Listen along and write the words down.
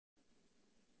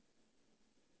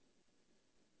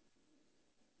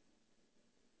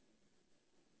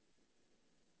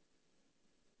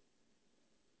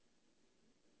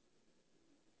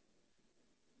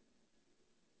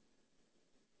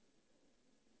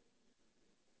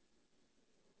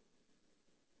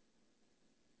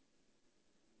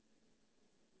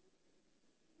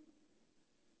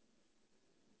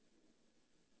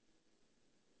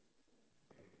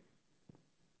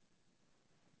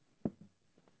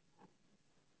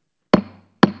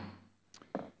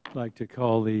I'd like to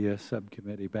call the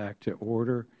subcommittee back to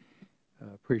order.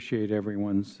 Appreciate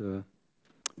everyone's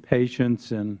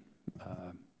patience in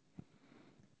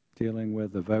dealing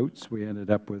with the votes. We ended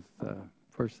up with,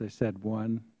 first they said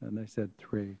 1, then they said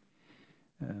 3,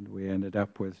 and we ended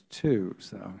up with 2.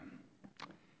 So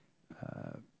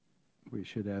we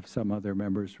should have some other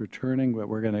members returning, but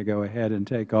we're going to go ahead and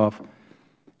take off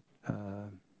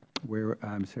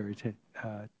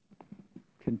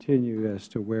continue as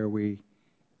to where we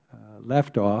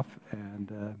left off,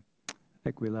 and I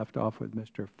think we left off with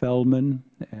Mr. Feldman,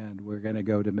 and we're going to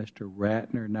go to Mr.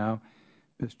 Ratner now.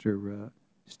 Mr.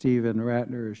 Stephen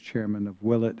Ratner is Chairman of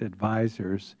Willett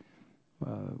Advisors.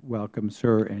 Welcome,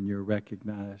 sir, and you're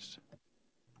recognized.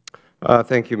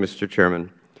 Thank you, Mr.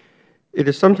 Chairman. It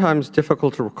is sometimes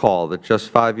difficult to recall that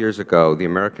just 5 years ago, the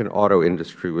American auto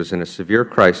industry was in a severe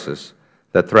crisis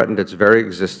that threatened its very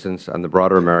existence and the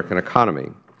broader American economy.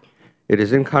 It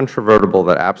is incontrovertible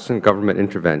that absent government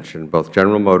intervention, both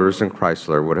General Motors and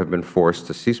Chrysler would have been forced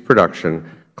to cease production,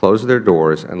 close their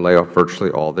doors, and lay off virtually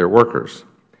all their workers.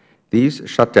 These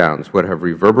shutdowns would have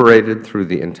reverberated through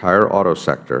the entire auto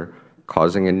sector,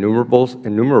 causing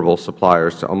innumerable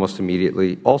suppliers to almost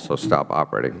immediately also stop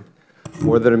operating.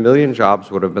 More than 1 million jobs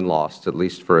would have been lost, at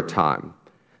least for a time.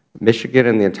 Michigan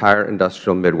and the entire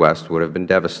industrial Midwest would have been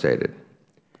devastated.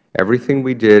 Everything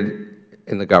we did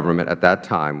in the government at that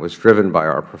time was driven by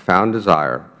our profound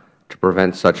desire to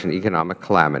prevent such an economic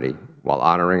calamity while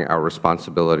honoring our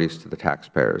responsibilities to the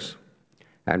taxpayers.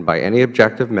 And by any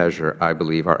objective measure, I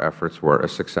believe our efforts were a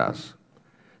success.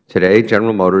 Today,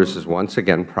 General Motors is once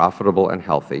again profitable and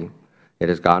healthy. It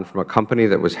has gone from a company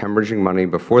that was hemorrhaging money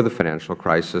before the financial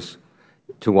crisis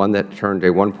to one that turned a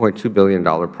 $1.2 billion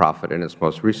profit in its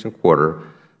most recent quarter,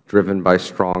 driven by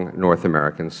strong North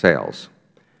American sales.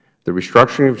 The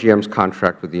restructuring of GM's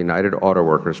contract with the United Auto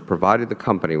Workers provided the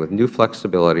company with new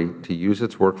flexibility to use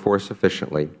its workforce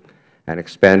efficiently and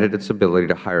expanded its ability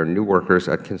to hire new workers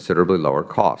at considerably lower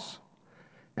costs.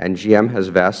 And GM has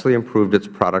vastly improved its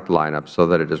product lineup so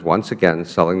that it is once again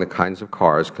selling the kinds of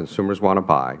cars consumers want to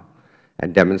buy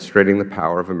and demonstrating the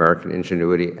power of American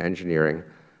ingenuity, engineering,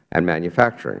 and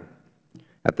manufacturing.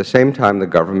 At the same time, the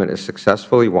government is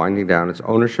successfully winding down its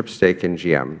ownership stake in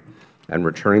GM and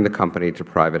returning the company to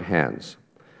private hands.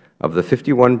 Of the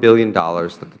 $51 billion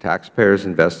that the taxpayers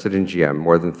invested in GM,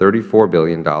 more than $34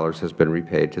 billion has been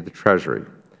repaid to the Treasury.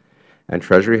 And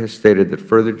Treasury has stated that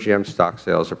further GM stock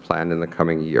sales are planned in the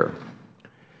coming year.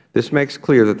 This makes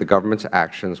clear that the government's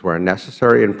actions were a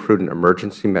necessary and prudent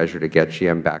emergency measure to get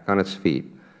GM back on its feet,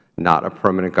 not a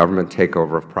permanent government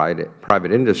takeover of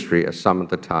private industry, as some at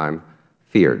the time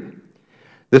feared.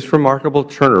 This remarkable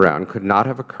turnaround could not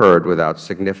have occurred without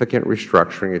significant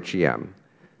restructuring at GM,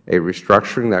 a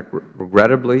restructuring that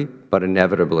regrettably but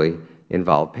inevitably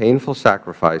involved painful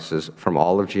sacrifices from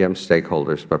all of GM's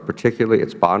stakeholders, but particularly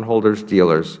its bondholders,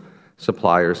 dealers,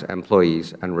 suppliers,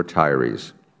 employees, and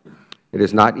retirees. It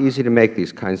is not easy to make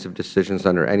these kinds of decisions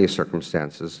under any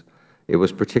circumstances. It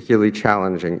was particularly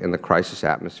challenging in the crisis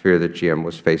atmosphere that GM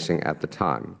was facing at the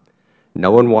time.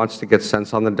 No one wants to get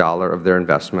cents on the dollar of their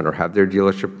investment or have their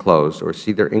dealership closed or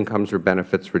see their incomes or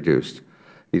benefits reduced.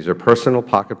 These are personal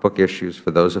pocketbook issues for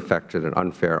those affected and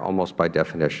unfair almost by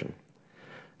definition.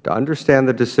 To understand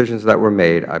the decisions that were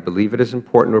made, I believe it is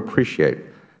important to appreciate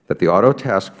that the Auto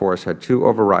Task Force had 2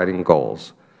 overriding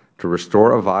goals: to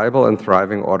restore a viable and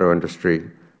thriving auto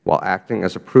industry while acting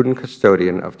as a prudent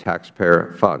custodian of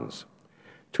taxpayer funds.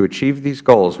 To achieve these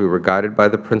goals, we were guided by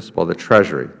the principle that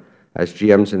Treasury, as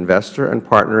GM's investor and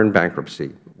partner in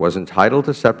bankruptcy, was entitled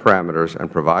to set parameters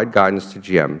and provide guidance to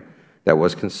GM that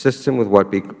was consistent with what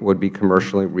would be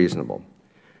commercially reasonable.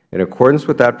 In accordance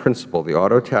with that principle, the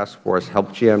Auto Task Force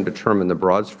helped GM determine the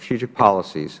broad strategic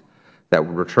policies that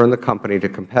would return the company to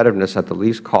competitiveness at the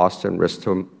least cost and risk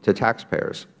to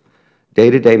taxpayers.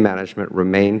 Day-to-day management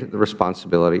remained the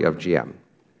responsibility of GM.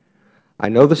 I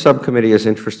know the subcommittee is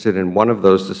interested in one of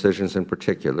those decisions in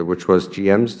particular, which was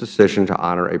GM's decision to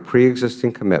honor a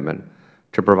pre-existing commitment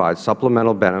to provide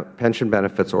supplemental pension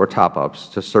benefits or top-ups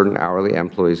to certain hourly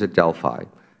employees at Delphi,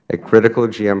 a critical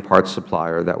GM parts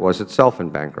supplier that was itself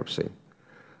in bankruptcy.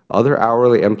 Other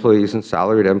hourly employees and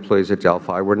salaried employees at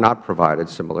Delphi were not provided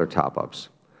similar top-ups.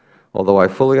 Although I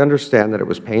fully understand that it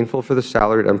was painful for the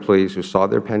salaried employees who saw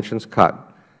their pensions cut,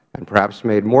 and perhaps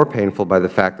made more painful by the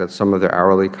fact that some of their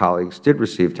hourly colleagues did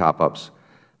receive top-ups,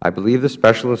 I believe the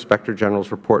Special Inspector General's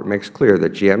report makes clear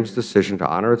that GM's decision to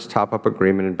honor its top-up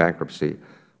agreement in bankruptcy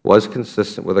was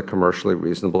consistent with a commercially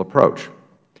reasonable approach.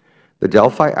 The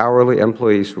Delphi hourly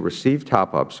employees who received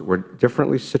top-ups were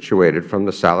differently situated from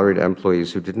the salaried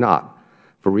employees who did not.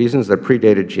 for reasons that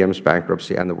predated GM's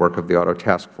bankruptcy and the work of the Auto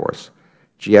Task Force.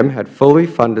 GM had fully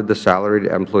funded the salaried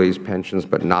employees' pensions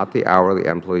but not the hourly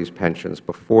employees' pensions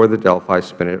before the Delphi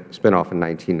spinoff in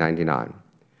 1999.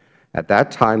 At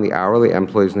that time, the hourly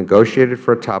employees negotiated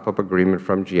for a top-up agreement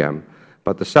from GM,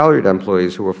 but the salaried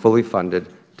employees who were fully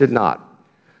funded did not.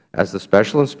 As the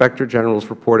Special Inspector General's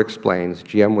report explains,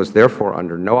 GM was therefore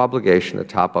under no obligation to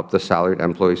top up the salaried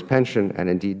employees' pension, and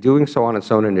indeed doing so on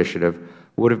its own initiative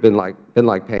would have been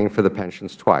like paying for the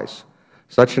pensions twice.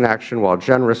 Such an action, while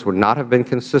generous, would not have been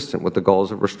consistent with the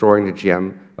goals of restoring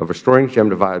GM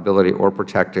to viability or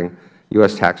protecting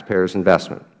U.S. taxpayers'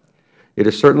 investment. It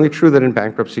is certainly true that in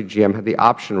bankruptcy, GM had the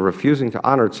option of refusing to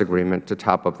honor its agreement to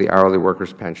top up the hourly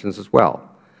workers' pensions as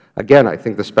well. Again, I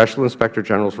think the Special Inspector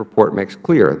General's report makes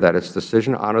clear that its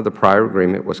decision to honor the prior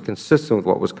agreement was consistent with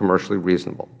what was commercially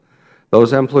reasonable.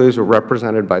 Those employees were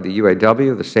represented by the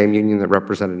UAW, the same union that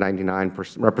represents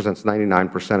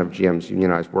 99% of GM's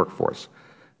unionized workforce.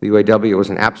 The UAW was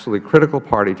an absolutely critical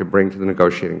party to bring to the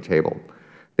negotiating table.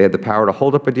 They had the power to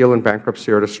hold up a deal in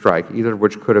bankruptcy or to strike, either of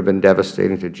which could have been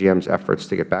devastating to GM's efforts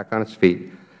to get back on its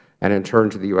feet and in turn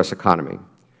to the U.S. economy.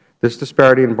 This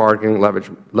disparity in bargaining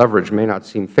leverage may not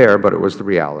seem fair, but it was the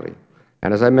reality.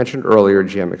 And as I mentioned earlier,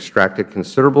 GM extracted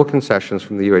considerable concessions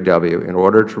from the UAW in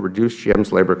order to reduce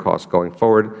GM's labor costs going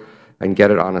forward and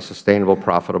get it on a sustainable,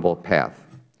 profitable path.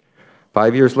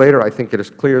 5 years later, I think it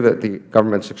is clear that the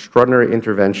government's extraordinary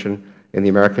intervention in the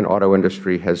American auto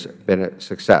industry has been a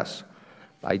success.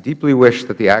 I deeply wish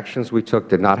that the actions we took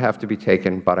did not have to be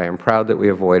taken, but I am proud that we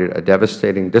avoided a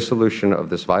devastating dissolution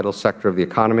of this vital sector of the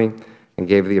economy and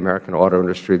gave the American auto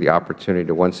industry the opportunity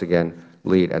to once again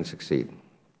lead and succeed.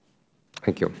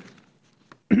 Thank you.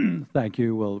 Thank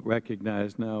you. We'll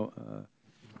recognize now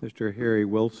Mr. Harry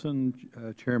Wilson,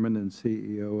 Chairman and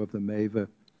CEO of the MAVA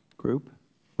Group.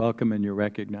 Welcome, and you're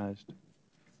recognized.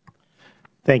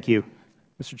 Thank you.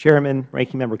 Mr. Chairman,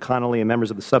 Ranking Member Connolly, and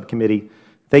members of the subcommittee,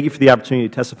 thank you for the opportunity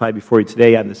to testify before you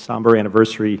today on this somber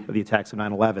anniversary of the attacks of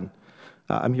 9/11.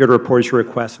 I'm here to report your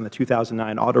request on the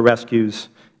 2009 auto rescues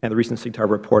and the recent SIGTARP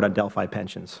report on Delphi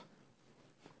pensions.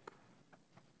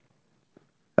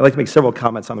 I'd like to make several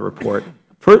comments on the report.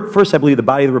 First, I believe the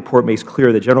body of the report makes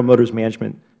clear that General Motors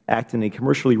management acted in a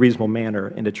commercially reasonable manner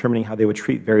in determining how they would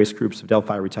treat various groups of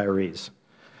Delphi retirees.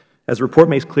 As the report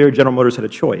makes clear, General Motors had a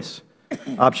choice.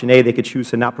 Option A, they could choose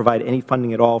to not provide any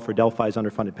funding at all for Delphi's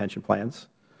underfunded pension plans.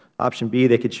 Option B,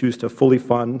 they could choose to fully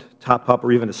fund, top up,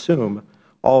 or even assume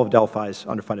all of Delphi's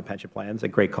underfunded pension plans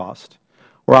at great cost.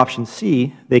 Or option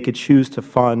C, they could choose to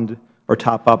fund or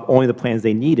top up only the plans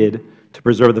they needed to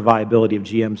preserve the viability of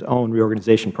GM's own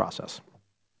reorganization process.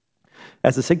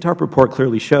 As the SIGTARP report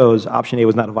clearly shows, option A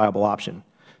was not a viable option.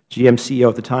 GM's CEO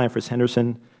at the time, Fritz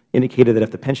Henderson, indicated that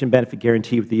if the pension benefit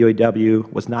guarantee with the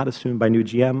UAW was not assumed by new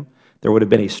GM, there would have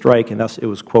been a strike, and thus it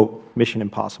was, quote, mission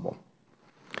impossible.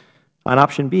 On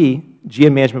option B,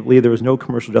 GM management believed there was no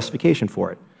commercial justification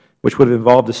for it, which would have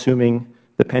involved assuming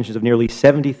the pensions of nearly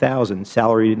 70,000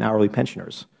 salaried and hourly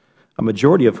pensioners, a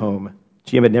majority of whom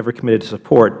GM had never committed to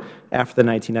support after the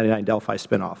 1999 Delphi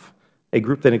spinoff, a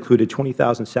group that included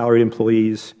 20,000 salaried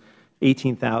employees,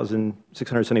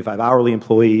 18,675 hourly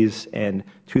employees, and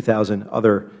 2,000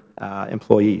 other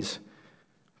employees.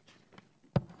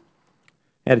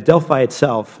 And at Delphi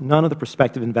itself, none of the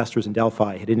prospective investors in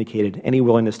Delphi had indicated any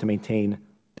willingness to maintain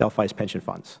Delphi's pension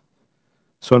funds.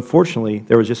 So unfortunately,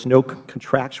 there was just no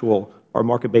contractual or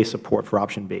market-based support for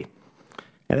option B.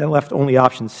 And that left only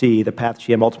option C, the path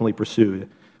GM ultimately pursued,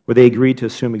 where they agreed to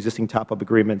assume existing top-up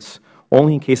agreements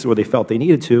only in cases where they felt they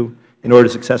needed to in order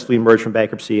to successfully emerge from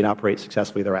bankruptcy and operate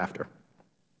successfully thereafter.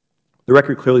 The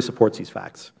record clearly supports these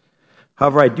facts.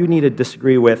 However, I do need to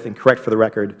disagree with and correct for the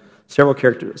record several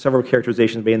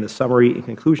characterizations made in the summary and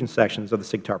conclusion sections of the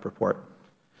SIGTARP report.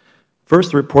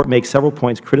 First, the report makes several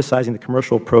points criticizing the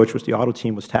commercial approach which the auto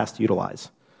team was tasked to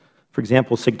utilize. For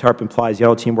example, SIGTARP implies the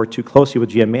auto team worked too closely with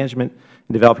GM management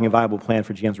in developing a viable plan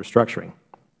for GM's restructuring.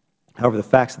 However, the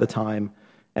facts at the time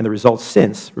and the results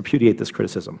since repudiate this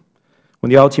criticism. When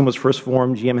the auto team was first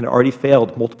formed, GM had already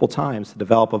failed multiple times to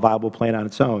develop a viable plan on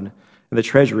its own, and the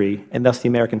Treasury, and thus the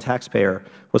American taxpayer,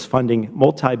 was funding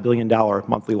multi-billion-dollar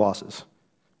monthly losses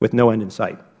with no end in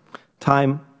sight.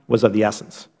 Time was of the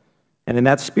essence. And in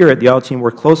that spirit, the auto team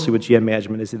worked closely with GM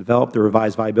management as they developed the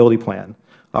revised viability plan,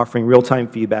 offering real-time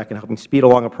feedback and helping speed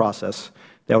along a process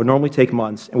that would normally take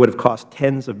months and would have cost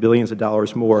tens of billions of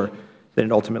dollars more than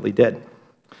it ultimately did.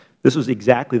 This was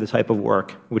exactly the type of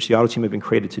work which the auto team had been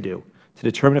created to do, to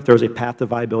determine if there was a path to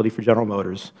viability for General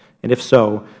Motors, and if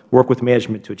so, work with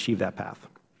management to achieve that path.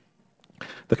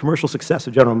 The commercial success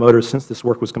of General Motors since this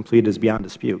work was completed is beyond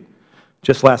dispute.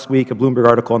 Just last week, a Bloomberg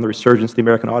article on the resurgence of the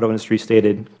American auto industry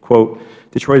stated, quote,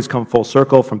 "Detroit has come full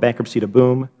circle from bankruptcy to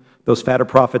boom. Those fatter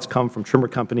profits come from trimmer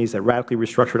companies that radically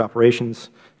restructured operations,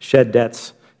 shed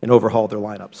debts, and overhauled their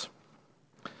lineups."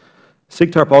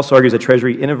 SIGTARP also argues that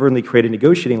Treasury inadvertently created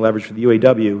negotiating leverage for the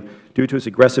UAW due to its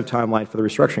aggressive timeline for the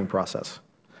restructuring process.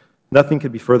 Nothing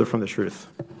could be further from the truth.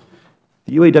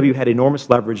 The UAW had enormous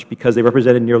leverage because they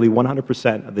represented nearly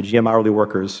 100% of the GM hourly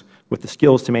workers with the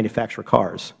skills to manufacture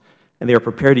cars, and they are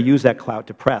prepared to use that clout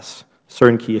to press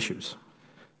certain key issues.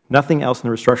 Nothing else in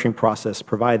the restructuring process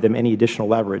provided them any additional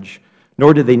leverage,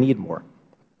 nor did they need more.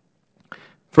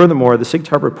 Furthermore, the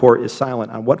SIGTARP report is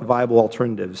silent on what viable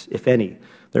alternatives, if any,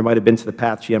 there might have been to the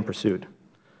path GM pursued.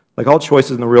 Like all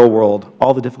choices in the real world,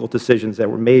 all the difficult decisions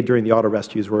that were made during the auto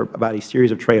rescues were about a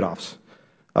series of trade-offs,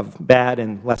 of bad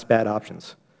and less bad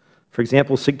options. For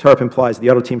example, SIGTARP implies the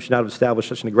auto team should not have established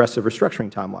such an aggressive restructuring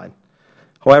timeline.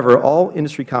 However, all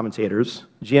industry commentators,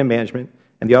 GM management,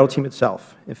 and the auto team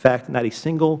itself, in fact, not a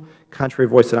single contrary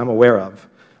voice that I'm aware of,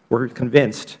 were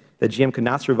convinced that GM could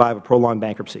not survive a prolonged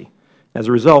bankruptcy. As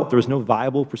a result, there was no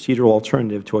viable procedural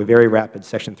alternative to a very rapid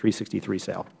Section 363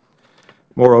 sale.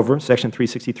 Moreover, Section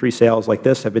 363 sales like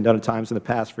this have been done at times in the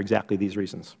past for exactly these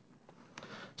reasons.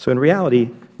 So in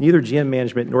reality, neither GM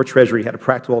management nor Treasury had a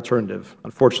practical alternative,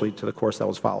 unfortunately, to the course that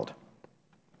was followed.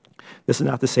 This is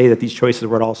not to say that these choices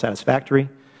were at all satisfactory.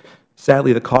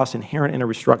 Sadly, the costs inherent in a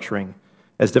restructuring,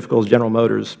 as difficult as General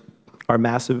Motors, are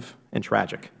massive and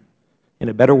tragic. In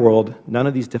a better world, none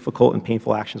of these difficult and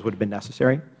painful actions would have been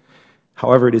necessary.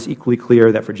 However, it is equally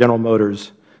clear that for General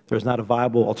Motors, there is not a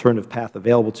viable alternative path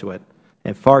available to it,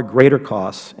 and far greater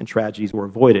costs and tragedies were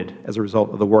avoided as a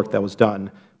result of the work that was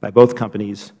done by both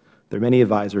companies, their many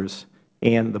advisors,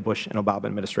 and the Bush and Obama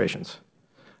administrations.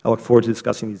 I look forward to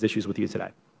discussing these issues with you today.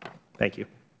 Thank you.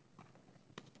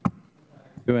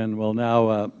 And we'll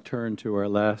now turn to our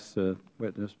last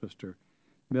witness, Mr.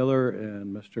 Miller,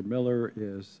 and Mr. Miller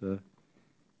is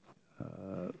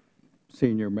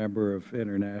senior member of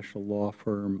international law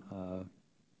firm,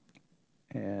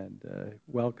 and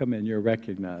welcome, and you're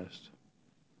recognized.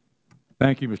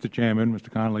 Thank you, Mr. Chairman,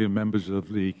 Mr. Connolly, and members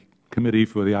of the committee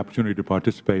for the opportunity to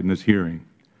participate in this hearing.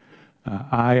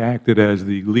 I acted as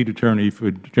the lead attorney for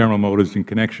General Motors in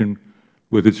connection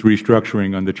with its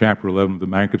restructuring under Chapter 11 of the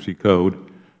Bankruptcy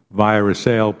Code via a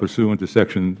sale pursuant to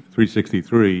Section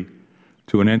 363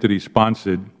 to an entity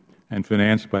sponsored and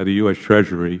financed by the U.S.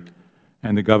 Treasury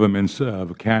and the governments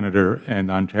of Canada and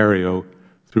Ontario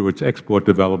through its Export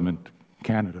Development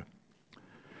Canada.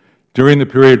 During the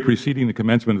period preceding the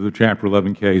commencement of the Chapter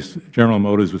 11 case, General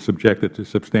Motors was subjected to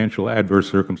substantial adverse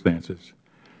circumstances,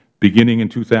 beginning in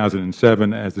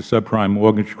 2007 as the subprime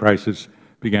mortgage crisis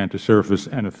began to surface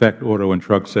and affect auto and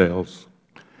truck sales.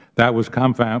 That was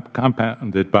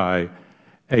compounded by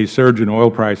a surge in oil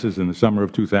prices in the summer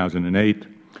of 2008,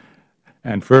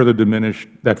 and further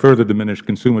diminished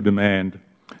consumer demand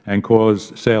and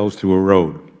caused sales to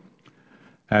erode.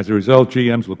 As a result,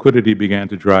 GM's liquidity began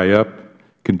to dry up.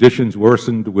 Conditions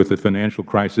worsened with the financial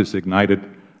crisis ignited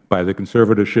by the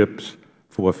conservatorships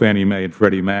for Fannie Mae and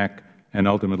Freddie Mac, and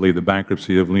ultimately the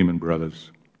bankruptcy of Lehman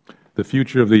Brothers. The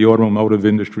future of the automotive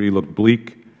industry looked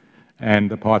bleak, and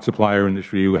the parts supplier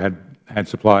industry had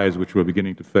suppliers which were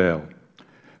beginning to fail.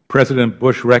 President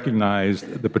Bush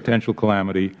recognized the potential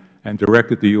calamity and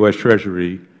directed the U.S.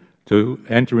 Treasury to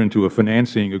enter into a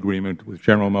financing agreement with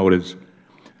General Motors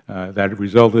that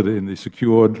resulted in the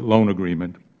secured loan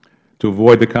agreement to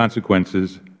avoid the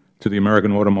consequences to the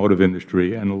American automotive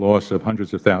industry and the loss of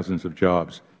hundreds of thousands of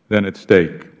jobs then at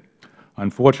stake.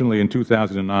 Unfortunately, in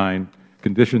 2009,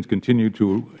 conditions continued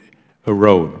to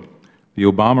erode. The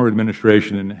Obama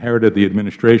administration inherited the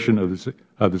administration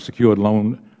of the secured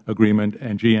loan agreement,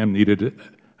 and GM needed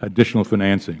additional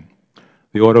financing.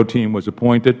 The auto team was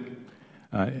appointed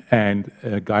and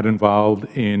got involved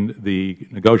in the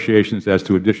negotiations as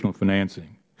to additional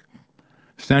financing.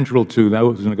 Central to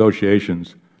those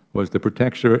negotiations was the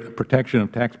protection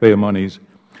of taxpayer monies,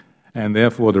 and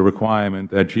therefore the requirement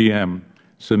that GM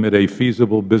submit a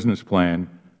feasible business plan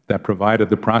that provided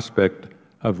the prospect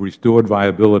of restored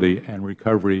viability and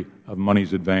recovery of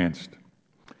monies advanced.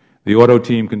 The auto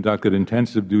team conducted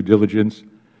intensive due diligence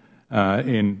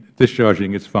in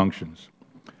discharging its functions.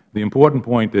 The important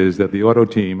point is that the auto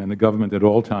team and the government at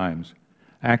all times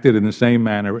acted in the same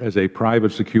manner as a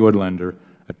private secured lender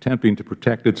attempting to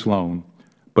protect its loan,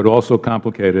 but also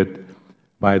complicated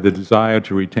by the desire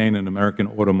to retain an American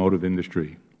automotive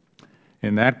industry.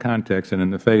 In that context, and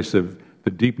in the face of the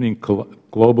deepening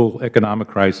global economic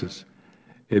crisis,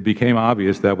 it became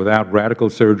obvious that without radical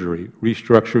surgery,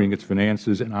 restructuring its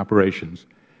finances and operations,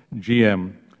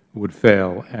 GM would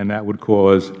fail, and that would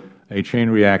cause a chain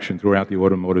reaction throughout the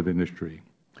automotive industry.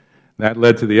 That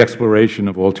led to the exploration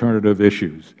of alternative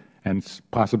issues and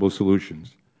possible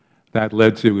solutions. That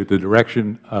led to the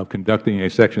direction of conducting a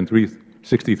Section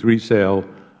 363 sale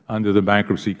under the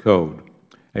Bankruptcy Code,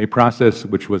 a process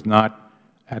which was not,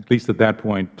 at least at that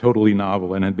point, totally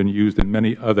novel and had been used in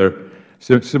many other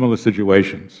similar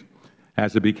situations.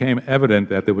 As it became evident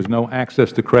that there was no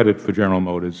access to credit for General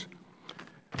Motors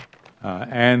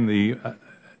and the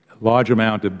large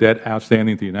amount of debt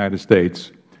outstanding to the United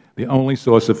States, the only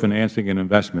source of financing and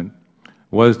investment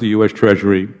was the U.S.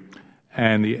 Treasury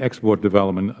and the export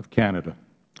development of Canada.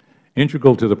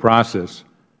 Integral to the process,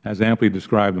 as amply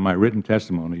described in my written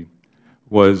testimony,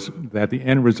 was that the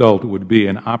end result would be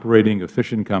an operating,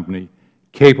 efficient company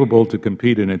capable to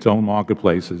compete in its own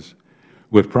marketplaces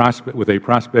with a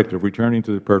prospect of returning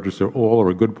to the purchaser all or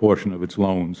a good portion of its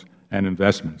loans and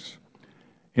investments.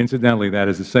 Incidentally, that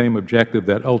is the same objective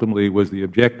that ultimately was the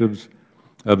objectives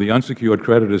of the Unsecured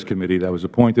Creditors Committee that was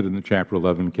appointed in the Chapter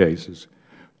 11 cases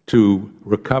to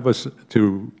recover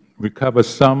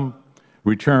some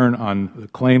return on the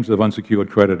claims of unsecured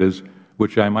creditors,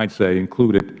 which I might say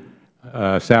included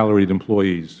salaried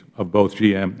employees of both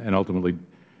GM and ultimately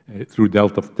through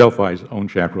Delphi's own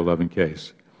Chapter 11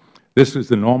 case. This is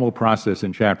the normal process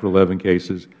in Chapter 11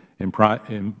 cases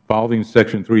involving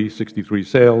Section 363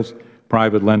 sales,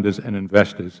 private lenders, and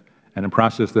investors, and a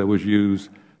process that was used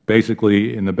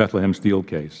basically in the Bethlehem Steel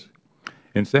case.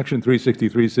 In Section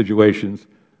 363 situations,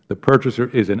 the purchaser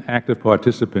is an active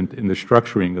participant in the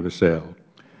structuring of the sale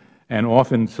and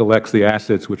often selects the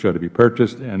assets which are to be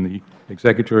purchased and the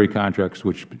executory contracts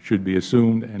which should be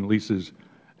assumed and leases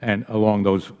and along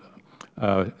those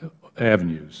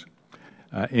avenues.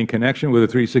 In connection with a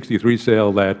 363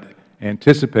 sale that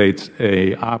anticipates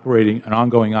an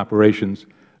ongoing operations,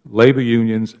 labor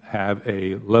unions have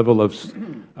a level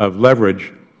of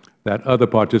leverage that other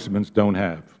participants don't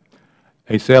have.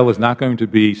 A sale is not going to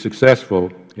be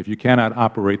successful if you cannot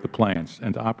operate the plants.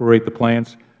 And to operate the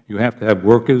plants, you have to have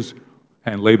workers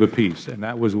and labor peace. And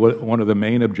that was one of the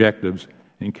main objectives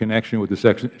in connection with the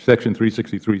Section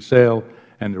 363 sale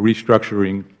and the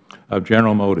restructuring of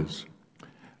General Motors.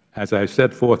 As I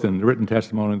set forth in the written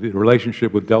testimony, the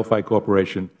relationship with Delphi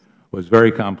Corporation was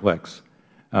very complex.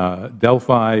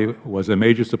 Delphi was a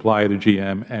major supplier to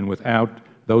GM, and without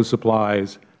those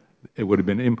supplies, it would have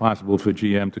been impossible for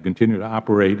GM to continue to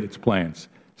operate its plants.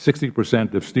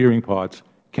 60% of steering parts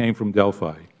came from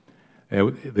Delphi.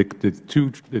 The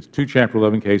two Chapter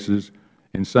 11 cases,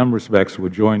 in some respects, were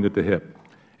joined at the hip.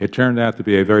 It turned out to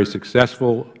be a very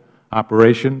successful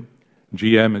operation.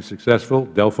 GM is successful,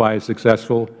 Delphi is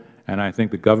successful, and I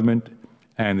think the government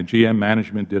and the GM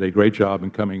management did a great job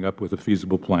in coming up with a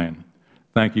feasible plan.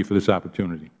 Thank you for this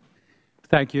opportunity.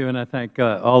 Thank you, and I thank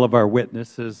all of our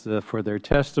witnesses for their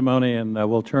testimony, and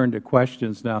we'll turn to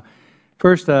questions now.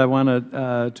 First, I want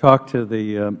to talk to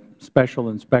the Special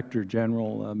Inspector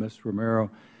General, Ms. Romero.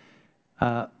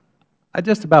 I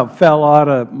just about fell out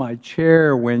of my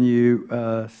chair when you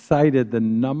cited the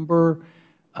number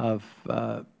of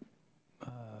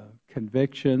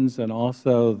convictions and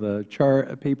also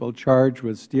the people charged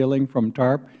with stealing from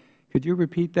TARP. Could you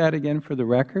repeat that again for the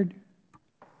record?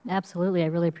 Absolutely. I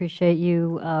really appreciate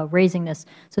you raising this.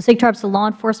 So SIGTARP is a law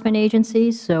enforcement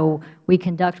agency, so we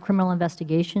conduct criminal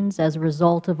investigations. As a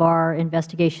result of our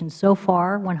investigations so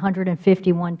far,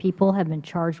 151 people have been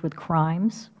charged with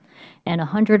crimes, and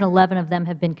 111 of them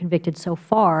have been convicted so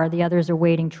far. The others are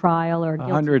waiting trial or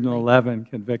guilty. 111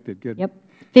 convicted. Good. Yep.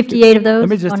 58 of those. Let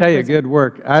me just tell you, good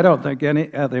work. I don't think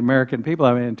any of the American people,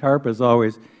 I mean, TARP is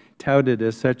always touted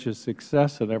as such a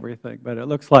success and everything, but it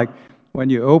looks like when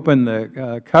you open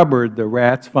the cupboard, the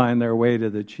rats find their way to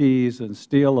the cheese and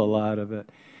steal a lot of it.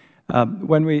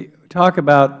 When we talk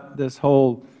about this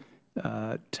whole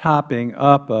topping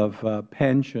up of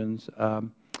pensions,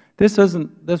 this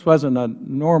wasn't a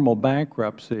normal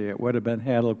bankruptcy. It would have been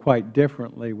handled quite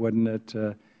differently, wouldn't it,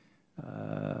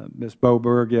 Ms.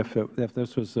 Boberg, if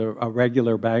this was a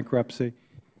regular bankruptcy?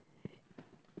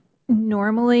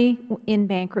 Normally, in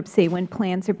bankruptcy, when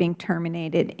plans are being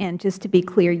terminated, and just to be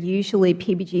clear, usually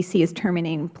PBGC is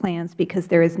terminating plans because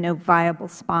there is no viable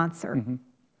sponsor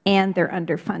and they're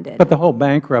underfunded. But the whole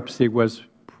bankruptcy was,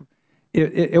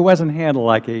 it wasn't handled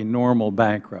like a normal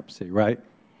bankruptcy, right?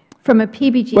 From a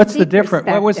PBGC perspective.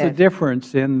 What was the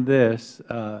difference in this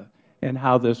and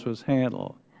how this was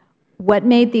handled? What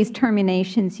made these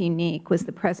terminations unique was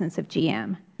the presence of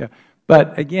GM. Yeah.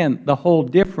 But again, the whole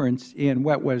difference in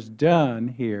what was done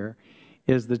here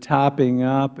is the topping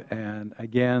up, and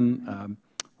again,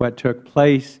 what took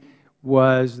place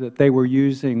was that they were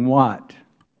using what?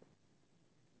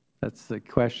 That's the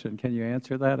question. Can you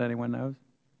answer that? Anyone knows?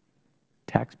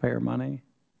 Taxpayer money?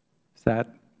 Is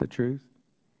that the truth?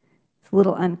 It's a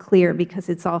little unclear because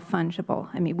it's all fungible.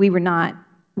 I mean, we were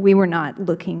not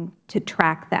looking to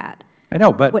track that. I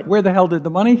know, but where the hell did the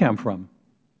money come from?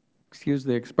 Excuse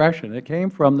the expression. It came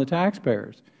from the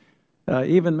taxpayers.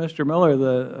 Even Mr. Miller,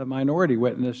 the minority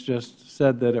witness, just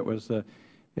said that it was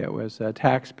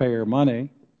taxpayer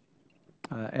money,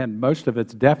 and most of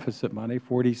it's deficit money,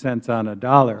 40 cents on a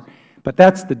dollar. But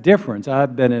that's the difference.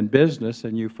 I've been in business,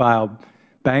 and you file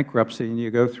bankruptcy, and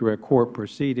you go through a court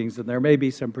proceedings, and there may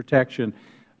be some protection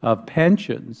of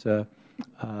pensions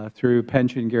through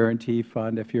pension guarantee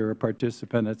fund if you're a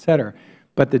participant, et cetera.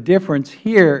 But the difference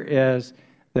here is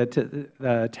that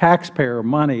the taxpayer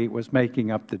money was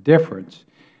making up the difference.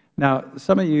 Now,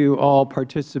 some of you all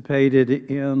participated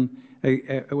in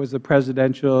it was the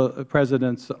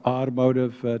President's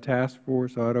Automotive Task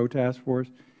Force, Auto Task Force.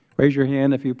 Raise your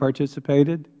hand if you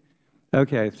participated.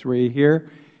 Okay, 3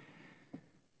 here.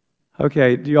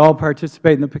 Okay, do you all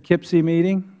participate in the Poughkeepsie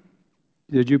meeting?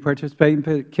 Did you participate in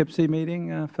the Poughkeepsie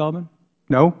meeting, Feldman?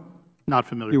 No? Not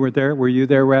familiar. You weren't there? Were you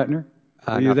there, Ratner?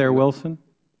 Were you there, Wilson?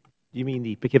 You mean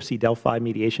the Poughkeepsie-Delphi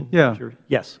mediation? Yeah.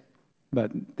 Yes.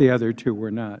 But the other two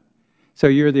were not. So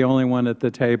you're the only one at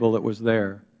the table that was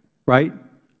there, right?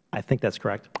 I think that's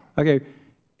correct. Okay.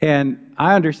 And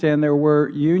I understand there were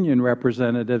union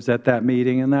representatives at that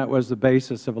meeting, and that was the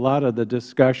basis of a lot of the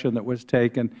discussion that was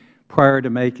taken prior to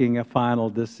making a final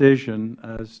decision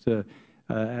as to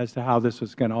how this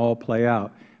was going to all play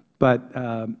out. But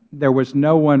there was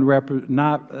no one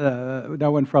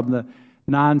no one from the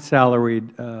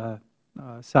non-salaried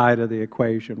side of the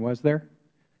equation, was there?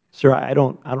 Sir, I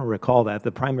don't recall that.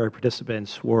 The primary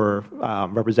participants were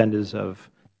representatives of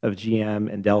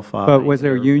GM and Delphi. But was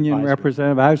there a union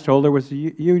representative? I was told there was a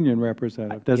union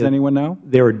representative. Does anyone know?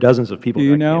 There were dozens of people. Do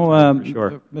you know,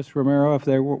 sure. Ms. Romero, if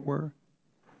there were?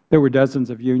 There were dozens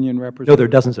of union representatives? No, there are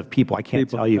dozens of people. I can't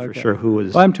tell you for sure who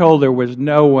was. Well, I'm told there was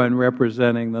no one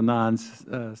representing the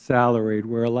non-salaried,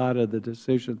 where a lot of the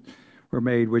decisions were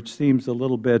made, which seems a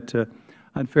little bit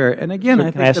unfair. And again,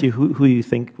 I can I ask you who you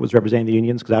think was representing the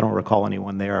unions? Because I don't recall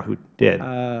anyone there who did.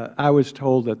 I was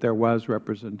told that there was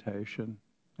representation.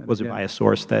 And was it by a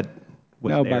source that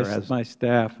was no, there? by my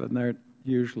staff, and they're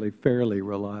usually fairly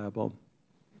reliable.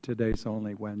 Today's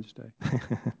only Wednesday.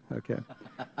 Okay.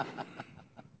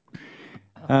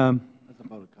 That's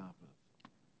about a confidence.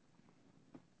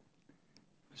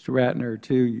 Mr. Ratner,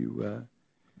 too,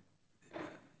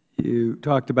 you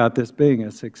talked about this being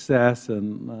a success,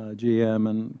 and GM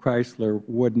and Chrysler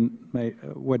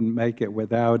wouldn't make it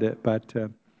without it, but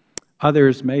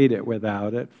others made it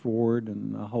without it, Ford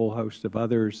and a whole host of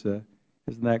others.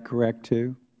 Isn't that correct,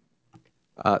 too?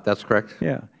 That's correct.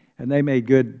 Yeah, and they made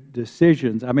good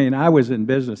decisions. I mean, I was in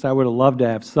business. I would have loved to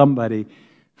have somebody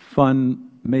fund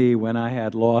me when I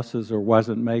had losses or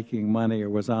wasn't making money or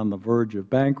was on the verge of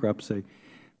bankruptcy.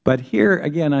 But here,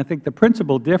 again, I think the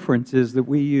principal difference is that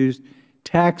we used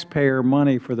taxpayer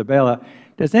money for the bailout.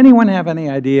 Does anyone have any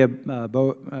idea,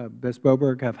 Ms.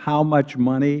 Boberg, of how much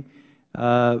money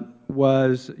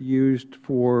was used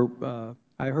for,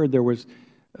 I heard there was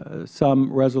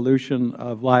some resolution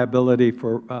of liability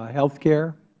for health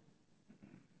care?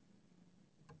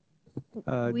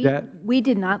 We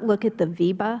did not look at the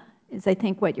VEBA, is I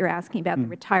think what you're asking about,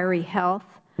 the retiree health.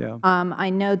 Yeah. I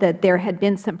know that there had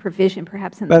been some provision,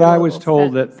 perhaps in the but I was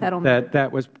told settlement.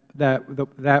 that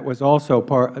was also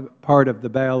part of the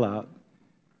bailout.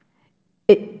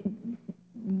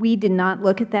 We did not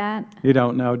look at that. You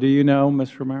don't know? Do you know,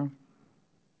 Ms. Romero?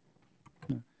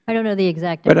 I don't know the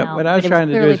exact amount, but I was trying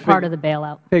to clearly part of the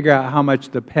bailout. Figure out how much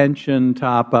the pension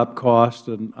top-up cost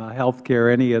and health care,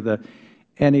 any of the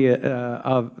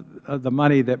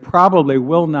money that probably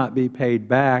will not be paid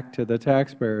back to the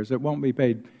taxpayers. It won't be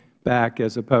paid back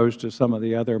as opposed to some of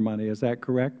the other money. Is that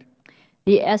correct?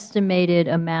 The estimated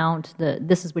amount,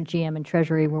 this is what GM and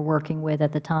Treasury were working with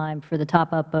at the time for the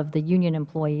top-up of the union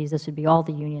employees, this would be all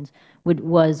the unions,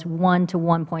 was $1 to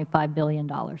 $1.5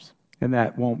 billion. And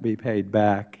that won't be paid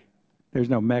back. There's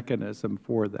no mechanism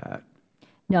for that.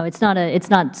 No, it's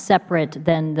not separate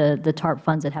than the TARP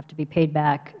funds that have to be paid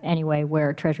back anyway,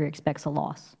 where Treasury expects a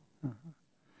loss.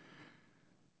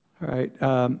 All right.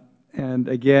 And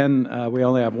again, we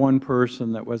only have one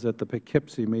person that was at the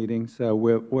Poughkeepsie meeting, so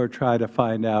we'll try to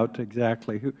find out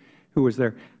exactly who was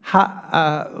there.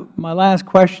 My last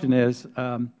question is,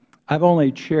 I've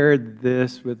only chaired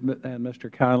this with, and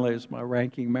Mr. Connolly is my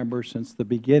ranking member since the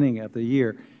beginning of the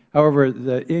year. However,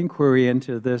 the inquiry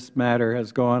into this matter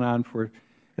has gone on for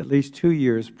at least 2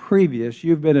 years previous.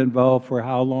 You've been involved for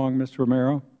how long, Ms.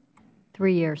 Romero?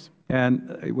 3 years.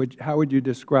 And how would you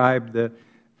describe the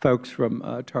folks from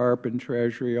TARP and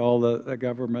Treasury, all the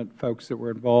government folks that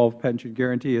were involved, pension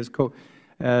guarantee,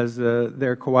 as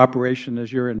their cooperation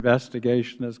as your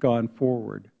investigation has gone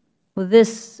forward? Well,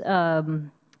 this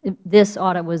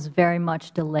audit was very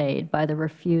much delayed by the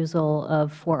refusal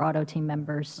of 4 auto team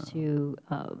members to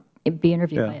be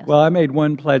interviewed by us. Well, I made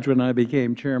one pledge when I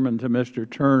became chairman to Mr.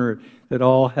 Turner that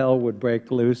all hell would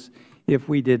break loose if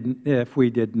we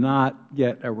did not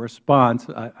get a response.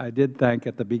 I did think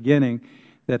at the beginning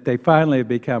that they finally have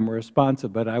become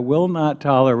responsive, but I will not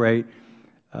tolerate,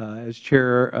 as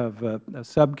chair of a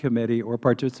subcommittee or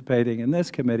participating in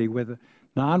this committee, with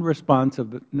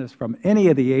non-responsiveness from any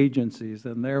of the agencies.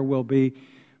 And there will be,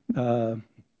 and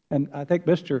I think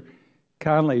Mr.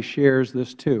 Connolly shares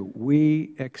this too,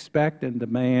 we expect and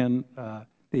demand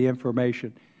the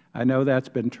information. I know that's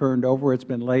been turned over, it's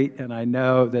been late, and I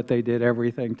know that they did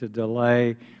everything to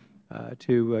delay,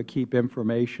 to keep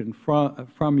information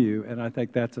from you, and I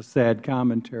think that's a sad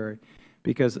commentary,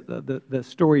 because the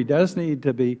story does need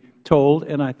to be told,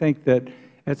 and I think that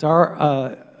it's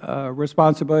our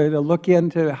responsibility to look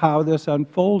into how this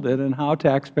unfolded and how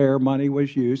taxpayer money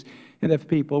was used, and if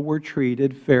people were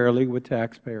treated fairly with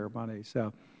taxpayer money.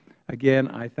 So, again,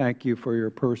 I thank you for your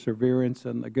perseverance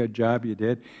and the good job you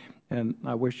did, and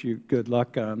I wish you good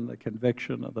luck on the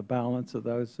conviction of the balance of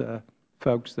those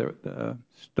folks that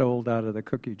stole out of the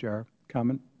cookie jar.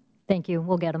 Comment? Thank you.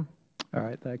 We'll get them. All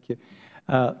right. Thank you.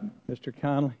 Mr.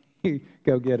 Connolly,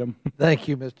 go get them. Thank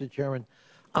you, Mr. Chairman.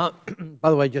 By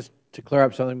the way, just to clear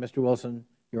up something, Mr. Wilson,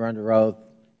 you're under oath.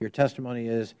 Your testimony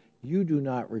is you do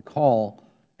not recall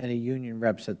any union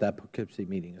reps at that Poughkeepsie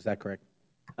meeting. Is that correct?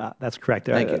 That's correct.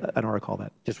 Thank you. I don't recall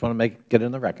that. Just want to get it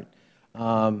in the record.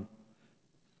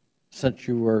 Since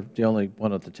you were the only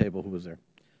one at the table who was there.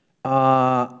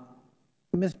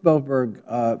 Ms. Boberg,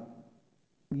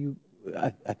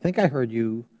 I think I heard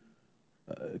you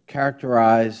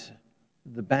characterize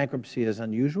the bankruptcy as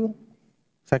unusual.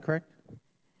 Is that correct?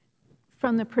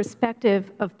 From the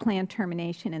perspective of planned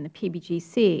termination in the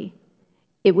PBGC,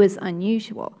 it was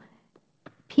unusual.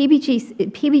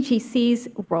 PBGC's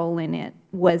role in it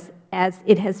was, as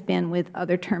it has been with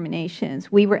other terminations,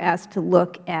 we were asked to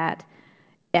look at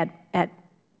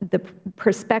the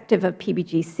perspective of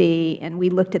PBGC, and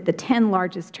we looked at the 10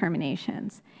 largest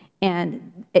terminations.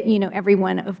 And,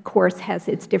 everyone, of course, has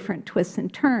its different twists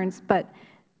and turns, but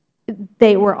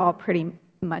they were all pretty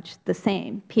much the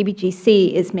same.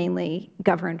 PBGC is mainly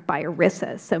governed by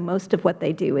ERISA, so most of what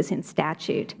they do is in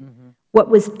statute. What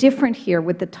was different here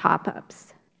with the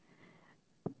top-ups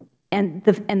and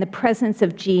the presence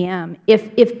of GM,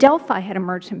 if Delphi had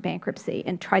emerged in bankruptcy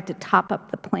and tried to top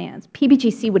up the plans,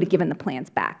 PBGC would have given the plans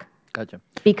back. Gotcha.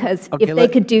 Because if they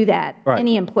could do that, right,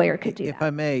 any employer could do that. If I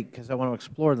may, because I want to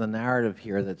explore the narrative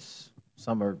here that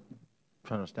some are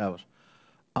trying to establish.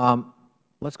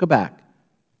 Let's go back.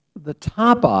 The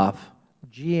top-off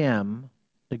GM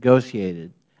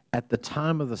negotiated at the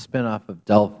time of the spinoff of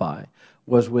Delphi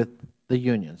was with the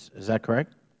unions. Is that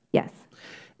correct? Yes.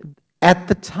 At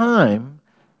the time,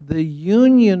 the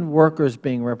union workers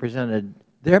being represented,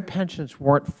 their pensions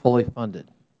weren't fully funded.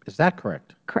 Is that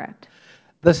correct? Correct.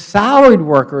 The salaried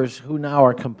workers who now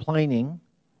are complaining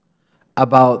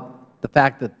about the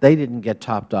fact that they didn't get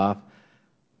topped off,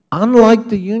 unlike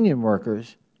the union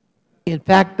workers, in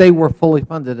fact, they were fully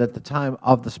funded at the time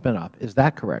of the spinoff. Is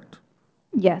that correct?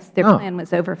 Yes, their plan was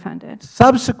overfunded.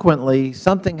 Subsequently,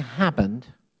 something happened.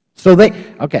 So they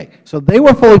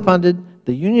were fully funded.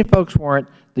 The union folks weren't.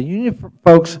 The union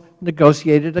folks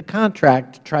negotiated a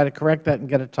contract to try to correct that and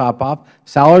get a top off.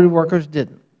 Salaried workers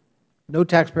didn't. No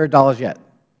taxpayer dollars yet.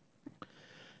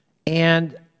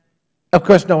 And, of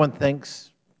course, no one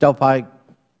thinks Delphi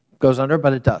goes under,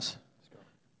 but it does.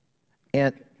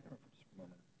 And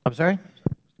I'm sorry?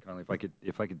 Mr. Connolly,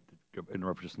 if I could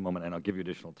interrupt for just a moment, and I'll give you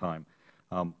additional time.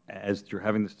 As you're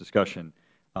having this discussion,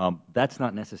 that's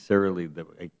not necessarily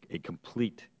a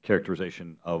complete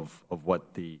characterization of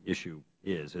what the issue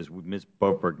is. As Ms.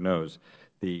 Boberg knows,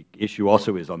 the issue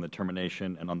also is on the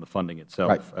termination and on the funding itself,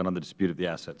 right, and on the dispute of the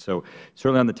assets. So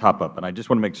certainly on the top-up, and I just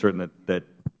want to make certain that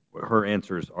her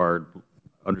answers are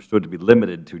understood to be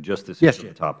limited to just this issue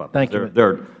of the top-up. Thank you. There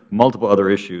are multiple other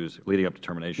issues leading up to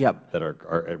termination, yep, that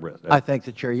are at risk. I thank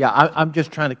the Chair. Yeah, I'm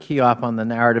just trying to key off on the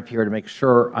narrative here to make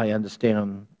sure I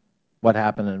understand what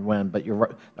happened and when. But you're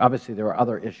right. Obviously, there are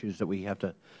other issues that we have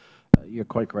to. You're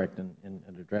quite correct in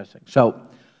addressing. So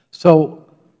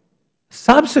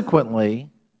subsequent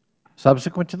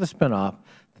to the spinoff,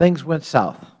 things went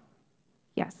south.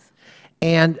 Yes.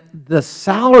 And the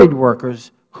salaried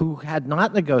workers who had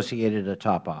not negotiated a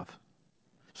top-off,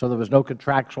 so there was no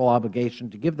contractual obligation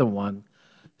to give them one,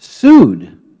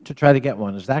 sued to try to get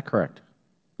one. Is that correct?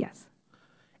 Yes.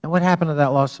 And what happened to that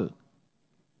lawsuit?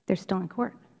 They're still in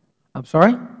court. I'm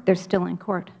sorry? They're still in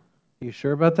court. Are you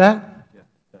sure about that?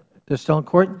 They're still in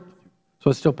court? So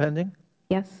it's still pending?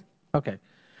 Yes. Okay.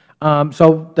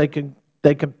 So they can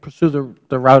pursue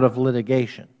the route of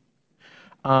litigation.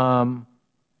 But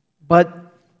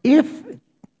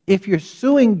if you're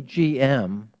suing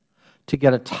GM to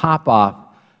get a top-off,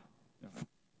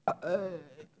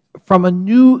 from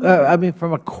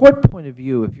a court point of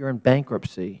view, if you're in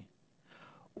bankruptcy,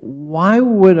 why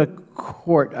would a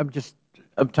court, I'm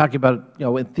talking about,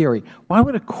 in theory, why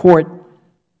would a court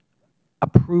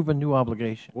approve a new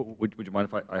obligation? Would you mind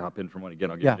if I hop in for one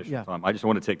again? I'll give Yeah, you additional yeah. time. I just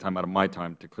want to take time out of my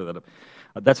time to clear that up.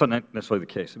 That's not necessarily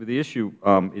the case. I mean, the issue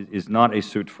is not a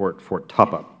suit for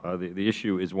top-up. The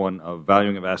issue is one of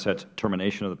valuing of assets,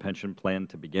 termination of the pension plan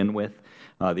to begin with.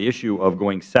 The issue of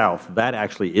going south, that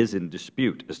actually is in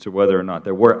dispute as to whether or not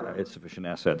there were sufficient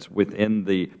assets within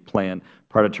the plan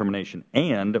prior to termination,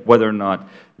 and whether or not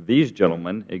these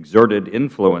gentlemen exerted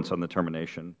influence on the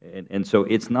termination. And so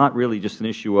it's not really just an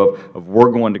issue of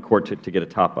we're going to court to get a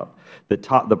top-up.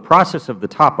 The process of the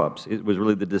top-ups was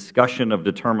really the discussion of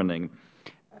determining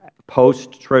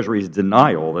post-Treasury's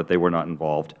denial that they were not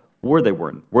involved, were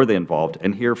they involved,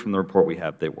 and here from the report we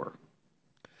have, they were.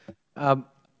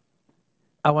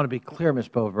 I want to be clear, Ms.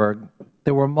 Boberg,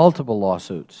 there were multiple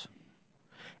lawsuits,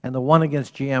 and the one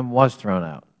against GM was thrown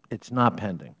out. It's not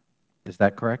pending. Is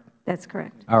that correct? That's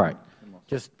correct. All right.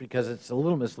 Just because it's a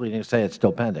little misleading to say it's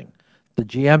still pending. The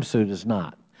GM suit is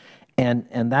not.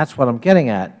 And that's what I'm getting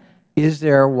at.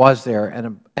 Was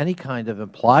there any kind of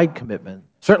implied commitment?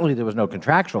 Certainly there was no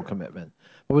contractual commitment.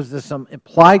 But was there some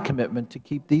implied commitment to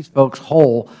keep these folks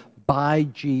whole by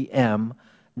GM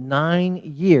 9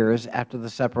 years after the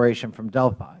separation from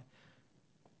Delphi?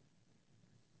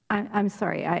 I'm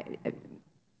sorry. I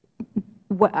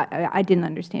didn't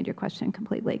understand your question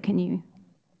completely. Can you,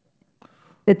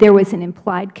 that there was an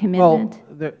implied commitment?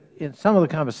 Well, in some of the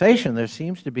conversation, there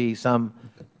seems to be some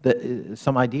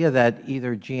idea that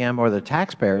either GM or the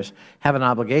taxpayers have an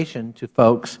obligation to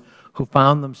folks who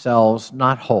found themselves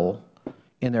not whole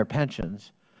in their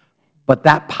pensions, but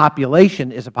that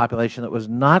population is a population that was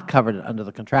not covered under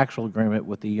the contractual agreement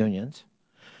with the unions.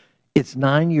 It's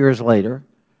 9 years later.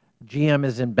 GM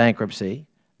is in bankruptcy.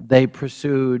 They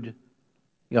pursued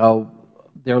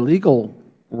their legal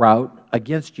route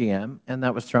against GM, and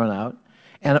that was thrown out.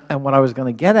 And what I was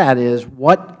going to get at is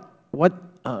what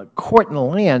court in the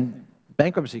land,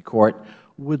 bankruptcy court,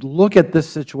 would look at this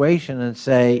situation and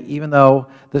say, even though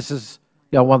this is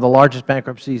one of the largest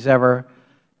bankruptcies ever,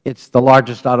 it's the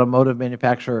largest automotive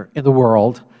manufacturer in the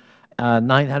world,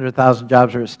 900,000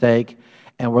 jobs are at stake,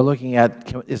 and we're looking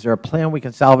at, is there a plan we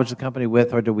can salvage the company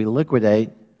with, or do we liquidate?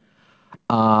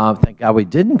 Thank God we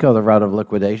didn't go the route of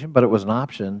liquidation, but it was an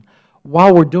option.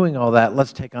 While we're doing all that,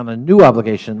 let's take on a new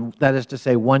obligation, that is to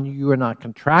say one you are not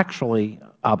contractually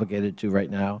obligated to right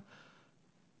now,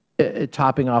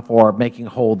 topping off or making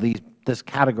whole this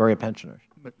category of pensioners.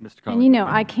 Mr. Connolly. And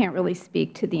I can't really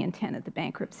speak to the intent of the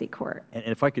bankruptcy court. And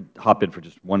if I could hop in for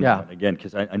just one moment again,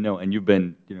 because I know, and you've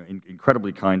been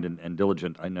incredibly kind and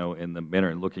diligent, I know, in the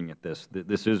manner in looking at this.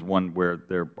 This is one where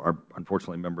there are,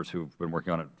 unfortunately, members who have been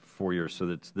working on it for 4 years. So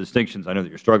the distinctions I know that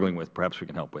you're struggling with, perhaps we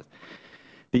can help with.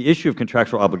 The issue of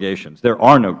contractual obligations, there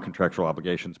are no contractual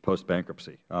obligations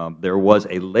post-bankruptcy. There was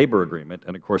a labor agreement,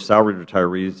 and of course salaried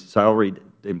retirees, salaried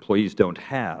employees don't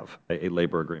have a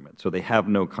labor agreement, so they have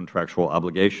no contractual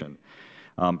obligation.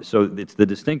 So it's the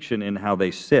distinction in how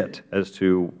they sit as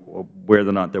to whether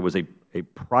or not there was a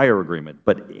prior agreement.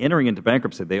 But entering into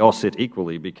bankruptcy, they all sit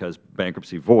equally because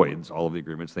bankruptcy voids all of the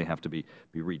agreements. They have to be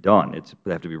redone.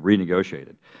 They have to be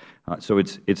renegotiated. So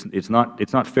it's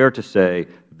not fair to say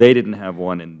they didn't have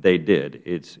one and they did.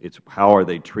 It's how are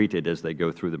they treated as they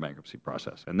go through the bankruptcy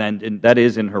process, and that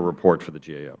is in her report for the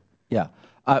GAO. Yeah.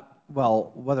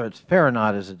 Well, whether it's fair or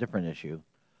not is a different issue.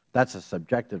 That's a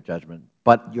subjective judgment.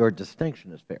 But your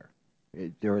distinction is fair.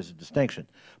 There is a distinction.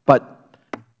 But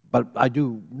I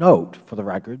do note, for the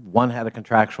record, one had a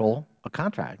contract,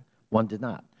 one did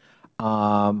not.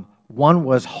 One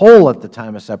was whole at the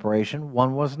time of separation,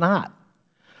 one was not.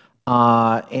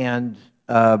 And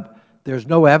there's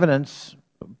no evidence,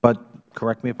 but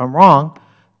correct me if I'm wrong,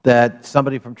 that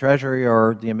somebody from Treasury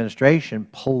or the administration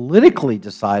politically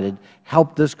decided,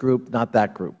 help this group, not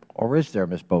that group. Or is there,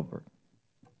 Ms. Boberg?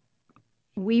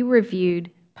 We reviewed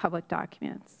public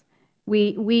documents.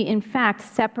 We in fact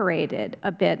separated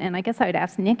a bit, and I guess I would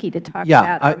ask Nikki to talk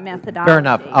about our methodology. Fair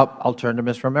enough. I'll turn to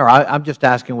Ms. Romero. I'm just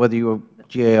asking whether you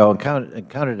GAO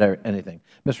encountered anything.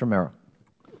 Ms. Romero.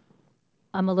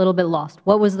 I'm a little bit lost.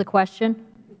 What was the question?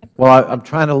 Well, I'm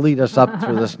trying to lead us up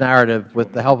through this narrative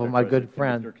with the help of my good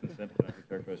friend.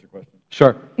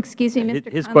 Sure. Excuse me,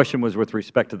 Mr. His Conley. question was with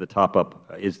respect to the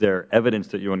top-up. Is there evidence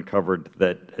that you uncovered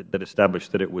that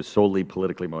established that it was solely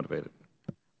politically motivated?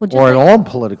 Well, just Or at like- all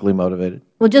politically motivated?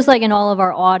 Well, just like in all of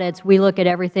our audits, we look at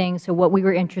everything. So what we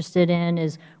were interested in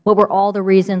is what were all the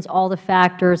reasons, all the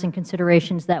factors and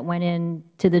considerations that went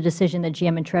into the decision that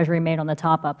GM and Treasury made on the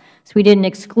top-up. So we didn't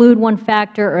exclude one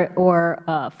factor or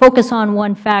focus on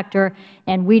one factor,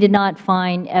 and we did not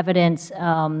find evidence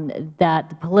that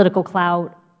the political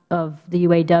clout of the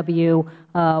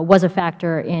UAW was a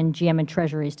factor in GM and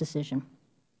Treasury's decision.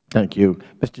 Thank you.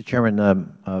 Mr. Chairman,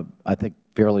 I think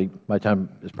fairly my time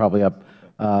is probably up,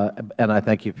 and I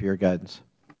thank you for your guidance.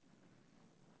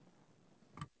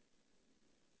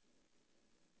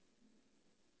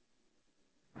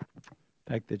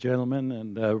 Thank the gentleman,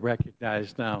 and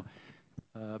recognize now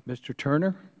Mr.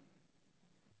 Turner.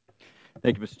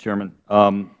 Thank you, Mr. Chairman.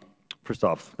 First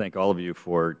off, thank all of you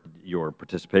for your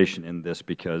participation in this,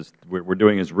 because what we're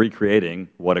doing is recreating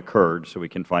what occurred so we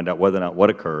can find out whether or not what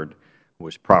occurred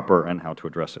was proper and how to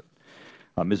address it.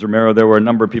 Ms. Romero, there were a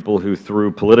number of people who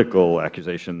threw political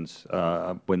accusations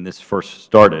when this first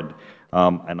started,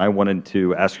 and I wanted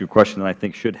to ask you a question that I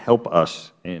think should help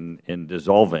us in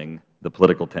dissolving the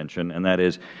political tension, and that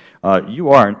is, you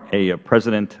are a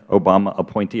President Obama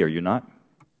appointee, are you not?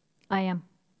 I am.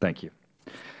 Thank you.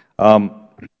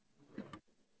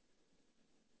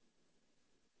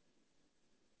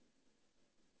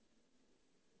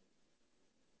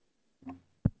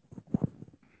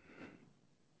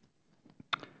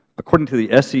 According to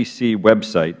the SEC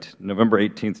website, November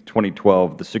 18,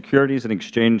 2012, the Securities and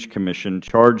Exchange Commission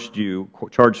charged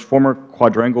former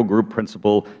Quadrangle Group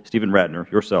principal Stephen Ratner,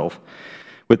 yourself,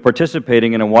 with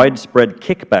participating in a widespread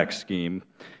kickback scheme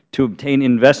to obtain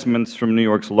investments from New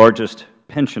York's largest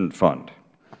pension fund.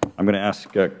 I'm going to ask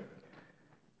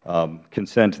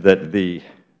consent that the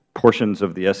portions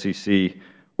of the SEC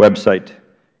website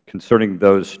concerning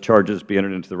those charges be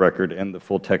entered into the record, and the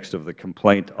full text of the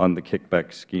complaint on the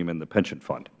kickback scheme and the pension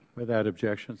fund. Without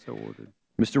objection, so ordered.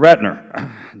 Mr. Ratner,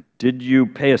 did you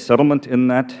pay a settlement in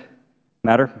that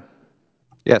matter?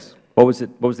 Yes. What was it?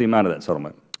 What was the amount of that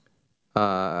settlement? It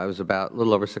was about a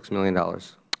little over $6 million.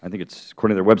 I think it's,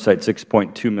 according to their website,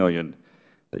 $6.2 million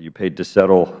that you paid to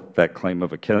settle that claim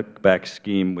of a kickback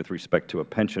scheme with respect to a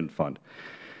pension fund.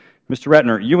 Mr.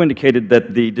 Ratner, you indicated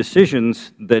that the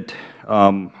decisions that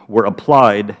were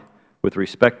applied with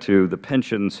respect to the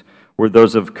pensions were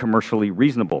those of commercially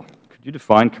reasonable. Could you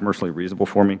define commercially reasonable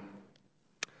for me?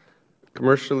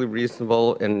 Commercially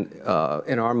reasonable in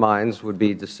our minds would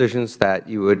be decisions that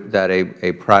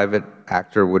a private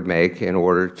actor would make in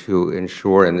order to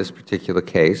ensure, in this particular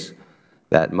case,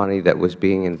 that money that was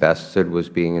being invested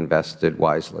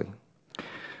wisely.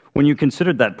 When you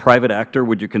considered that private actor,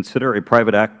 would you consider a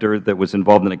private actor that was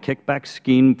involved in a kickback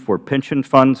scheme for pension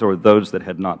funds, or those that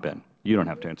had not been? You don't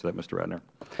have to answer that, Mr. Ratner.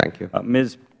 Thank you.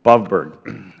 Ms. Bovberg,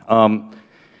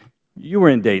 you were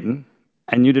in Dayton,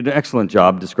 and you did an excellent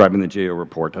job describing the GAO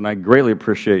report, and I greatly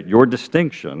appreciate your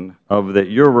distinction of that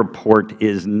your report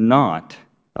is not,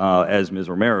 as Ms.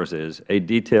 Romero's is, a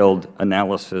detailed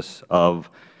analysis of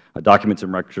documents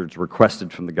and records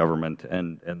requested from the government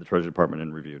and the Treasury Department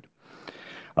and reviewed.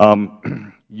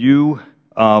 You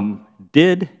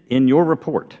did, in your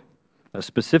report,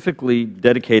 specifically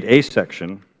dedicate a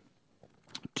section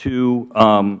to,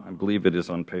 I believe it is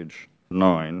on page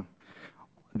 9,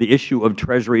 the issue of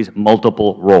Treasury's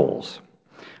multiple roles.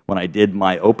 When I did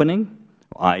my opening,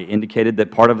 I indicated that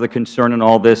part of the concern in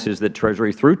all this is that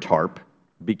Treasury, through TARP,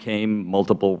 became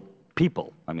multiple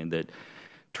people. I mean, that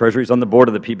Treasury is on the board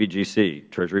of the PBGC.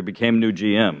 Treasury became new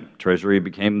GM. Treasury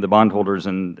became the bondholders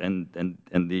and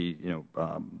the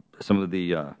some of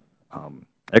the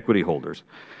equity holders.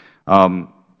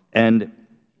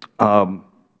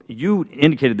 You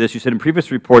indicated this. You said in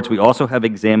previous reports we also have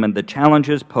examined the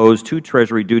challenges posed to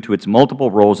Treasury due to its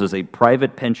multiple roles as a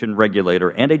private pension regulator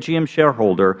and a GM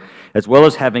shareholder, as well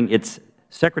as having its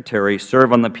secretary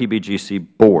serve on the PBGC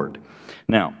board.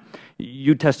 Now,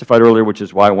 you testified earlier, which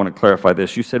is why I want to clarify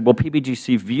this. You said, well,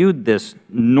 PBGC viewed this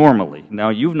normally. Now,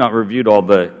 you've not reviewed all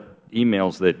the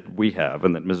emails that we have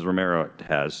and that Ms. Romero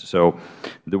has, so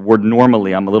the word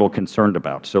normally I'm a little concerned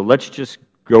about. So let's just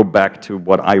go back to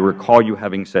what I recall you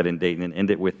having said in Dayton and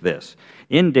end it with this.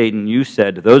 In Dayton, you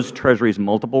said those Treasury's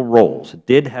multiple roles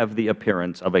did have the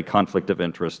appearance of a conflict of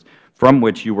interest from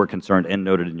which you were concerned and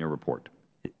noted in your report.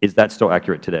 Is that still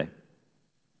accurate today?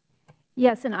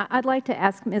 Yes, and I'd like to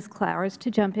ask Ms. Clowers to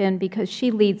jump in because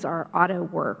she leads our auto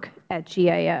work at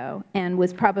GAO and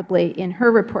was probably, in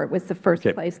her report, was the first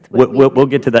place. We'll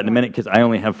get to that in a minute because I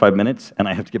only have 5 minutes and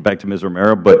I have to get back to Ms.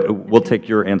 Romero, but we'll take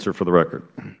your answer for the record.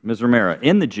 Ms. Romero,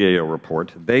 in the GAO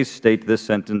report, they state this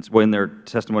sentence, well, in their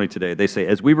testimony today, they say,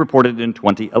 as we reported in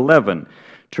 2011,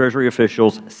 Treasury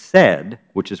officials said,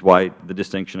 which is why the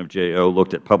distinction of GAO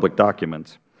looked at public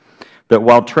documents, that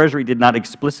while Treasury did not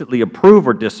explicitly approve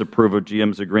or disapprove of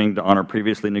GM's agreeing to honor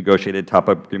previously negotiated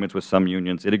top-up agreements with some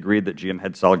unions, it agreed that GM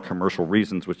had solid commercial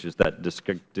reasons, which is that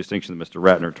distinction that Mr.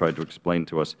 Ratner tried to explain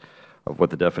to us of what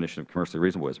the definition of commercially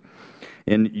reasonable is.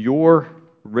 In your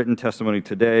written testimony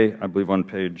today, I believe on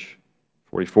page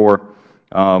 44,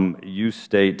 you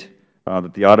state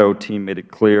that the auto team made it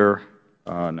clear,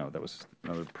 no, that was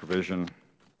another provision,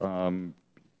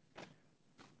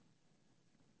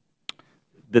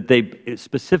 that they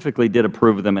specifically did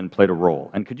approve of them and played a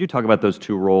role. And could you talk about those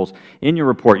two roles? In your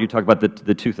report, you talk about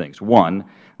the two things. One,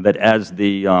 that as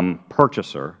the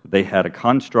purchaser, they had a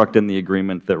construct in the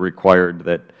agreement that required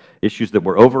that issues that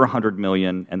were over $100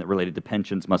 million and that related to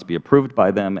pensions must be approved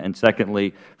by them. And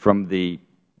secondly, from the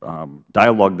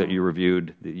dialogue that you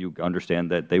reviewed, that you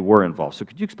understand that they were involved. So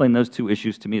could you explain those two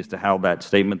issues to me as to how that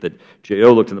statement that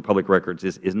GAO looked in the public records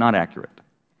is not accurate?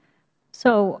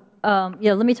 So,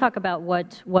 let me talk about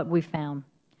what we found.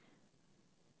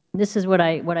 This is what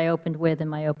I opened with in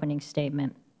my opening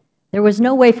statement. There was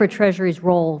no way for Treasury's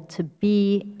role to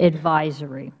be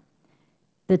advisory.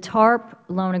 The TARP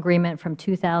loan agreement from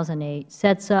 2008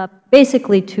 sets up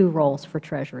basically two roles for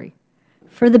Treasury.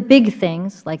 For the big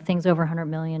things, like things over $100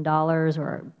 million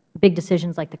or big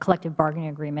decisions like the collective bargaining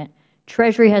agreement,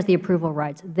 Treasury has the approval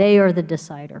rights. They are the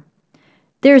decider.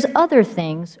 There's other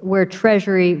things where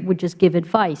Treasury would just give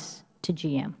advice to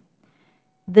GM.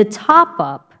 The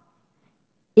top-up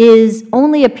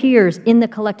only appears in the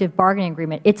collective bargaining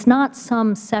agreement. It's not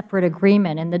some separate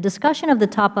agreement. And the discussion of the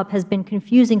top-up has been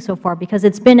confusing so far because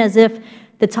it's been as if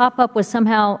the top-up was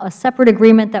somehow a separate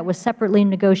agreement that was separately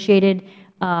negotiated,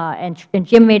 and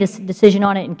GM made a decision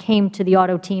on it and came to the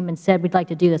auto team and said, we'd like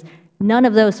to do this. None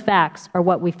of those facts are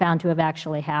what we found to have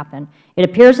actually happened. It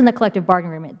appears in the collective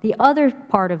bargaining agreement. The other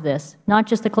part of this, not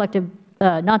just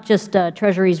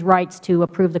Treasury's rights to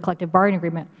approve the collective bargaining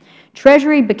agreement,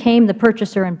 Treasury became the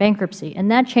purchaser in bankruptcy, and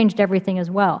that changed everything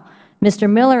as well. Mr.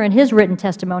 Miller, in his written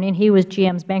testimony, and he was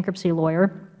GM's bankruptcy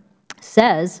lawyer,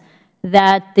 says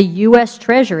that the U.S.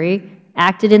 Treasury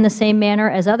acted in the same manner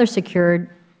as other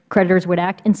secured creditors would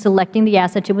act in selecting the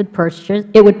assets it would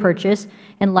purchase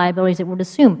and liabilities it would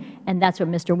assume. And that's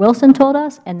what Mr. Wilson told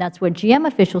us, and that's what GM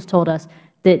officials told us,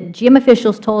 that GM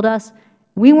officials told us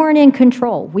we weren't in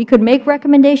control. We could make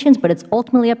recommendations, but it's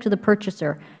ultimately up to the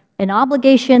purchaser. An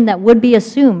obligation that would be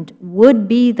assumed would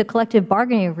be the collective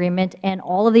bargaining agreement and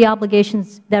all of the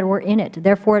obligations that were in it.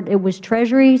 Therefore, it was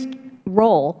Treasury's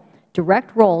role,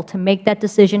 direct role, to make that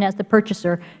decision as the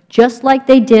purchaser, just like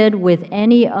they did with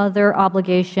any other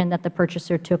obligation that the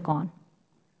purchaser took on.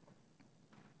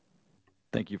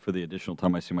 Thank you for the additional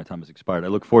time. I see my time has expired. I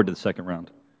look forward to the second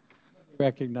round.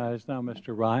 Recognize now Mr.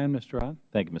 Ryan. Mr. Ryan.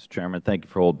 Thank you, Mr. Chairman. Thank you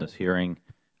for holding this hearing,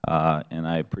 and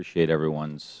I appreciate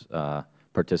everyone's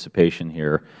participation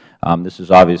here. This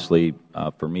is obviously,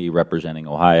 for me, representing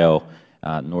Ohio,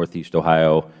 Northeast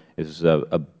Ohio, is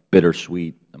a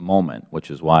bittersweet moment,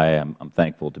 which is why I'm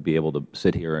thankful to be able to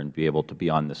sit here and be able to be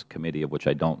on this committee, of which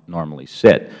I don't normally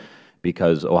sit,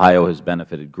 because Ohio has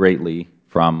benefited greatly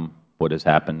from what has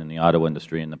happened in the auto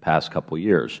industry in the past couple of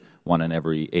years. 1 in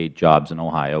every 8 jobs in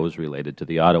Ohio is related to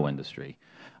the auto industry,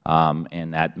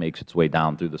 and that makes its way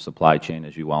down through the supply chain,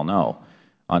 as you well know.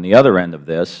 On the other end of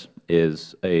this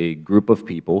is a group of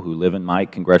people who live in my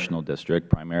congressional district,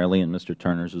 primarily in Mr.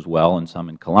 Turner's as well, and some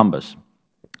in Columbus,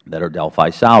 that are Delphi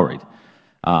salaried,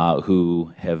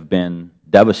 who have been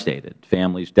devastated,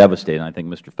 families devastated. I think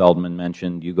Mr. Feldman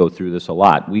mentioned you go through this a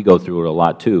lot. We go through it a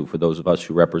lot, too, for those of us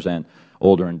who represent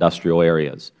older industrial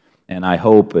areas. And I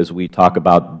hope, as we talk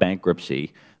about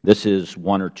bankruptcy, this is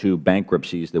 1 or 2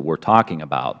 bankruptcies that we're talking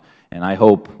about. And I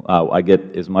hope I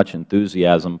get as much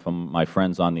enthusiasm from my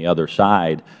friends on the other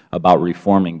side about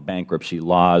reforming bankruptcy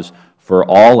laws for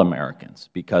all Americans,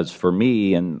 because for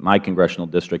me and my congressional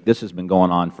district, this has been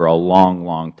going on for a long,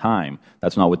 long time.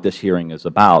 That's not what this hearing is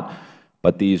about,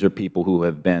 but these are people who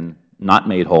have been not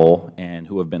made whole and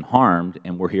who have been harmed,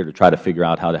 and we're here to try to figure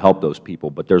out how to help those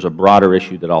people. But there's a broader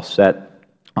issue that I'll set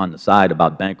on the side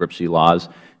about bankruptcy laws,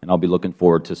 and I'll be looking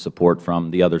forward to support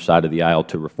from the other side of the aisle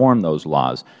to reform those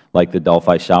laws. Like the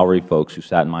Delphi salary folks who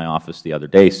sat in my office the other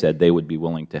day said they would be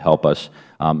willing to help us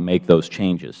make those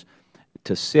changes.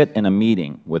 To sit in a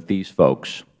meeting with these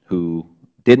folks who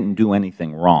didn't do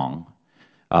anything wrong,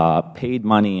 paid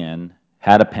money in,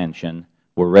 had a pension,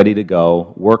 were ready to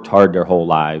go, worked hard their whole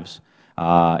lives,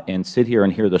 and sit here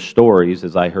and hear the stories,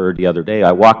 as I heard the other day.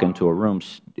 I walk into a room,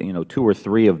 2 or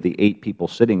 3 of the 8 people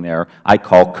sitting there I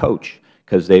call coach,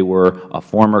 because they were a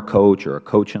former coach or a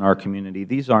coach in our community.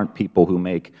 These aren't people who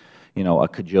make a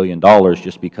cajillion dollars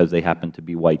just because they happen to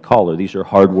be white collar. These are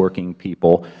hardworking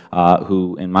people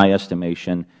who, in my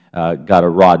estimation, got a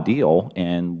raw deal,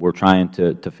 and we're trying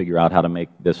to figure out how to make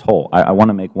this whole. I want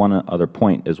to make one other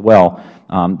point as well.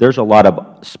 There's a lot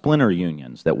of splinter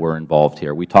unions that were involved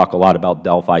here. We talk a lot about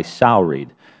Delphi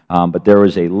salaried, but there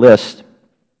is a list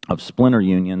of splinter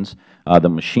unions, the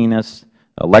machinists,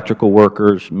 electrical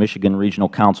workers, Michigan Regional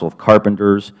Council of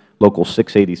Carpenters, Local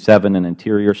 687 and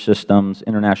Interior Systems,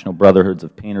 International Brotherhoods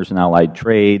of Painters and Allied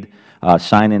Trade,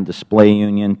 Sign and Display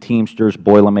Union, Teamsters,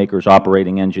 Boilermakers,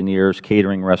 Operating Engineers,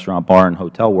 Catering, Restaurant, Bar, and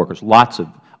Hotel Workers. Lots of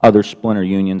other splinter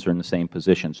unions are in the same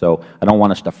position. So I don't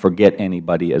want us to forget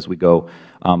anybody as we go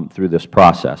through this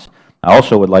process. I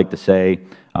also would like to say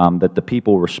that the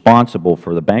people responsible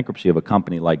for the bankruptcy of a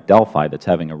company like Delphi that's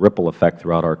having a ripple effect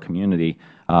throughout our community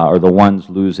are the ones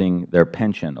losing their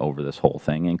pension over this whole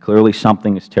thing. And clearly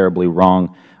something is terribly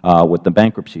wrong with the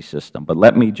bankruptcy system. But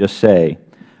let me just say,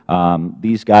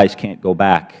 these guys can't go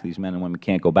back, these men and women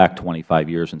can't go back 25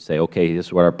 years and say, okay, this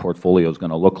is what our portfolio is going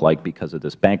to look like because of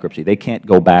this bankruptcy. They can't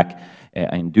go back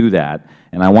and do that.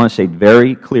 And I want to say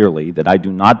very clearly that I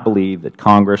do not believe that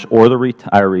Congress or the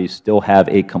retirees still have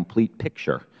a complete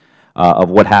picture of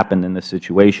what happened in this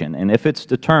situation. And if it's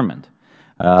determined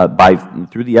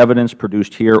through the evidence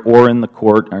produced here or in the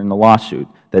court or in the lawsuit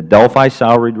that Delphi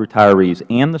salaried retirees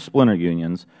and the splinter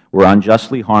unions were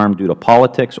unjustly harmed due to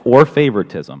politics or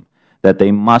favoritism, that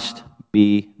they must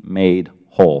be made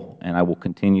whole. And I will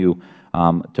continue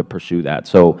to pursue that.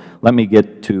 So let me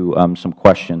get to some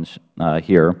questions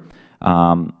here.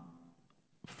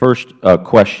 First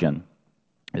question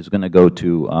is going to go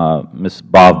to Ms.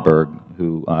 Bovberg,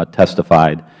 who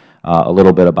testified a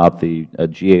little bit about the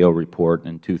GAO report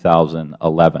in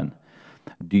 2011.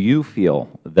 Do you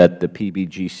feel that the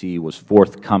PBGC was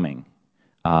forthcoming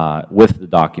with the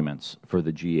documents for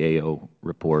the GAO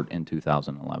report in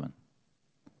 2011?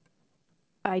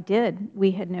 I did.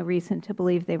 We had no reason to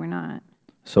believe they were not.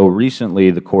 So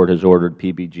recently the Court has ordered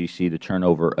PBGC to turn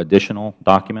over additional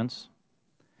documents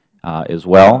as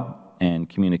well, and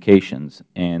communications.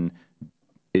 And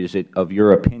is it of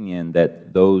your opinion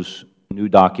that those new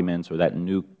documents or that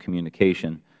new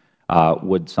communication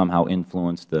would somehow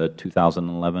influence the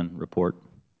 2011 report?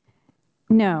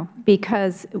 No,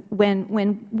 because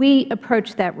when we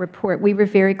approached that report, we were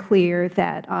very clear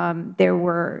that there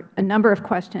were a number of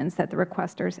questions that the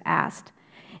requesters asked,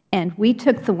 and we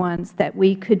took the ones that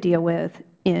we could deal with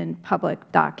in public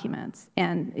documents.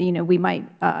 And, we might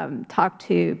talk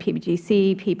to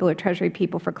PBGC people or Treasury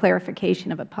people for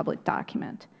clarification of a public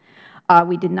document.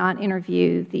 We did not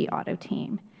interview the auto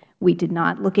team. We did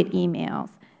not look at emails.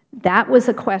 That was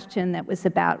a question that was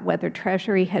about whether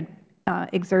Treasury had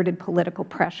exerted political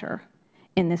pressure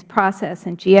in this process,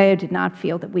 and GAO did not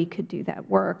feel that we could do that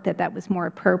work, that was more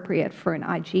appropriate for an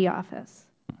IG office,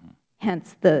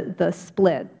 hence the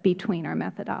split between our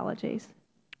methodologies.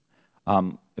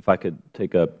 If I could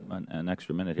take an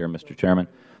extra minute here, Mr. Chairman.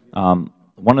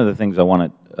 One of the things I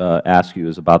want to ask you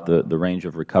is about the range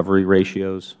of recovery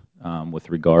ratios with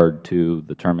regard to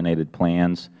the terminated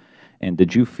plans. And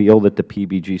did you feel that the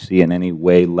PBGC in any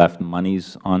way left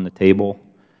monies on the table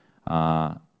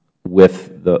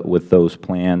with those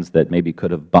plans that maybe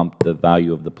could have bumped the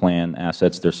value of the plan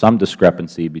assets? There's some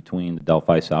discrepancy between the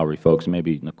Delphi salary folks.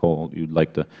 Maybe, Nicole, you'd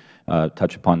like to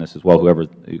touch upon this as well, whoever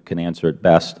can answer it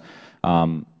best.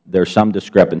 There's some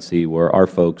discrepancy where our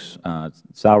folks,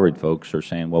 salaried folks, are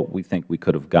saying, well, we think we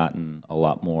could have gotten a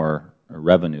lot more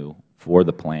revenue for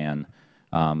the plan.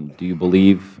 Do you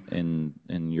believe in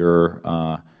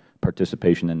your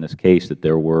participation in this case that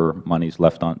there were monies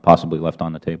possibly left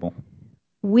on the table?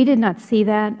 We did not see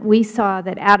that. We saw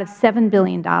that out of $7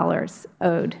 billion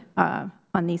owed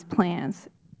on these plans,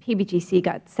 PBGC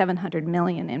got $700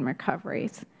 million in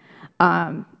recoveries.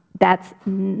 That's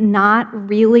not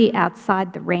really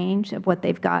outside the range of what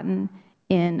they've gotten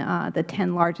in the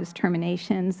 10 largest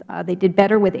terminations. They did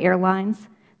better with airlines.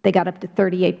 They got up to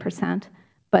 38%,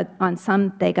 but on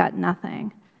some they got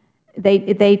nothing.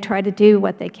 They try to do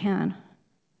what they can.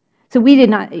 So we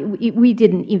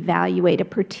didn't evaluate a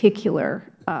particular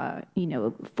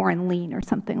foreign lien or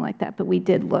something like that, but we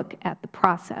did look at the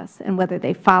process and whether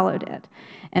they followed it.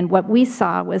 And what we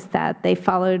saw was that they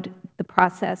followed the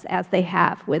process as they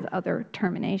have with other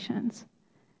terminations.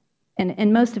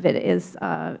 And most of it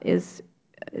is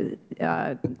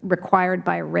required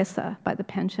by ERISA, by the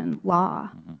pension law.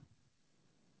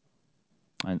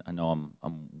 I know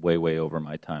I'm way over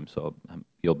my time, so I'll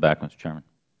yield back, Mr. Chairman.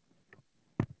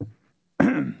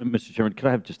 Mr. Chairman, could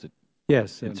I have just a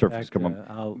Yes, in surface fact, come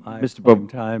on? I have Mr. Bob,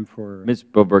 time for Ms.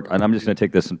 Boberg, and I'm just going to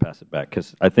take this and pass it back,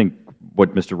 because I think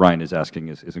what Mr. Ryan is asking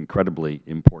is incredibly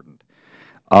important.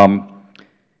 I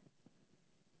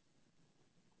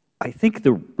think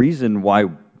the reason why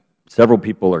several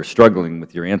people are struggling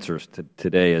with your answers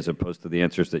today as opposed to the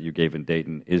answers that you gave in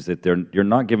Dayton is that you're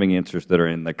not giving answers that are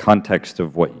in the context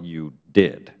of what you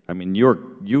did. I mean,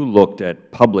 you looked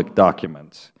at public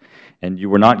documents, and you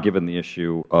were not given the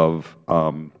issue of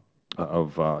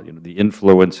the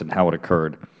influence and how it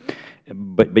occurred.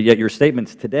 But yet your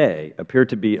statements today appear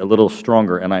to be a little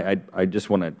stronger, and I just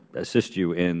want to assist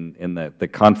you in the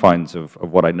confines of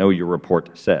what I know your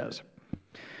report says.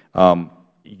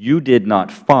 You did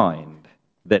not find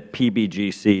that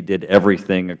PBGC did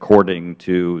everything according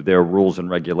to their rules and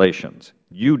regulations.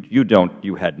 You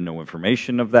had no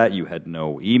information of that. You had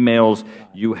no emails.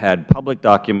 You had public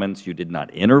documents. You did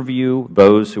not interview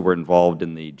those who were involved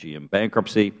in the GM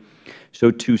bankruptcy.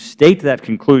 So to state that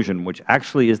conclusion, which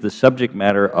actually is the subject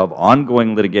matter of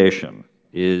ongoing litigation,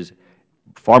 is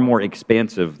far more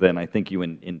expansive than I think you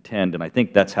intend, and I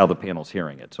think that's how the panel is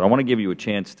hearing it. So I want to give you a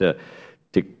chance to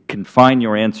confine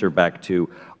your answer back to,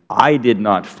 I did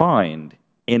not find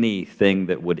anything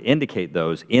that would indicate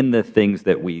those in the things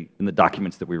that in the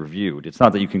documents that we reviewed. It's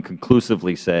not that you can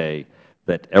conclusively say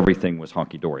that everything was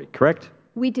honky-dory, correct?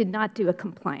 We did not do a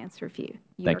compliance review.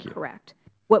 Thank you. You're correct.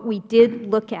 What we did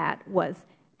look at was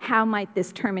how might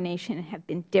this termination have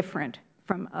been different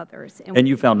from others. And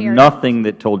you found nothing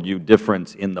that told you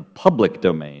difference in the public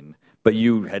domain, but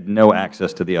you had no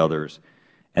access to the others.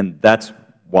 And that's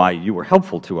why you were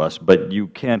helpful to us, but you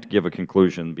can't give a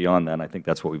conclusion beyond that. And I think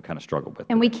that's what we've kind of struggled with.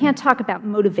 And we can't talk about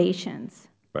motivations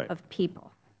of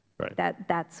people. Right.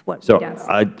 That's what we So don't.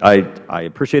 I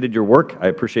appreciated your work. I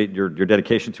appreciate your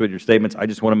dedication to it, your statements. I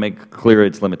just want to make clear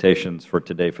its limitations for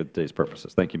today's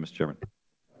purposes. Thank you, Mr. Chairman.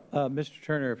 Mr.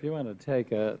 Turner, if you want to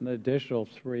take an additional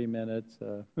 3 minutes,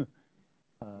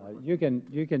 you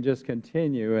can just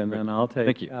continue, and then I'll take.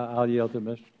 Thank you. I'll yield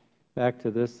to back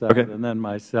to this side, and then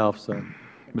myself. So,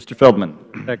 Mr. Feldman,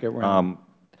 second round.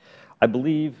 I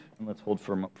believe, and let's hold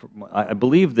for I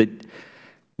believe that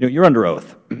you're under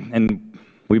oath, and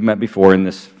we've met before in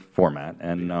this format,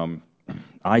 and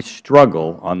I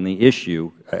struggle on the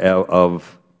issue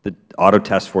of the auto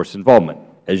task force involvement.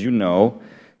 As you know,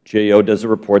 GAO does a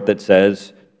report that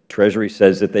says, Treasury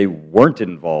says that they weren't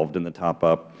involved in the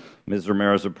top-up. Ms.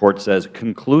 Romero's report says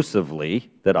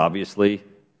conclusively that obviously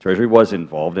Treasury was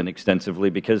involved, and extensively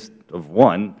because of,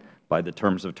 one, by the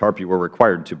terms of TARP you were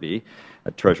required to be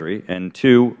at Treasury, and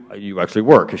two, you actually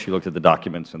were because you looked at the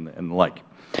documents and the like.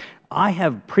 I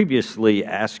have previously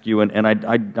asked you, and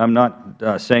I'm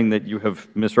not saying that you have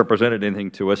misrepresented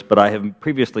anything to us, but I have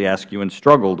previously asked you and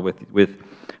struggled with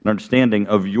an understanding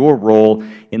of your role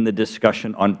in the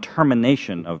discussion on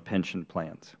termination of pension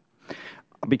plans.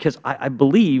 Because I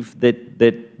believe that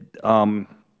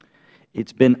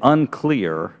it's been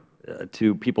unclear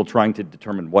to people trying to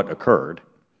determine what occurred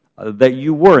that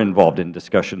you were involved in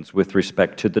discussions with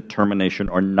respect to the termination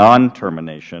or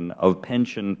non-termination of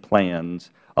pension plans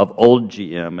of old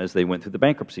GM as they went through the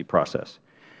bankruptcy process.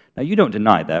 Now, you don't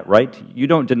deny that, right? You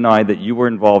don't deny that you were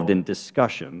involved in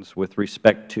discussions with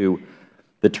respect to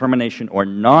the termination or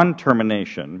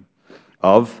non-termination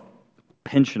of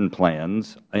pension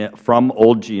plans from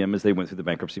old GM as they went through the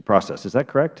bankruptcy process. Is that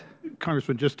correct?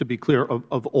 Congressman, just to be clear,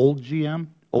 of old GM?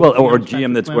 Well, or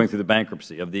GM that's going through the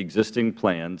bankruptcy, of the existing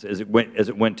plans as it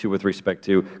went to with respect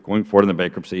to going forward in the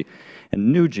bankruptcy,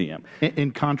 and new GM.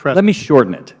 In contrast. Let me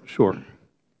shorten it. Sure.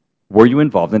 Were you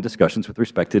involved in discussions with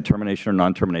respect to termination or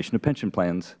non-termination of pension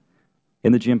plans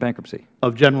in the GM bankruptcy?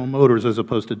 Of General Motors as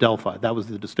opposed to Delphi. That was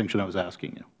the distinction I was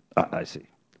asking you. I see.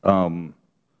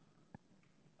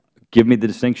 Give me the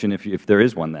distinction if there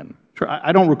is one then. Sure.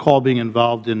 I don't recall being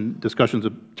involved in discussions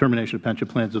of termination of pension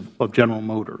plans of General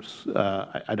Motors.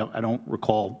 I don't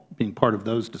recall being part of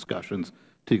those discussions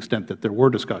to the extent that there were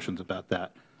discussions about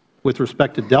that. With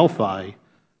respect to Delphi,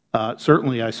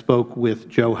 certainly I spoke with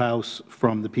Joe House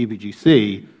from the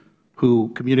PBGC, who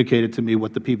communicated to me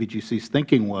what the PBGC's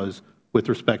thinking was with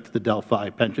respect to the Delphi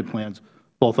pension plans,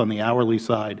 both on the hourly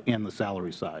side and the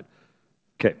salary side.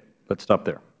 Okay. Let's stop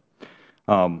there.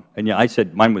 And yeah, I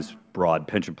said mine was broad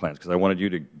pension plans because I wanted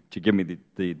you to give me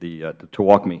to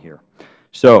walk me here.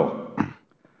 So,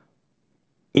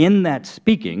 in that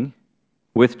speaking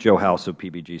with Joe House of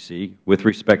PBGC with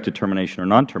respect to termination or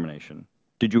non-termination,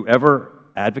 did you ever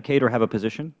advocate or have a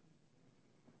position?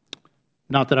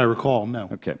 Not that I recall, no.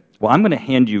 Okay. Well, I'm going to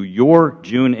hand you your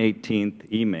June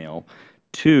 18th email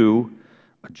to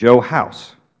Joe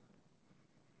House,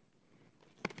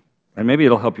 and maybe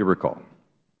it'll help you recall.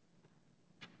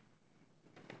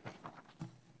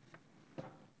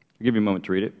 I'll give you a moment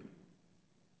to read it.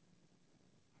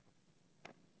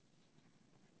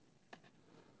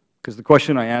 Because the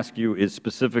question I ask you is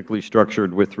specifically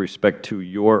structured with respect to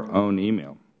your own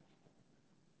email.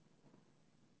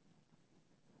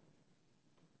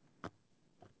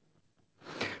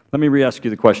 Let me re-ask you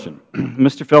the question.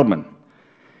 Mr. Feldman,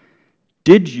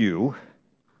 did you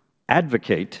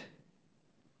advocate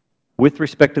with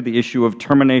respect to the issue of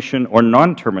termination or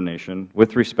non-termination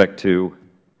with respect to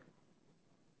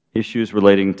issues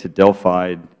relating to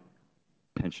Delphi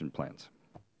pension plans?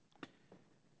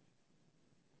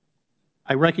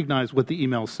 I recognize what the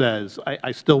email says.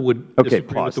 I still would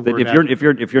disagree with the word.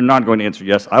 word If you're not going to answer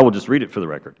yes, I will just read it for the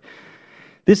record.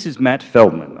 This is Matt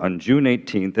Feldman on June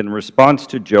 18th in response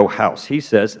to Joe House. He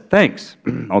says, thanks.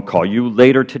 I'll call you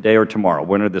later today or tomorrow.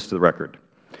 We'll enter this to the record.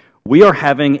 We are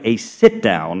having a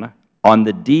sit-down on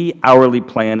the D hourly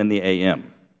plan in the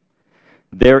AM.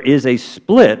 There is a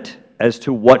split as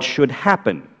to what should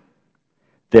happen.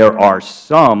 There are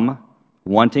some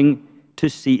wanting to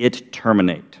see it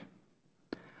terminate.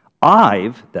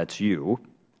 That's you,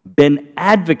 been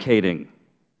advocating.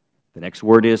 The next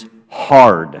word is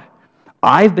hard.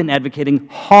 I've been advocating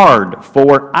hard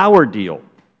for our deal,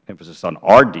 emphasis on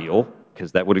our deal,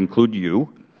 because that would include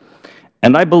you,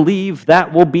 and I believe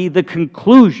that will be the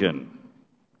conclusion,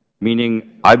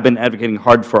 meaning I've been advocating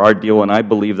hard for our deal and I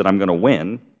believe that I'm going to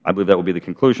win. I believe that will be the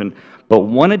conclusion, but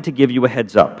wanted to give you a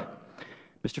heads up.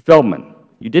 Mr. Feldman,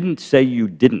 you didn't say you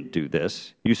didn't do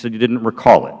this. You said you didn't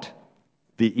recall it.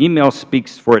 The email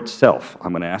speaks for itself.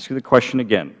 I'm going to ask you the question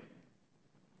again.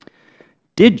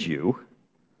 Did you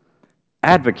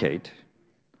advocate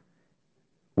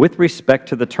with respect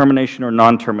to the termination or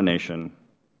non-termination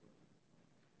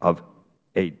of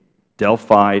a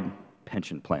Delphi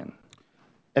pension plan?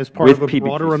 As part of a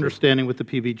broader understanding with the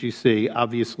PBGC,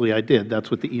 obviously I did. That's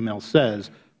what the email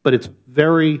says. But it's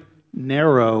very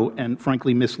narrow and,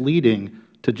 frankly, misleading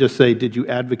to just say, did you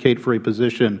advocate for a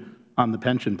position on the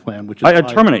pension plan, which is I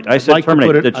terminate. I said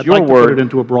terminate. That's your word. I'd like to put it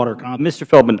into a broader context. Mr.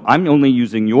 Feldman, I'm only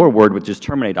using your word, which is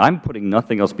terminate. I'm putting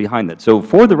nothing else behind that. So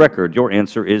for the record, your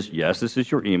answer is yes, this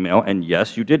is your email, and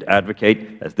yes, you did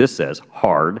advocate, as this says,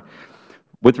 hard,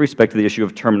 with respect to the issue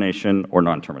of termination or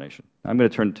non-termination. I'm going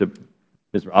to turn to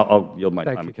Ms. I'll yield my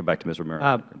time and come back to Ms.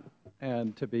 Romero.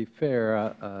 And to be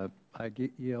fair, I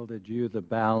yielded you the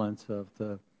balance of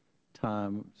the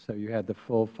time, so you had the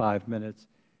full 5 minutes.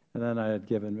 And then I had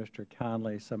given Mr.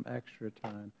 Conley some extra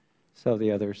time, so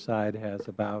the other side has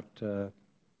about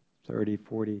 30,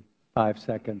 45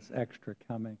 seconds extra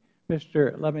coming.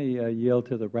 Let me yield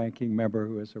to the ranking member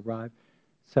who has arrived.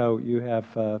 So you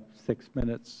have 6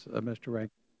 minutes, Mr. Ranking.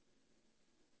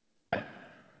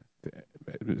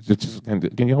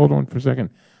 Can you hold on for a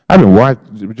second? I've been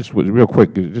watching, just real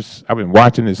quick, I've been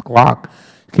watching this clock.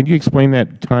 Can you explain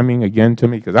that timing again to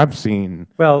me? Because I've seen,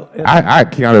 I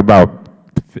counted about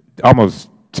almost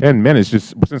 10 minutes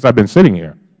just since I've been sitting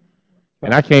here.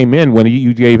 And I came in when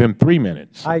you gave him 3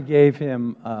 minutes. I gave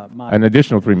him an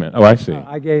additional 3 minutes. Oh, I see.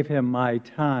 I gave him my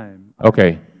time.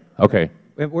 Okay. Okay.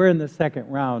 We're in the second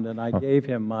round, and I gave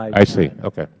him my time. I see.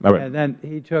 Okay. All right. And then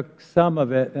he took some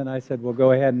of it, and I said, well,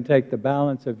 go ahead and take the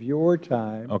balance of your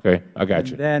time. Okay. I got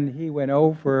you. And then he went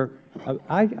over.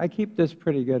 I keep this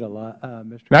pretty good a lot,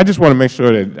 Mr. Now, I just want to make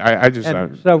sure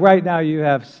that so right now you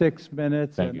have 6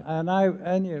 minutes. Thank you.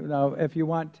 And you know, if you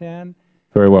want 10.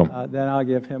 Very well. Then I'll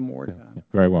give him more time.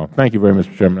 Very well. Thank you very much,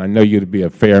 Mr. Chairman. I know you to be a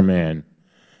fair man.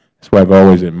 That's why I've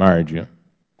always admired you.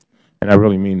 And I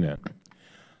really mean that.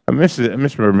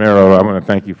 Mr. Romero, I want to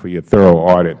thank you for your thorough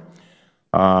audit.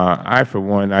 I, for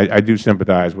one, I do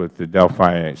sympathize with the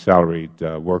Delphi salaried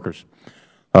workers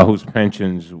whose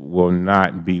pensions will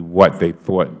not be what they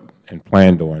thought and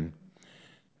planned on.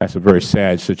 That's a very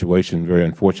sad situation, very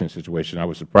unfortunate situation. I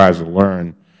was surprised to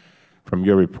learn from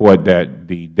your report that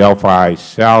the Delphi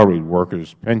salaried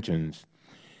workers' pensions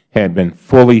had been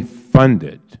fully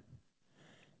funded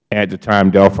at the time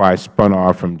Delphi spun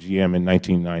off from GM in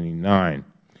 1999.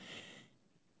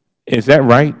 Is that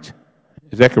right?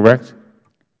 Is that correct?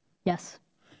 Yes.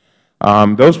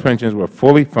 Those pensions were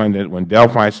fully funded when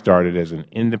Delphi started as an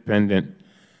independent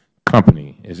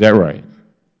company. Is that right?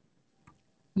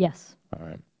 Yes. All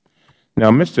right.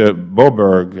 Now, Mr.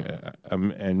 Boberg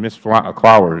and Ms.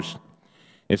 Clowers,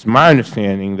 it's my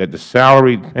understanding that the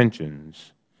salaried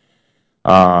pensions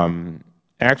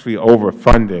actually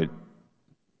overfunded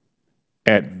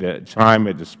at the time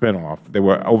of the spinoff. They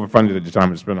were overfunded at the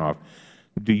time of the spinoff.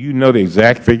 Do you know the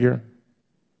exact figure?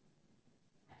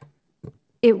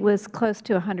 It was close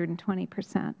to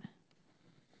 120%.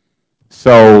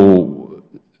 So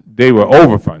they were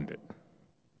overfunded.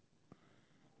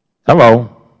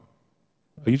 Hello?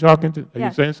 Are you talking to, are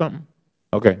you saying something?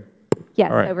 Okay. Yes,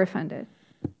 all right. overfunded.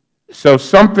 So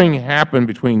something happened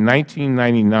between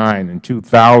 1999 and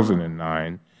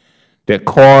 2009 that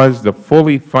caused the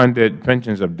fully funded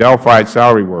pensions of Delphi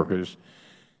salary workers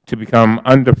to become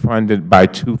underfunded by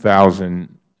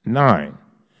 2009.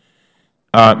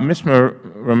 Ms.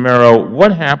 Romero,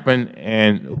 what happened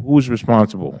and who's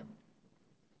responsible?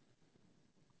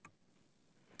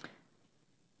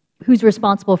 Who's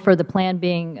responsible for the plan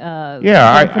being,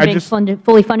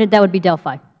 fully funded? That would be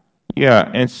Delphi.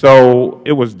 Yeah, and so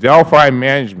it was Delphi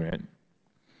management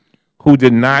who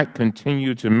did not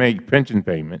continue to make pension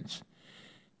payments,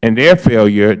 and their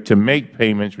failure to make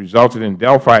payments resulted in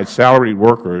Delphi salaried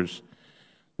workers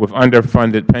with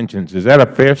underfunded pensions. Is that a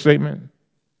fair statement?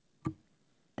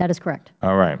 That is correct.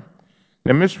 All right.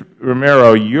 Now, Ms.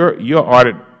 Romero, your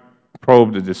audit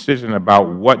probed the decision about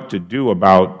what to do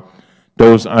about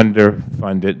those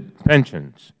underfunded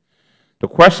pensions. The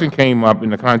question came up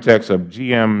in the context of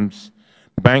GM's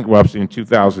bankruptcy in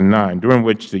 2009, during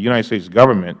which the United States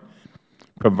government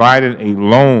provided a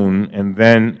loan and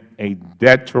then a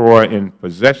debtor in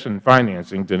possession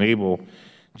financing to enable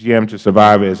GM to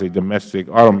survive as a domestic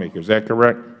automaker. Is that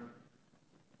correct?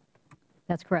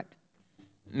 That's correct.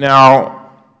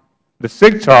 Now, the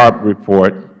SIGTARP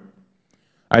report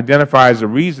identifies the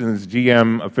reasons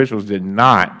GM officials did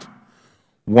not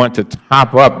want to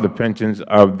top up the pensions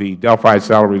of the Delphi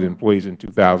salaried employees in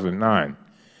 2009.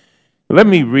 Let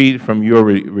me read from your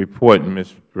report,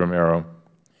 Ms. Romero.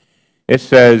 It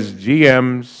says,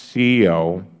 GM's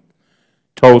CEO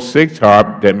told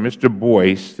SIGTARP that Mr.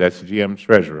 Boyce, that's GM's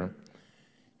treasurer,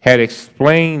 had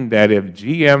explained that if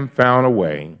GM found a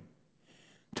way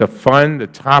to fund the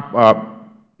top-up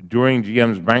during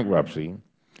GM's bankruptcy,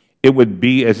 it would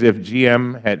be as if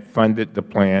GM had funded the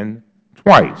plan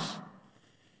twice.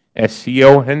 As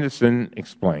CEO Henderson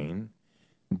explained,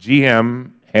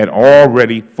 GM had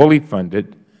already fully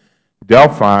funded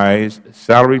Delphi's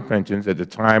salary pensions at the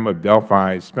time of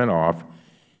Delphi's spinoff,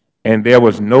 and there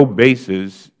was no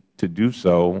basis to do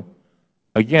so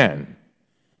again.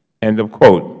 End of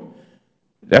quote.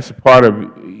 That's a part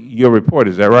of your report,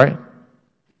 is that right?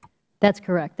 That's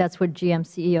correct. That's what GM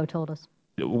CEO told us.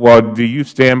 Well, do you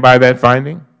stand by that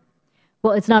finding?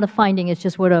 Well, it's not a finding. It's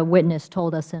just what a witness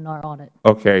told us in our audit.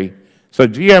 Okay. So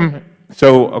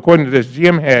according to this,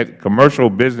 GM had commercial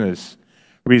business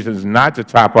reasons not to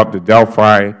top up the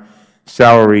Delphi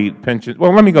salary pension.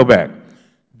 Well, let me go back.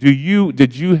 Did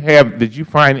you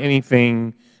find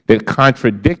anything that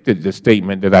contradicted the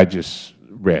statement that I just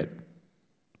read?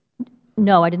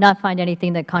 No, I did not find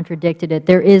anything that contradicted it.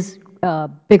 There is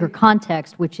bigger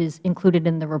context, which is included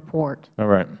in the report. All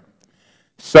right.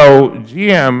 So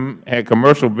GM had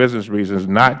commercial business reasons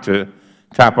not to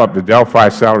top up the Delphi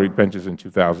salary pensions in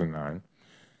 2009.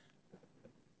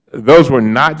 Those were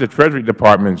not the Treasury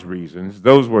Department's reasons.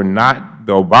 Those were not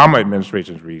the Obama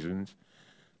administration's reasons.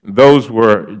 Those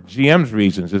were GM's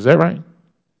reasons. Is that right?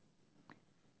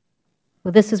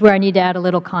 Well, this is where I need to add a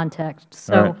little context.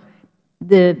 So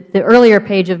right. the earlier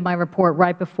page of my report,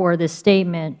 right before this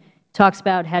statement, talks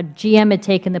about how GM had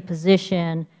taken the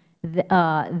position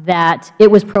that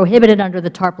it was prohibited under the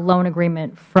TARP loan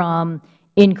agreement from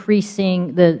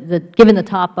increasing giving the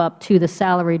top-up to the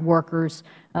salaried workers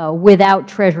without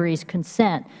Treasury's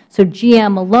consent. So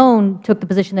GM alone took the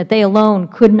position that they alone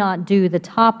could not do the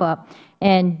top-up,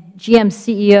 and GM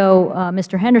CEO,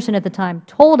 Mr. Henderson at the time,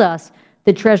 told us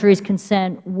that Treasury's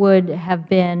consent would have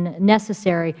been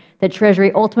necessary, that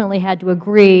Treasury ultimately had to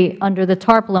agree under the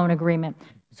TARP loan agreement.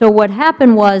 So what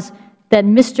happened was that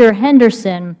Mr.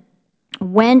 Henderson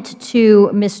went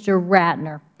to Mr.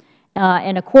 Ratner,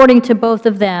 and according to both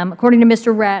of them, according to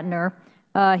Mr. Ratner,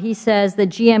 he says that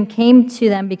GM came to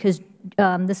them because,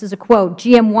 this is a quote,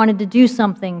 GM wanted to do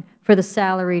something for the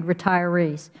salaried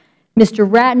retirees. Mr.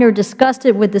 Ratner discussed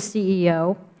it with the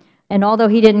CEO, and although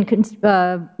he didn't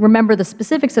remember the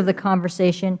specifics of the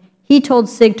conversation, he told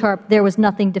SIGTARP there was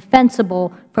nothing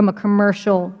defensible from a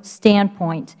commercial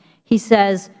standpoint. He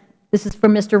says, this is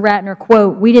from Mr. Ratner,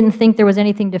 quote, "We didn't think there was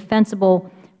anything defensible.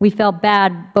 We felt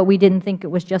bad, but we didn't think it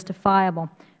was justifiable."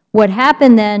 What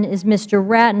happened then is Mr.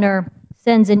 Ratner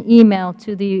sends an email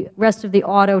to the rest of the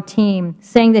auto team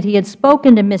saying that he had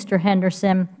spoken to Mr.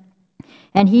 Henderson,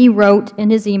 and he wrote in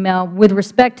his email, "With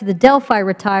respect to the Delphi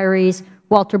retirees,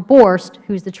 Walter Borst,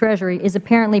 who's the Treasury, is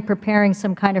apparently preparing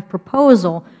some kind of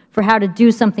proposal for how to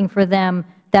do something for them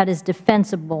that is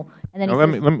defensible. And then now,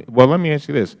 he says, let me ask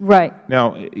you this. right.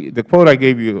 Now, the quote I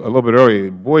gave you a little bit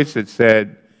earlier, Boyce had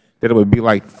said that it would be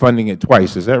like funding it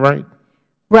twice. Is that right?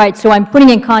 Right. So I'm putting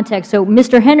in context. So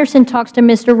Mr. Henderson talks to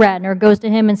Mr. Ratner, goes to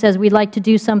him and says, we'd like to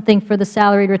do something for the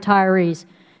salaried retirees.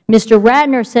 Mr.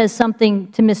 Ratner says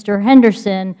something to Mr.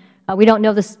 Henderson. We don't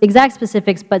know the exact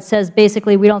specifics, but says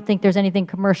basically we don't think there's anything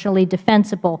commercially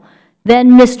defensible.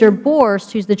 Then Mr.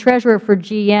 Borst, who's the treasurer for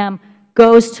GM,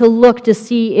 goes to look to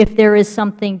see if there is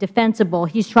something defensible.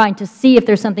 He's trying to see if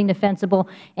there's something defensible,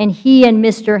 and he and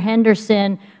Mr.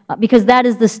 Henderson, because that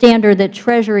is the standard that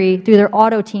Treasury, through their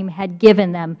auto team, had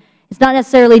given them. It's not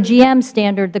necessarily GM's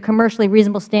standard. The commercially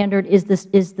reasonable standard is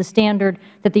the standard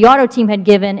that the auto team had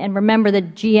given. And remember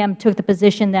that GM took the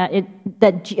position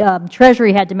that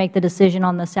Treasury had to make the decision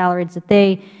on the salaries, that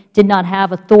they did not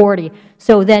have authority.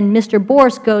 So then Mr.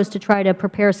 Borst goes to try to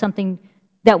prepare something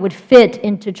that would fit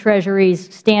into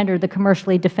Treasury's standard, the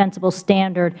commercially defensible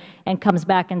standard, and comes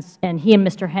back and he and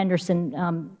Mr.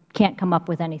 Henderson can't come up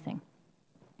with anything.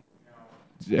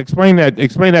 Explain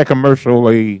that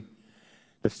commercially,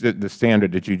 the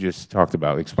standard that you just talked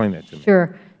about. Explain that to me.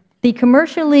 Sure. The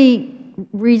commercially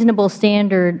reasonable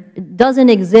standard doesn't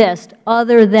exist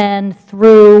other than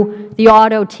through the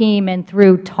auto team and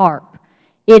through TARP.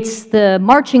 It's the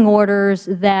marching orders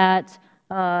that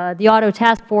the auto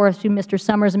task force, through Mr.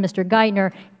 Summers and Mr.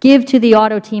 Geithner, give to the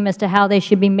auto team as to how they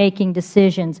should be making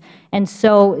decisions. And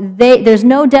so there's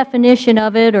no definition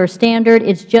of it or standard.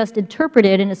 It's just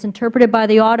interpreted, and it's interpreted by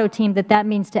the auto team that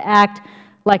means to act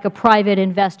like a private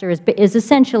investor is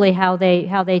essentially how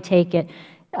they take it.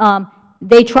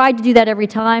 They tried to do that every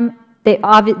time.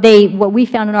 What we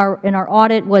found in our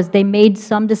audit was they made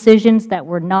some decisions that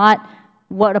were not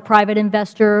what a private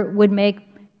investor would make.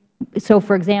 So,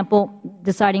 for example,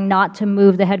 deciding not to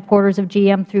move the headquarters of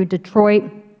GM through Detroit,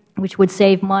 which would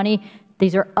save money.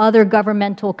 These are other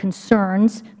governmental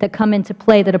concerns that come into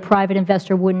play that a private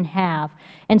investor wouldn't have.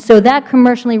 And so that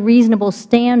commercially reasonable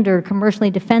standard, commercially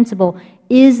defensible,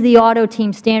 is the auto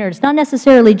team standard. It's not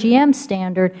necessarily GM's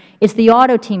standard. It's the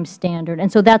auto team standard.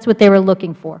 And so that's what they were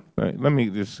looking for. Right. Let me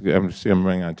just, I'm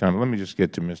running out of time. Let me just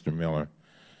get to Mr. Miller.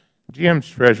 GM's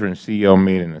treasurer and CEO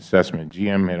made an assessment.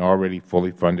 GM had already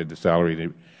fully funded the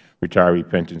salary retiree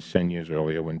pensions 10 years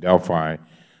earlier when Delphi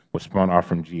was spun off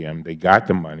from GM. They got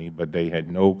the money, but they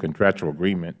had no contractual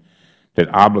agreement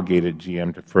that obligated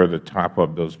GM to further top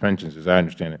up those pensions, as I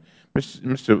understand it.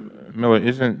 Mr. Miller,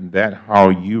 isn't that how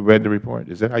you read the report?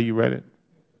 Is that how you read it?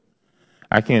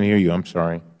 I can't hear you. I'm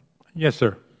sorry. Yes,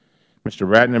 sir. Mr.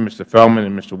 Ratner, Mr. Feldman,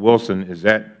 and Mr. Wilson, is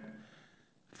that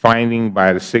finding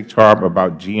by the SIGTARP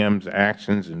about GM's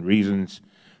actions and reasons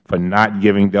for not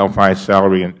giving Delphi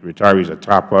salary and retirees a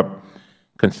top-up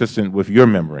consistent with your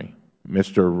memory?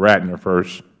 Mr. Ratner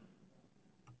first.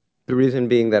 The reason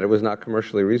being that it was not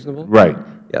commercially reasonable? Right.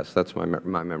 Yes, that's my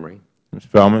memory. Mr.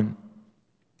 Feldman?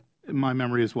 My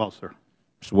memory as well, sir.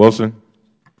 Mr. Wilson?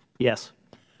 Yes.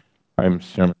 All right,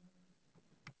 Mr. Chairman.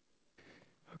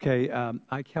 Okay,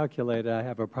 I calculated I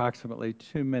have approximately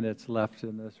 2 minutes left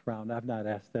in this round. I've not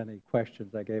asked any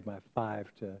questions. I gave my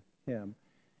 5 to him.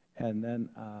 And then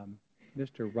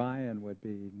Mr. Ryan would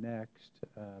be next.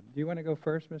 Do you want to go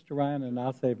first, Mr. Ryan, and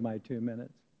I'll save my 2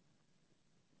 minutes?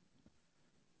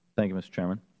 Thank you, Mr.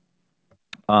 Chairman.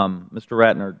 Mr.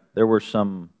 Ratner, there were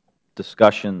some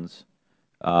discussions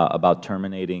about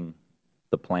terminating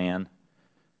the plan.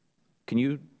 Can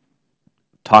you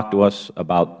talk to us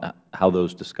about how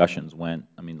those discussions went?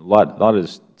 I mean, a lot of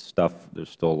this stuff, there's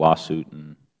still a lawsuit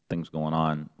and things going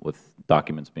on with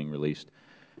documents being released.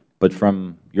 But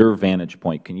from your vantage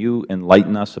point, can you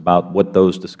enlighten us about what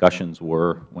those discussions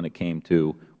were when it came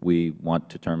to we want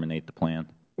to terminate the plan?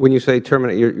 When you say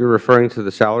terminate, you're referring to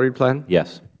the salary plan?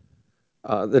 Yes.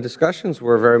 The discussions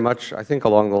were very much, I think,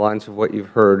 along the lines of what you've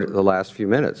heard the last few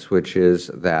minutes, which is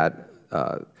that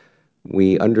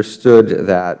we understood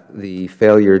that the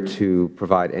failure to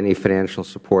provide any financial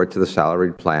support to the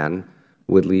salaried plan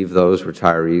would leave those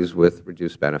retirees with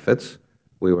reduced benefits.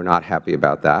 We were not happy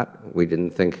about that. We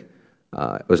didn't think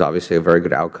it was obviously a very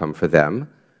good outcome for them.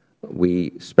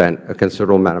 We spent a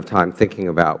considerable amount of time thinking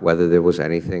about whether there was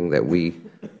anything that we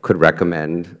could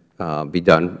recommend be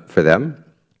done for them,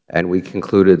 and we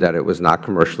concluded that it was not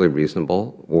commercially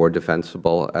reasonable or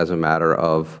defensible as a matter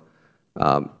of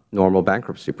normal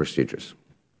bankruptcy procedures.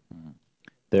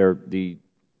 You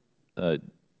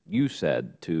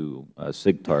said to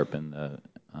SIGTARP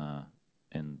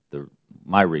in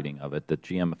my reading of it that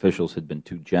GM officials had been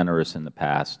too generous in the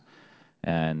past,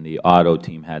 and the auto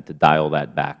team had to dial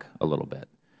that back a little bit.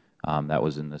 That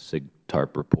was in the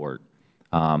SIGTARP report,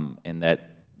 and that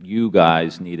you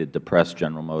guys needed to press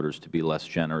General Motors to be less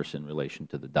generous in relation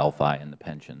to the Delphi and the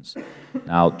pensions.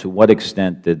 Now, to what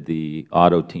extent did the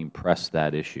auto team press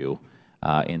that issue,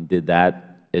 and did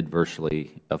that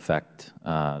adversely affect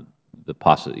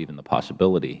even the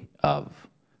possibility of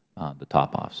the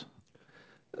top-offs?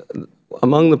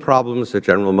 Among the problems at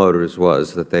General Motors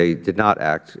was that they did not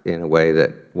act in a way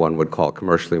that one would call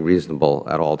commercially reasonable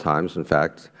at all times. In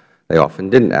fact, they often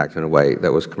didn't act in a way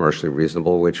that was commercially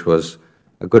reasonable, which was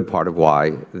a good part of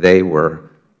why they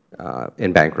were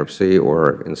in bankruptcy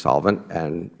or insolvent,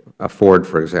 and Ford,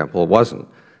 for example, wasn't.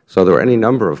 So there were any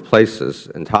number of places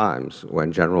and times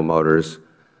when General Motors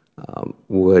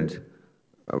would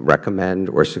recommend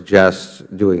or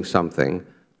suggest doing something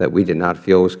that we did not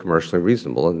feel was commercially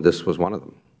reasonable, and this was one of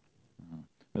them.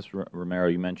 Mr. Romero,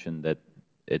 you mentioned that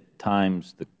at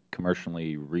times the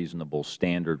commercially reasonable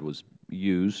standard was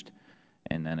used,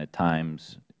 and then at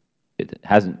times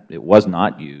it was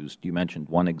not used. You mentioned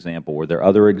one example. Were there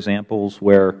other examples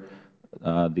where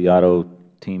the auto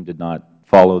team did not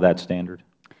follow that standard?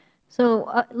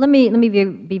 So let me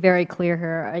be very clear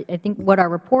here. I think what our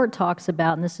report talks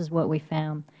about, and this is what we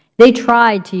found, they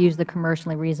tried to use the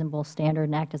commercially reasonable standard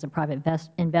and act as a private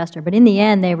investor, but in the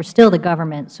end they were still the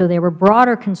government. So there were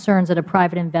broader concerns that a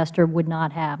private investor would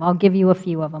not have. I'll give you a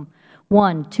few of them.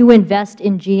 One, to invest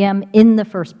in GM in the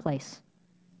first place,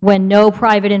 when no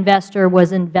private investor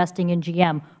was investing in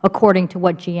GM, according to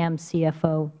what GM's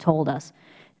CFO told us.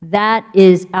 That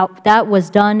was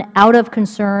done out of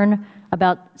concern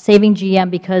about saving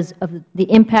GM because of the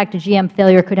impact a GM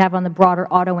failure could have on the broader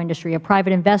auto industry. A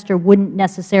private investor wouldn't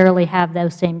necessarily have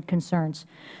those same concerns.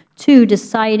 Two,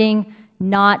 deciding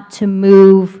not to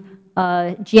move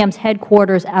GM's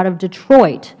headquarters out of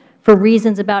Detroit for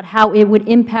reasons about how it would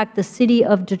impact the city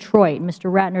of Detroit. Mr.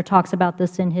 Ratner talks about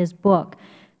this in his book.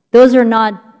 Those are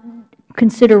not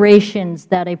considerations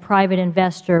that a private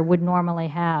investor would normally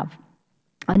have.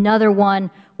 Another one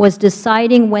was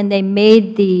deciding when they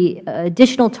made the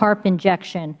additional TARP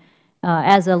injection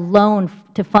as a loan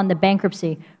to fund the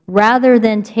bankruptcy, rather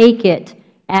than take it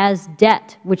as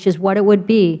debt, which is what it would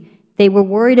be, they were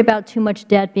worried about too much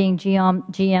debt being on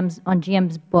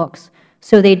GM's books.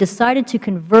 So they decided to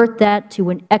convert that to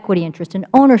an equity interest, an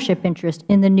ownership interest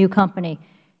in the new company.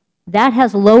 That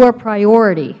has lower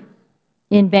priority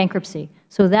in bankruptcy.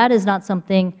 So that is not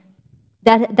something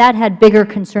that had bigger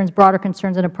concerns, broader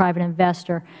concerns than a private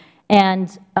investor.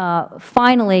 And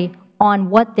finally, on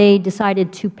what they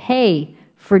decided to pay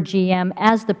for GM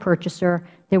as the purchaser,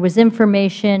 there was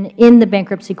information in the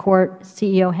bankruptcy court.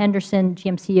 CEO Henderson,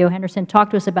 GM CEO Henderson,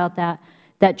 talked to us about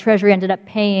that Treasury ended up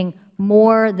paying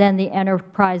more than the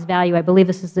enterprise value. I believe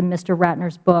this is in Mr.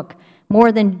 Ratner's book,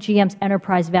 more than GM's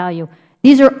enterprise value.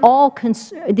 These are all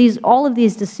of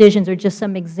these decisions are just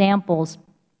some examples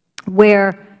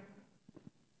where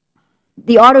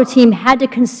the auto team had to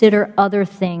consider other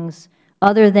things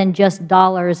other than just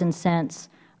dollars and cents,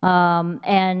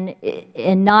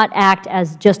 and not act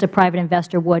as just a private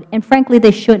investor would. And frankly,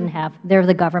 they shouldn't have. They're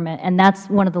the government, and that's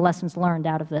one of the lessons learned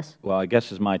out of this. Well, I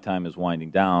guess as my time is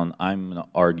winding down, I'm going to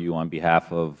argue on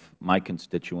behalf of my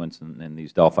constituents and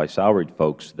these Delphi salaried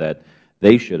folks that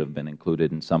they should have been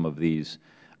included in some of these.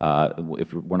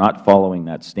 If we're not following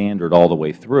that standard all the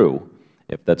way through,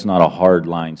 if that's not a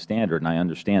hard-line standard, and I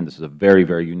understand this is a very,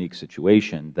 very unique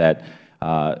situation, that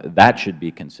that should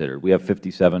be considered. We have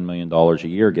 $57 million a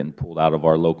year getting pulled out of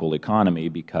our local economy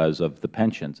because of the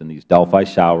pensions, and these Delphi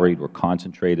salaried were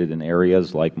concentrated in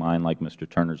areas like mine, like Mr.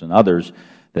 Turner's and others,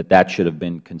 that should have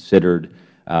been considered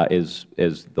as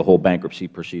the whole bankruptcy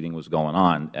proceeding was going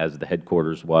on, as the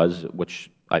headquarters was,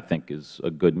 which I think is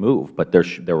a good move. But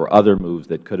there were other moves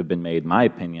that could have been made, in my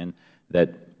opinion,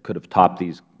 that could have topped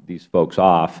these folks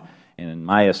off. And in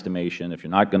my estimation, if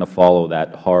you're not going to follow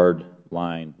that hard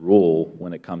line rule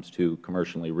when it comes to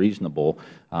commercially reasonable,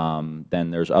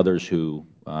 then there's others who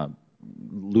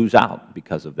lose out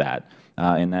because of that.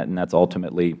 And that's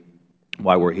ultimately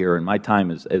why we're here. And my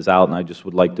time is out, and I just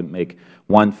would like to make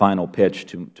one final pitch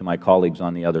to my colleagues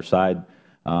on the other side,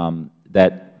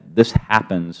 that this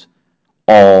happens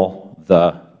all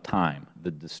the time.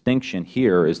 The distinction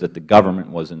here is that the government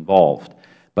was involved.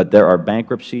 But there are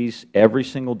bankruptcies every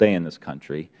single day in this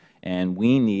country, and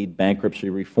we need bankruptcy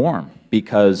reform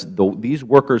because these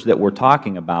workers that we're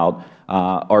talking about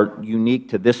are unique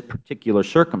to this particular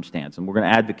circumstance, and we're going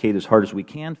to advocate as hard as we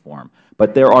can for them.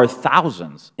 But there are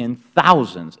thousands and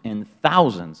thousands and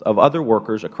thousands of other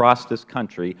workers across this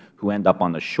country who end up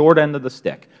on the short end of the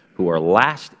stick, who are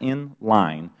last in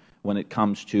line when it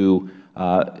comes to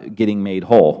getting made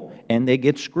whole, and they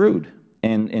get screwed.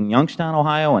 In Youngstown,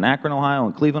 Ohio, and Akron, Ohio,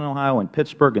 and Cleveland, Ohio, and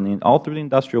Pittsburgh, and all through the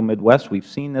industrial Midwest, we've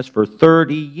seen this for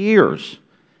 30 years.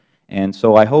 And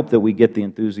so I hope that we get the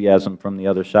enthusiasm from the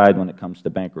other side when it comes to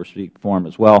bankruptcy reform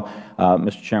as well.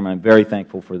 Mr. Chairman, I'm very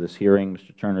thankful for this hearing.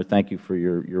 Mr. Turner, thank you for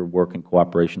your work and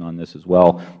cooperation on this as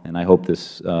well. And I hope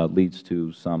this leads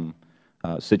to some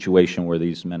situation where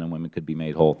these men and women could be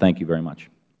made whole. Thank you very much.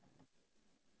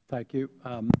 Thank you.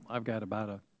 I've got about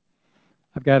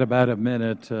a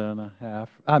minute and a half,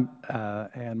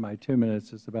 and my 2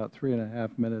 minutes is about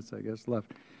 3.5 minutes, I guess,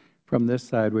 left from this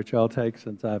side, which I'll take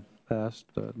since I've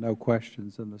asked no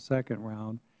questions in the second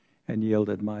round and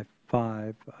yielded my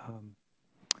 5.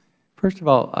 First of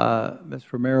all,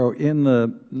 Ms. Romero, in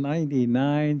the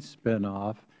 '99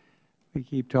 spinoff, we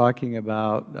keep talking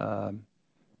about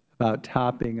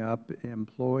topping up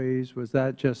employees. Was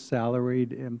that just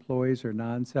salaried employees or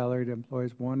non-salaried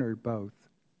employees, one or both?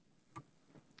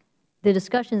 The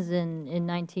discussions in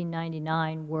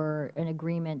 1999 were an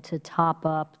agreement to top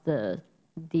up the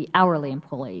hourly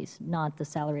employees, not the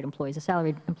salaried employees. The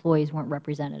salaried employees weren't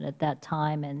represented at that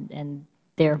time, and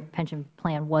their pension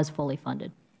plan was fully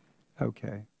funded.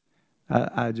 Okay.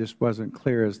 I just wasn't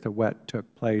clear as to what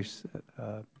took place,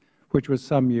 which was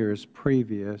some years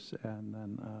previous. And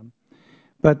then,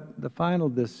 but the final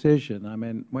decision, I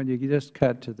mean, when you just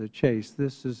cut to the chase,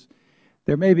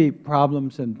 there may be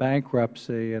problems in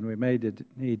bankruptcy, and we may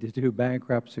need to do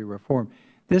bankruptcy reform.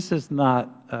 This is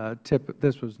not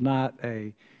this was not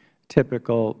a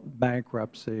typical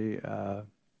bankruptcy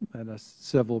in a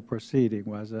civil proceeding,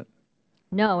 was it?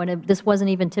 No, and this wasn't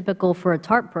even typical for a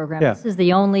TARP program. Yeah. This is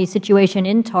the only situation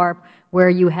in TARP where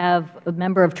you have a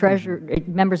member of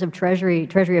members of Treasury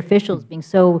officials being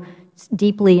so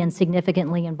deeply and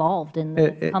significantly involved in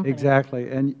the company. Exactly.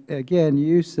 And again,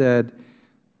 you said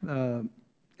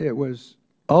it was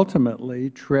ultimately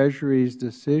Treasury's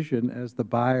decision as the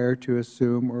buyer to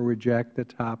assume or reject the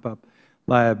top-up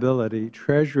liability.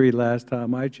 Treasury, last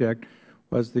time I checked,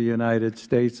 was the United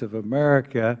States of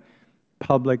America,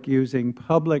 using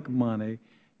public money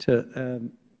to,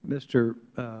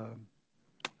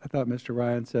 I thought Mr.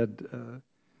 Ryan said,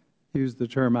 use the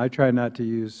term, I try not to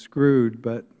use screwed,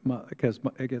 but because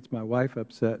it gets my wife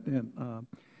upset.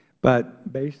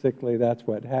 But basically that's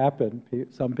what happened.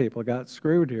 Some people got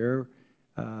screwed here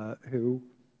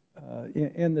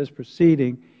in this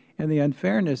proceeding. And the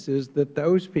unfairness is that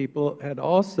those people had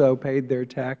also paid their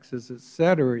taxes, et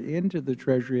cetera, into the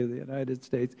Treasury of the United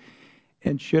States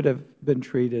and should have been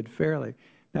treated fairly.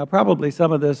 Now, probably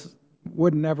some of this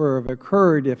would never have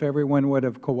occurred if everyone would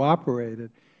have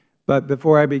cooperated. But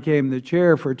before I became the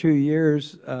chair for 2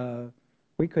 years,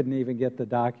 we couldn't even get the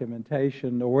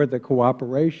documentation or the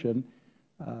cooperation.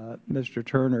 Mr.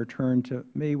 Turner turned to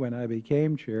me when I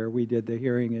became chair. We did the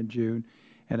hearing in June,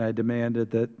 and I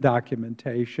demanded the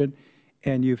documentation.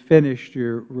 And you finished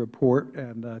your report,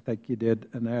 and I think you did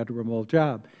an admirable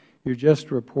job. You're just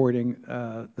reporting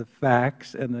the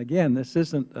facts. And again, this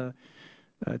isn't a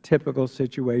typical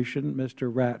situation.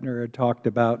 Mr. Ratner had talked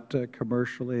about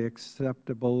commercially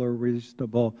acceptable or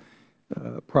reasonable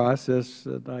process.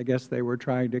 And I guess they were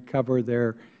trying to cover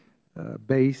their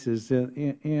bases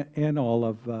in all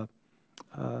of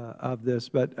this.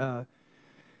 But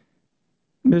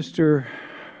Mr.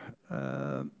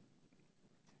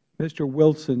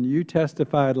 Wilson, you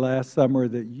testified last summer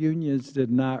that unions did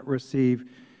not receive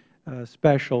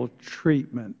special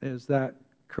treatment. Is that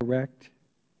correct?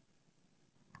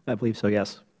 I believe so,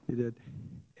 yes. You did.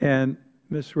 And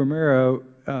Ms. Romero,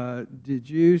 did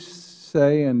you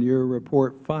say in your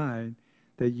report find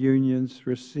that unions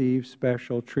received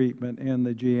special treatment in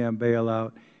the GM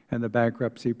bailout and the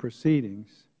bankruptcy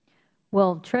proceedings?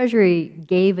 Well, Treasury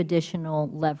gave additional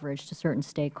leverage to certain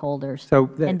stakeholders,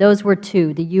 and those were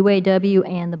two, the UAW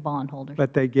and the bondholders.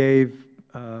 But they gave,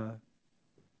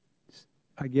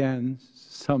 again,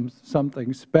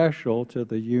 something special to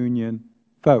the union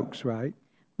folks, right?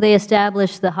 They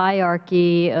established the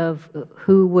hierarchy of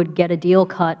who would get a deal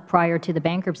cut prior to the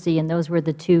bankruptcy, and those were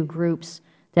the two groups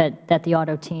that the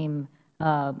auto team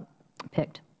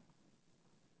picked.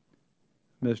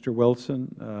 Mr.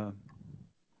 Wilson,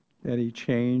 any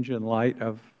change in light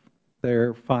of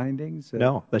their findings?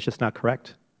 No, that's just not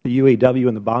correct. The UAW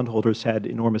and the bondholders had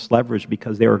enormous leverage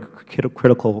because they were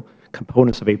critical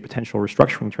components of a potential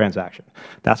restructuring transaction.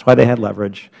 That's why they had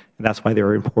leverage, and that's why they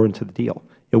were important to the deal.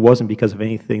 It wasn't because of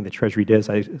anything that Treasury did, as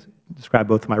I described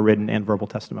both in my written and verbal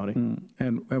testimony.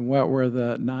 And what were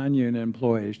the non-union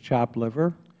employees, chopped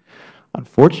liver?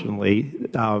 Unfortunately,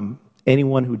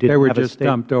 anyone who didn't have a stake— They were just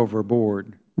dumped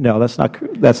overboard. No, that's not.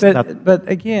 But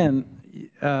again,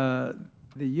 the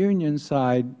union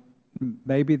side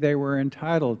maybe they were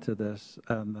entitled to this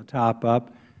on the top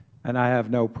up, and I have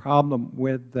no problem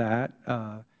with that.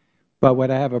 But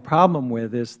what I have a problem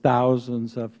with is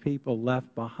thousands of people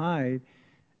left behind,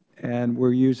 and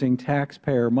we're using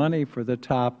taxpayer money for the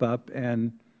top up.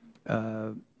 And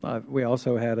we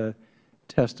also had a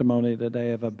testimony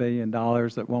today of $1 billion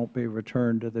that won't be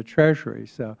returned to the Treasury.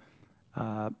 So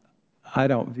I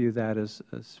don't view that as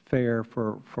fair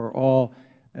for all.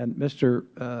 And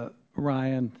Mr.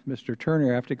 Ryan, Mr.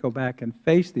 Turner have to go back and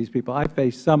face these people. I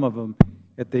faced some of them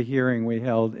at the hearing we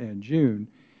held in June.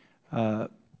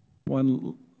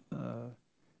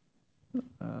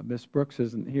 Ms. Brooks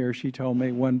isn't here. She told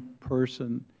me one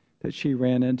person that she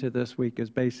ran into this week is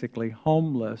basically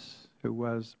homeless, who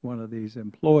was one of these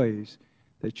employees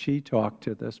that she talked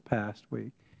to this past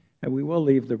week. And we will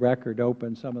leave the record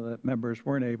open. Some of the members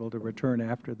weren't able to return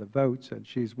after the votes, and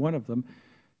she's one of them,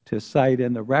 to cite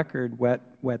in the record what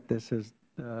this is,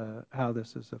 how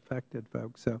this has affected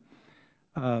folks. So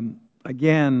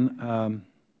again,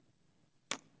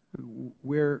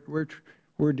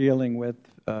 we're dealing with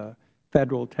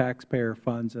Federal taxpayer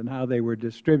funds and how they were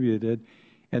distributed,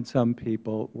 and some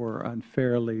people were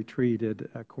unfairly treated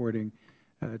according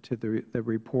to the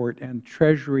report. And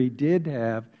Treasury did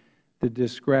have the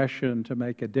discretion to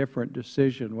make a different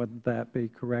decision. Wouldn't that be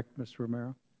correct, Ms.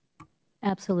 Romero?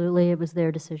 Absolutely. It was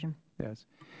their decision. Yes.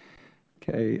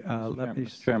 Okay. Let me,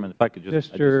 Mr. Chairman, if I could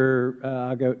just,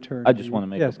 I'll go turn. I just want to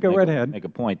make, make a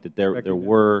point that there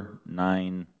were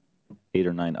 8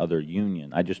 or 9 other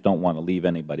union. I just don't want to leave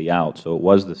anybody out. So it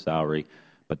was the salary,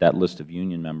 but that list of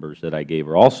union members that I gave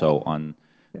are also on.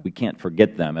 We can't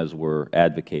forget them as we're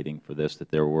advocating for this,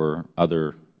 that there were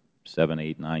other 7,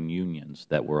 8, 9 unions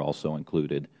that were also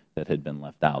included that had been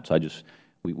left out. So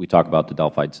we talk about the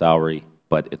Delphi salary,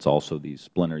 but it's also these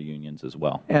splinter unions as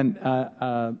well. And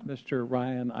Mr.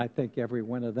 Ryan, I think every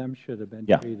one of them should have been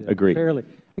treated fairly.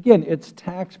 Again, it's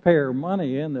taxpayer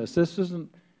money in this. This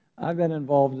isn't. I've been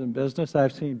involved in business.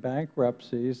 I've seen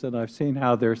bankruptcies, and I've seen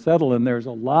how they're settled, and there's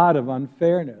a lot of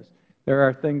unfairness. There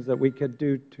are things that we could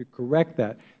do to correct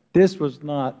that. This was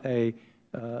not a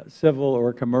civil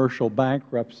or commercial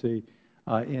bankruptcy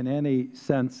in any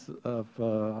sense of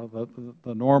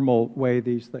the normal way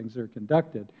these things are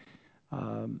conducted.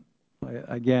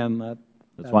 Again,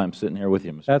 that's why I'm sitting here with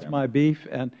you, Mr. That's Chairman. my beef.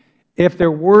 And if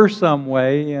there were some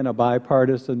way in a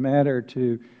bipartisan manner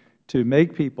to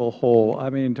make people whole, I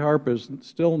mean, TARP is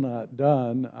still not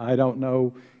done. I don't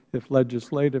know if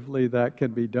legislatively that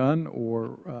can be done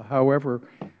or however,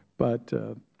 but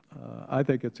I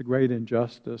think it's a great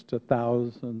injustice to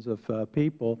thousands of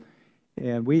people.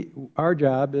 And our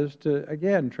job is to,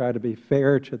 again, try to be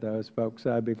fair to those folks.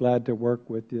 I'd be glad to work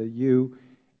with you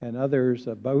and others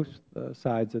of both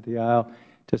sides of the aisle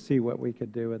to see what we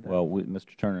could do with that. Well,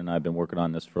 Mr. Turner and I have been working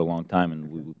on this for a long time, and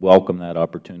we welcome that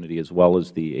opportunity as well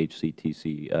as the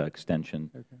HCTC extension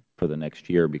for the next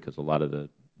year, because a lot of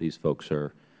these folks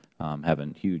are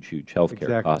having huge health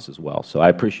care costs as well. So I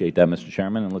appreciate that, Mr.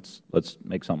 Chairman, and let's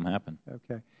make something happen.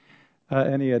 Okay.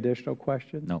 Any additional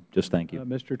questions? No, just thank you.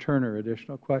 Mr. Turner,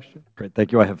 additional question? Great.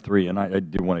 Thank you. I have 3, and I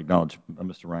do want to acknowledge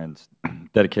Mr. Ryan's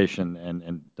dedication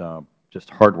and just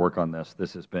hard work on this.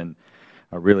 This has been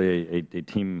really a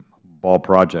team ball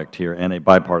project here and a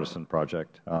bipartisan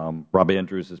project. Rob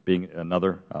Andrews is being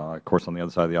another, of course, on the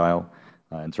other side of the aisle,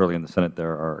 and certainly in the Senate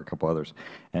there are a couple others.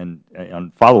 And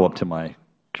on follow-up to my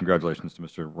congratulations to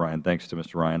Mr. Ryan, thanks to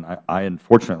Mr. Ryan, I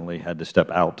unfortunately had to step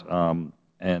out,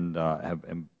 and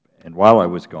while I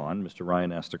was gone, Mr.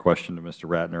 Ryan asked a question to Mr.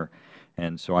 Ratner,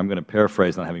 and so I'm going to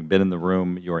paraphrase, not having been in the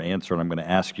room, your answer, and I'm going to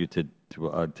ask you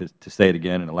to say it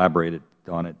again and elaborate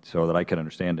on it so that I can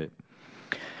understand it.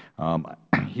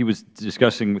 He was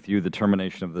discussing with you the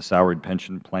termination of the salaried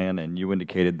pension plan, and you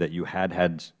indicated that you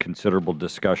had considerable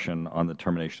discussion on the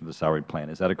termination of the salaried plan.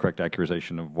 Is that a correct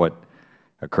accusation of what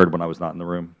occurred when I was not in the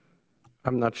room?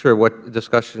 I'm not sure what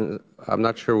discussion. I'm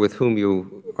not sure with whom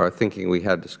you are thinking we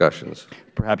had discussions.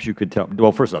 Perhaps you could tell.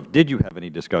 Well, first off, did you have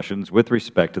any discussions with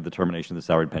respect to the termination of the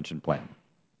salaried pension plan?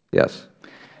 Yes.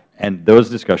 And those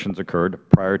discussions occurred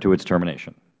prior to its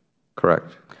termination?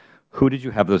 Correct. Who did you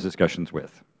have those discussions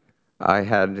with? I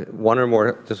had 1 or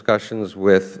more discussions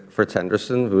with Fritz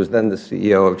Henderson, who was then the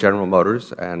CEO of General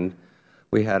Motors, and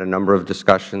we had a number of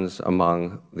discussions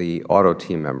among the auto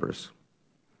team members.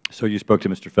 So you spoke to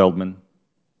Mr. Feldman?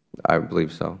 I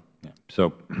believe so. Yeah.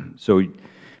 So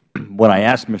when I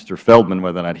asked Mr. Feldman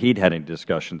whether or not he'd had any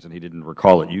discussions and he didn't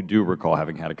recall it, you do recall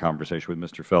having had a conversation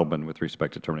with Mr. Feldman with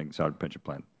respect to terminating the salary pension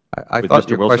plan? I thought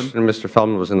your question, Mr.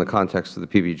 Feldman, was in the context of the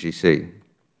PBGC.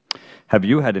 Have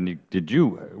you had any, did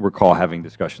you recall having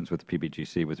discussions with the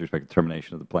PBGC with respect to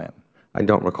termination of the plan? I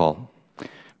don't recall.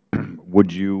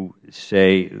 Would you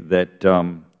say that, I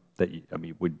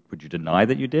mean, would you deny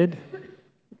that you did?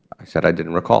 I said I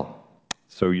didn't recall.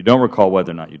 So you don't recall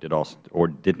whether or not you did also, or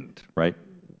didn't, right?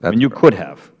 That's I mean, you correct. could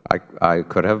have. I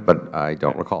could have, but I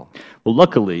don't recall. Well,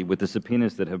 luckily, with the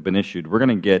subpoenas that have been issued, we're going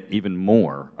to get even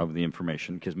more of the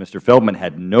information, because Mr. Feldman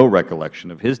had no recollection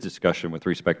of his discussion with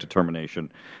respect to termination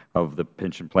of the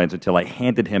pension plans until I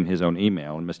handed him his own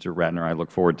email. And Mr. Ratner, I look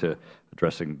forward to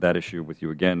addressing that issue with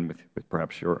you again, with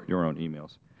perhaps your own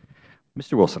emails.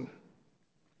 Mr. Wilson,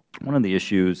 one of the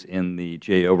issues in the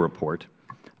GAO report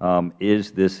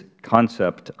is this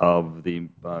concept of the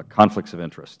conflicts of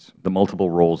interests. The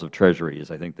multiple roles of Treasury is,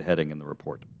 I think, the heading in the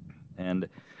report. And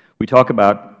we talk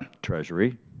about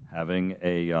Treasury having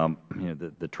a,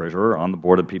 the Treasurer on the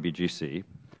board of PBGC.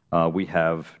 We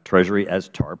have Treasury as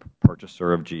TARP,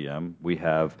 purchaser of GM. We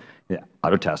have the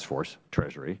Auto Task Force,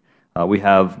 Treasury. We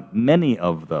have many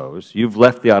of those. You've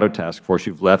left the Auto Task Force.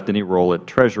 You've left any role at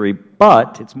Treasury.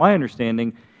 But it's my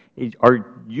understanding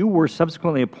you were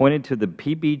subsequently appointed to the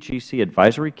PBGC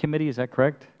Advisory Committee, is that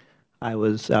correct? I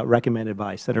was recommended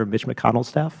by Senator Mitch McConnell's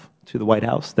staff to the White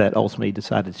House that ultimately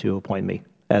decided to appoint me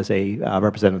as a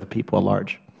representative of the people at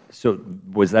large. So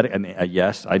was that a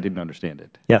yes? I didn't understand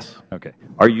it. Yes. Okay.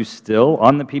 Are you still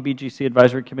on the PBGC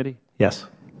Advisory Committee? Yes.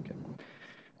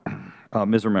 Okay.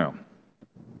 Ms. Romero,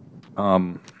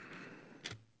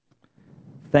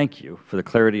 thank you for the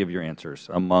clarity of your answers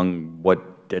among what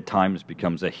at times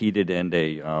becomes a heated and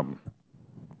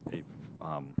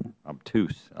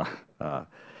obtuse, I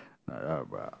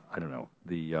don't know,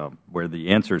 where the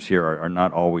answers here are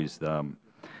not always the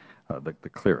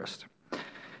clearest.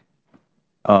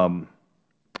 On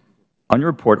your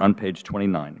report on page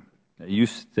 29, you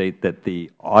state that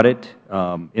the audit,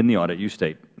 in the audit, you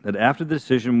state that after the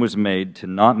decision was made to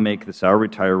not make the salary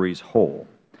retirees whole,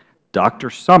 Dr.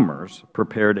 Summers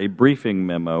prepared a briefing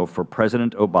memo for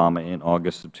President Obama in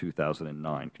August of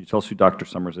 2009. Can you tell us who Dr.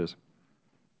 Summers is?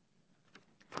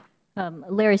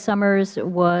 Larry Summers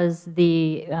was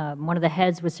the one of the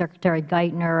heads with Secretary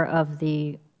Geithner of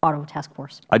the Auto Task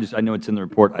Force. I know it's in the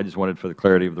report. I just wanted, for the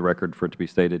clarity of the record, for it to be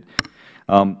stated.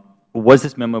 Was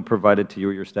this memo provided to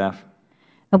you or your staff?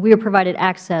 We were provided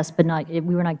access, but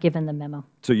we were not given the memo.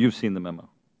 So you've seen the memo?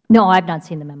 No, I have not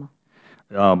seen the memo.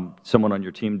 Someone on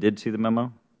your team did see the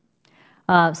memo?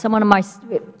 Someone on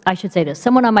I should say this.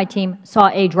 Someone on my team saw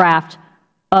a draft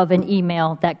of an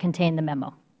email that contained the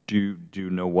memo. Do you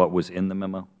know what was in the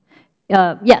memo?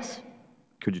 Yes.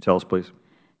 Could you tell us, please?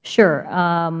 Sure.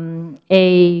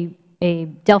 A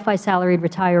Delphi salaried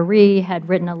retiree had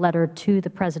written a letter to the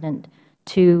President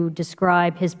to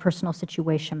describe his personal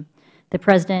situation. The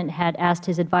President had asked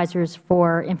his advisors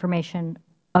for information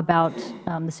about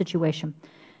the situation.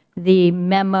 The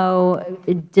memo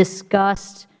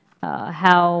discussed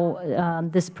how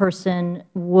this person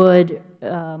would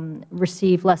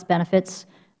receive less benefits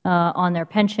on their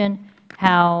pension,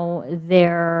 how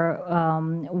there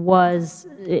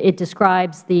it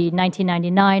describes the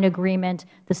 1999 agreement,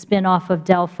 the spinoff of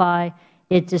Delphi.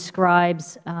 It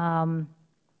describes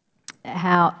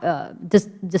how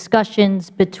discussions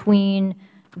between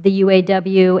the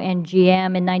UAW and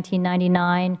GM in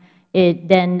 1999. It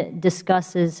then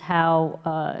discusses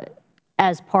how,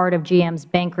 as part of GM's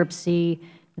bankruptcy,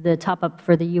 the top-up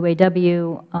for the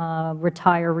UAW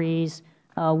retirees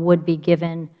would be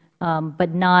given,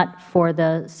 but not for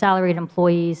the salaried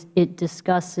employees. It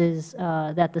discusses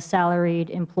that the salaried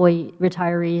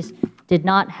retirees did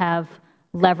not have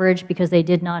leverage because they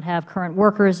did not have current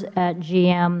workers at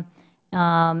GM,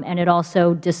 and it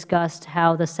also discussed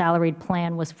how the salaried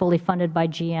plan was fully funded by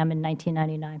GM in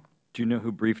 1999. Do you know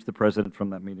who briefed the President from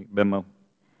that memo?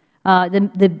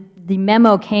 The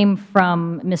memo came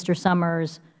from Mr.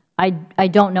 Summers. I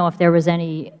don't know if there was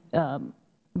any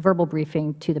verbal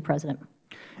briefing to the President.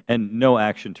 And no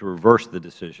action to reverse the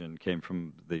decision came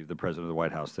from the President of the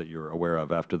White House that you're aware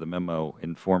of after the memo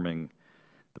informing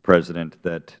the President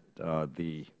that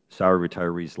the salary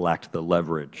retirees lacked the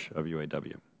leverage of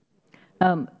UAW?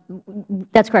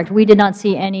 That's correct. We did not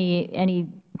see any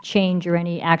change or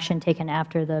any action taken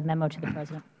after the memo to the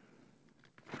President.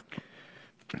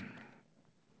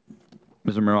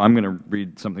 Ms. Romero, I'm going to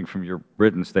read something from your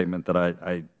written statement that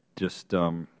I'd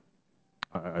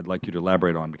like you to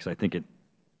elaborate on, because I think it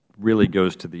really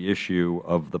goes to the issue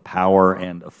of the power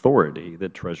and authority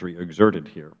that Treasury exerted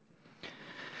here.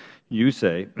 You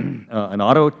say, an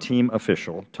auto team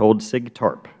official told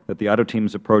SIGTARP that the auto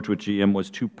team's approach with GM was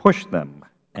to push them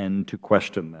and to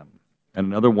question them. And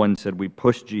another one said, we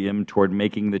pushed GM toward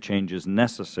making the changes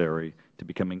necessary to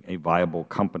becoming a viable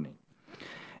company.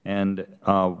 And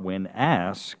when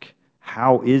asked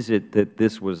how is it that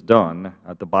this was done?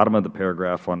 At the bottom of the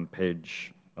paragraph on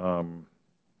page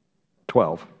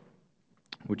 12,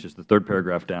 which is the third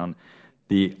paragraph down,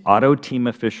 the auto team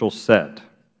official said,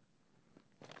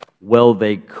 well,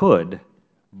 they could,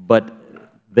 but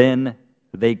then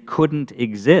they couldn't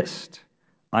exist.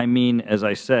 I mean, as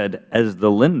I said, as the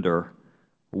lender,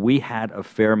 we had a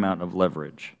fair amount of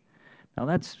leverage. Now,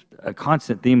 that's a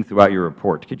constant theme throughout your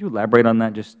report. Could you elaborate on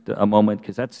that just a moment?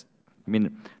 Because that's, I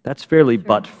mean, that's fairly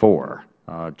but for.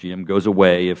 GM goes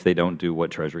away if they don't do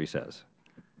what Treasury says.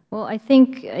 Well, I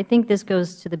think this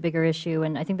goes to the bigger issue,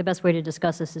 and I think the best way to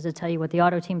discuss this is to tell you what the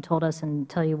auto team told us and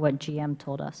tell you what GM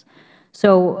told us.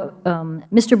 So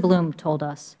Mr. Bloom told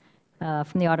us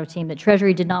from the auto team that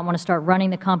Treasury did not want to start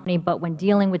running the company, but when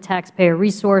dealing with taxpayer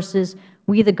resources,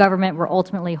 we, the government, were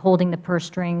ultimately holding the purse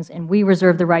strings, and we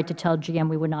reserved the right to tell GM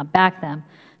we would not back them.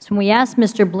 So when we asked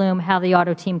Mr. Bloom how the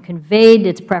auto team conveyed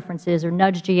its preferences or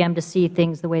nudged GM to see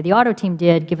things the way the auto team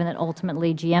did, given that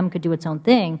ultimately GM could do its own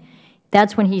thing,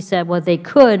 that's when he said, well, they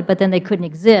could, but then they couldn't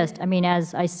exist. I mean,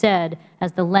 as I said,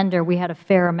 as the lender, we had a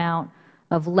fair amount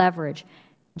of leverage.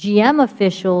 GM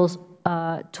officials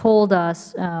told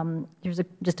us, there's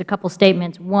just a couple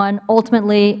statements. One,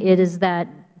 ultimately, it was that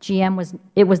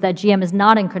GM is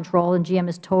not in control and GM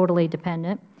is totally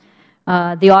dependent.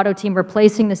 The auto team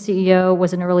replacing the CEO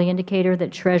was an early indicator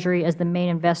that Treasury, as the main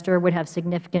investor, would have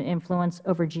significant influence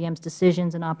over GM's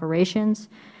decisions and operations.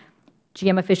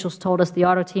 GM officials told us the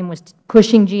auto team was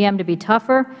pushing GM to be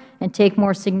tougher and take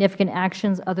more significant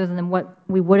actions other than what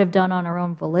we would have done on our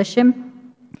own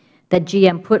volition, that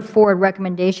GM put forward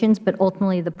recommendations, but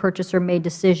ultimately the purchaser made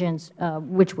decisions,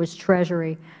 which was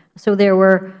Treasury. So there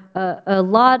were a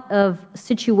lot of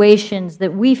situations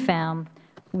that we found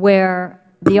where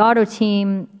the auto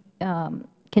team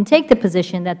can take the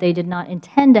position that they did not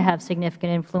intend to have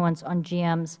significant influence on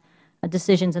GM's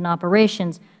decisions and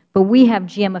operations, but we have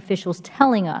GM officials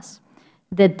telling us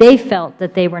that they felt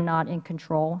that they were not in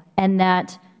control and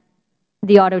that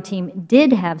the auto team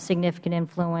did have significant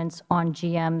influence on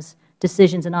GM's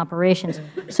decisions and operations.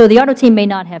 So the auto team may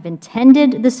not have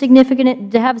intended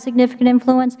to have significant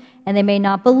influence, and they may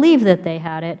not believe that they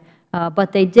had it,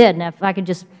 but they did. And if I could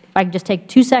just take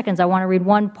 2 seconds, I want to read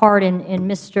one part in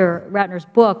Mr. Ratner's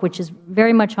book, which is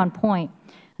very much on point.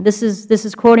 This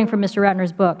is quoting from Mr.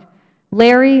 Ratner's book.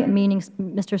 Larry, meaning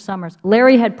Mr. Summers,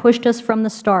 Larry had pushed us from the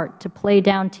start to play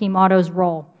down Team Auto's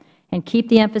role and keep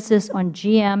the emphasis on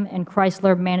GM and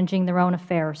Chrysler managing their own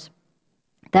affairs.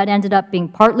 That ended up being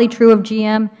partly true of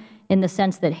GM in the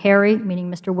sense that Harry, meaning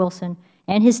Mr. Wilson,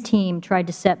 and his team tried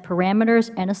to set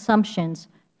parameters and assumptions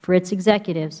for its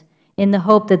executives in the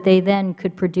hope that they then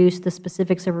could produce the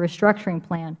specifics of a restructuring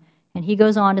plan. And he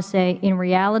goes on to say, in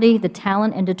reality, the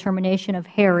talent and determination of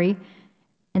Harry,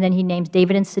 and then he names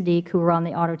David and Sadiq, who were on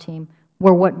the auto team,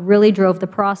 were what really drove the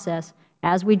process.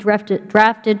 As we drafted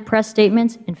press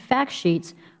statements and fact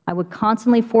sheets, I would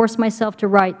constantly force myself to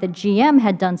write that GM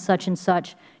had done such and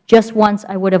such. Just once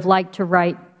I would have liked to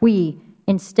write we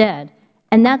instead.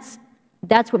 And that's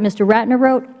what Mr. Ratner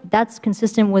wrote. That's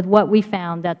consistent with what we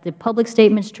found, that the public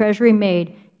statements Treasury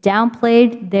made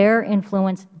downplayed their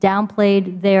influence,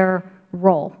 downplayed their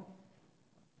role.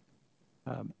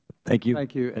 Thank you.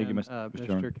 Thank you. Thank you, Mr.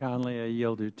 Chairman. Connolly, I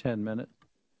yield you 10 minutes.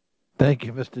 Thank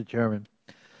you, Mr. Chairman.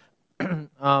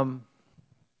 I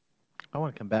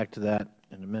want to come back to that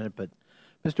in a minute, but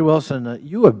Mr. Wilson,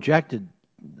 you objected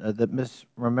that Ms.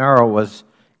 Romero was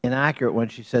inaccurate when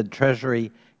she said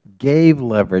Treasury gave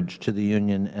leverage to the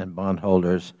union and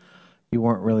bondholders. You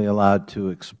weren't really allowed to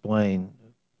explain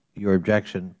your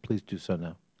objection. Please do so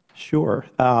now. Sure.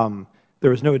 There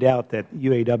was no doubt that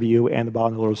UAW and the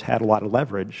bondholders had a lot of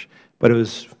leverage, but it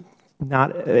was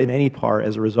not in any part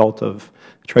as a result of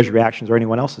Treasury actions or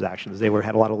anyone else's actions. They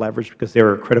had a lot of leverage because they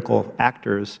were critical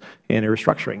actors in a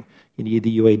restructuring. You need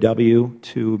the UAW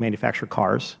to manufacture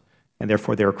cars, and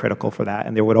therefore they were critical for that,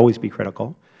 and they would always be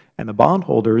critical. And the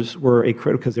bondholders were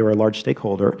critical because they were a large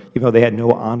stakeholder. Even though they had no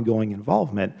ongoing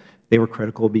involvement, they were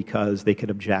critical because they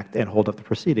could object and hold up the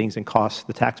proceedings and cost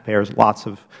the taxpayers lots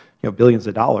of billions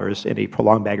of dollars in a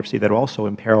prolonged bankruptcy that would also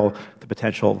imperil the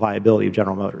potential viability of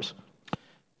General Motors.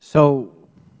 So,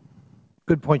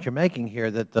 good point you're making here,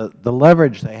 that the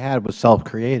leverage they had was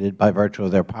self-created by virtue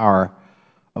of their power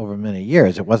over many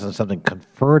years. It wasn't something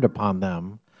conferred upon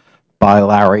them by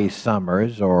Larry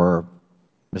Summers or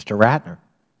Mr. Ratner.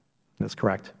 That's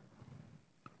correct.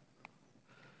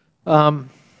 Mr.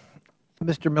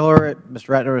 Miller, Mr.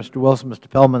 Ratner, Mr. Wilson, Mr.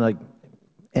 Feldman,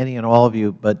 any and all of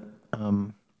you, but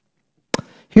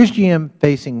here's GM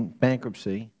facing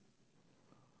bankruptcy.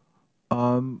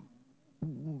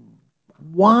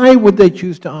 Why would they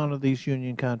choose to honor these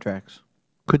union contracts?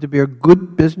 Could there be a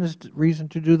good business reason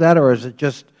to do that, or is it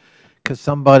just because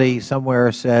somebody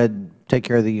somewhere said, take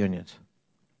care of the unions?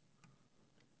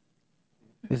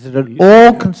 Is it at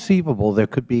all conceivable there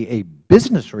could be a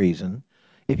business reason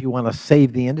if you want to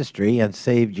save the industry and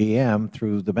save GM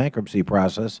through the bankruptcy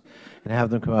process and have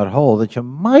them come out whole, that you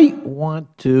might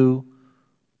want to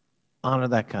honor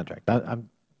that contract?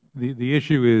 The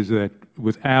issue is that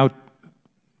without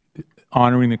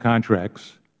honoring the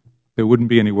contracts, there wouldn't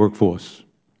be any workforce.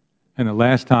 And the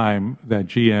last time that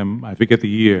GM, I forget the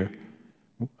year,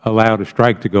 allowed a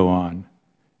strike to go on,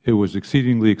 it was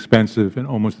exceedingly expensive and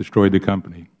almost destroyed the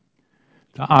company.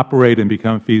 To operate and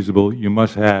become feasible, you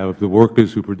must have the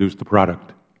workers who produce the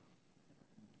product.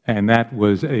 And that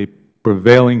was a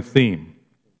prevailing theme,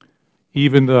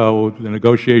 even though the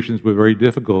negotiations were very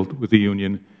difficult with the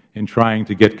union in trying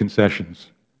to get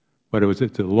concessions. But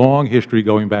it's a long history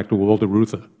going back to Walter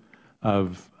Reuther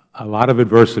of a lot of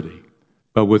adversity.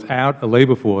 But without a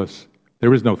labor force,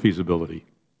 there is no feasibility.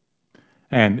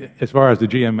 And as far as the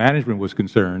GM management was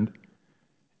concerned,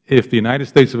 if the United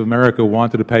States of America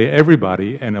wanted to pay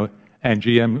everybody and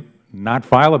GM not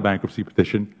file a bankruptcy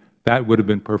petition, that would have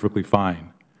been perfectly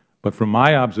fine. But from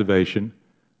my observation,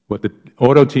 what the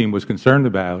auto team was concerned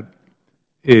about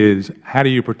is how do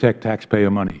you protect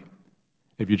taxpayer money?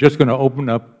 If you're just going to open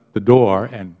up the door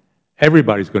and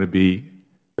everybody's going to be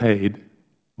paid,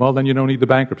 well, then you don't need the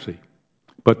bankruptcy.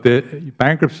 But the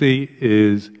bankruptcy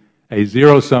is a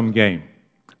zero-sum game.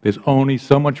 There's only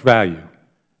so much value,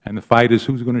 and the fight is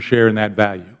who's going to share in that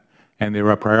value. And there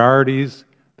are priorities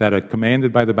that are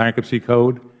commanded by the bankruptcy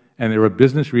code, and there are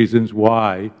business reasons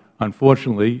why,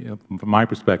 unfortunately, from my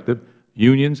perspective,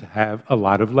 unions have a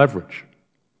lot of leverage.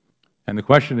 And the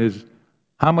question is,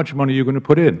 how much money are you going to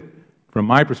put in? From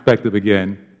my perspective,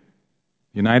 again,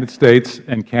 the United States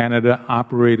and Canada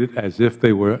operated as if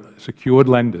they were secured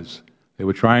lenders. They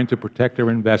were trying to protect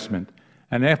their investment.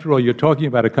 And after all, you're talking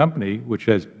about a company which,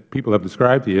 as people have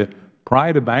described here,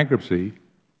 prior to bankruptcy,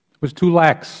 was too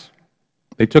lax.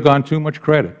 They took on too much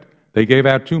credit. They gave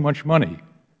out too much money.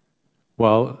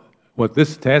 Well, what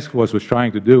this task force was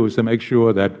trying to do is to make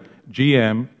sure that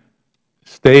GM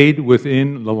stayed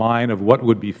within the line of what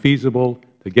would be feasible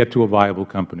to get to a viable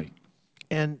company.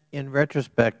 And in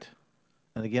retrospect,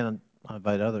 and again, I'll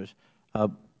invite others,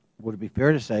 would it be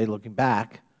fair to say, looking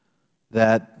back,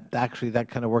 that actually that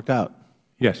kind of worked out?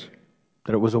 Yes.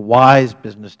 That it was a wise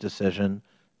business decision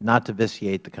not to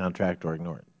vitiate the contract or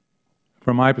ignore it?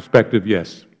 From my perspective,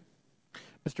 yes.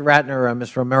 Mr. Ratner,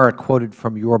 Ms. Romero quoted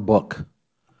from your book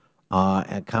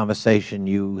a conversation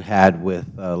you had with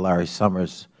Larry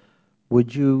Summers.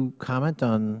 Would you comment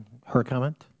on her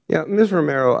comment? Yeah, Ms.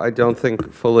 Romero, I don't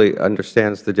think fully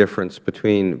understands the difference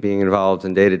between being involved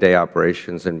in day-to-day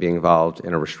operations and being involved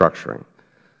in a restructuring.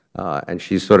 And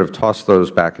she sort of tossed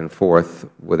those back and forth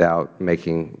without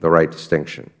making the right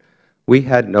distinction. We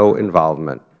had no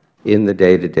involvement in the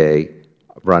day-to-day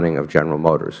running of General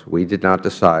Motors. We did not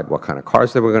decide what kind of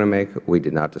cars they were going to make. We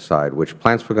did not decide which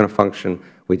plants were going to function.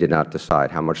 We did not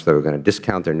decide how much they were going to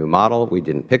discount their new model. We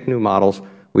didn't pick new models.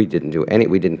 We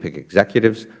didn't pick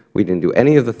executives. We didn't do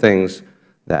any of the things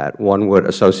that one would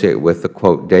associate with the,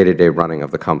 quote, day-to-day running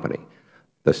of the company.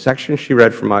 The section she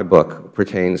read from my book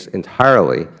pertains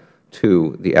entirely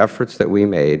to the efforts that we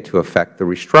made to affect the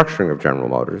restructuring of General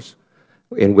Motors,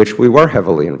 in which we were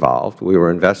heavily involved. We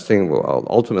were investing, well,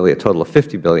 ultimately, a total of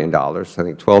 $50 billion, I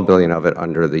think $12 billion of it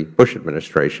under the Bush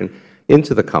administration,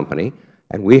 into the company,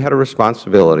 and we had a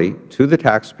responsibility to the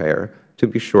taxpayer to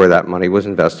be sure that money was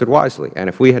invested wisely. And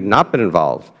if we had not been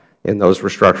involved in those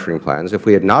restructuring plans, if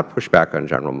we had not pushed back on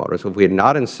General Motors, if we had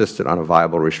not insisted on a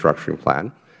viable restructuring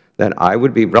plan, then I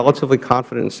would be relatively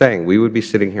confident in saying we would be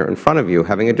sitting here in front of you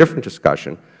having a different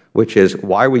discussion, which is,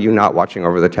 why were you not watching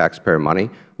over the taxpayer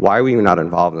money? Why were you not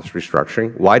involved in this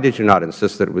restructuring? Why did you not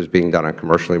insist that it was being done on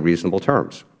commercially reasonable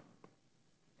terms?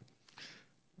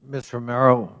 Ms.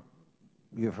 Romero,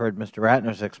 you have heard Mr.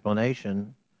 Ratner's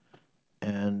explanation,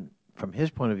 and from his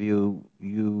point of view,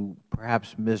 you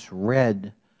perhaps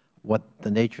misread what the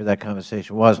nature of that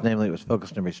conversation was, namely it was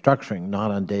focused on restructuring,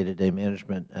 not on day-to-day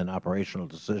management and operational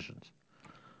decisions.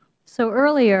 So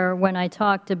earlier, when I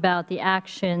talked about the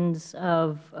actions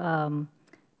of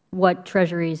what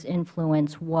Treasury's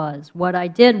influence was, what I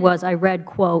did was I read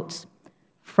quotes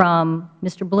from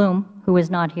Mr. Bloom, who is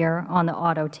not here, on the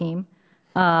auto team,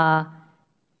 and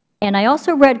I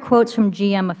also read quotes from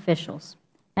GM officials.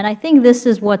 And I think this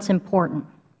is what's important.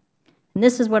 And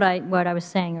this is what I was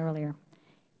saying earlier.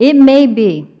 It may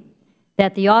be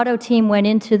that the auto team went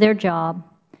into their job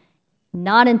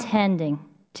not intending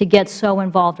to get so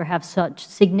involved or have such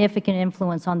significant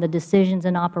influence on the decisions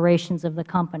and operations of the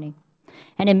company.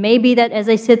 And it may be that as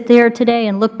they sit there today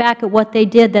and look back at what they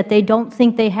did, that they don't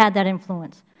think they had that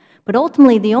influence. But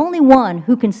ultimately, the only one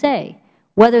who can say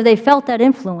whether they felt that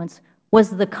influence was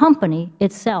the company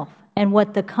itself. And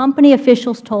what the company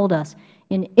officials told us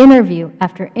in interview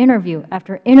after interview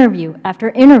after interview after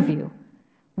interview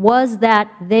was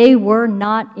that they were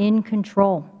not in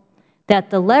control, that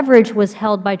the leverage was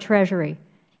held by Treasury.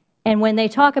 And when they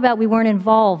talk about we weren't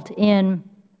involved in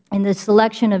the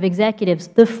selection of executives,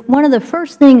 one of the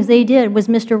first things they did was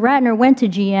Mr. Ratner went to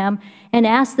GM and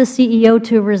asked the CEO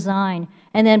to resign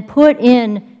and then put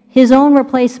in his own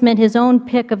replacement, his own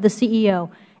pick of the CEO.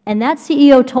 And that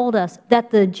CEO told us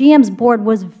that the GM's board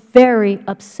was very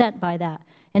upset by that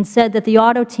and said that the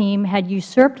auto team had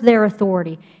usurped their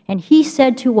authority. And he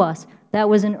said to us that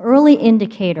was an early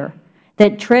indicator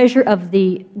that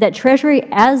Treasury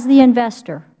as the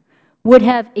investor would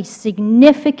have a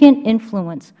significant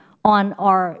influence on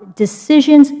our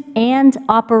decisions and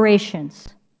operations.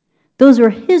 Those are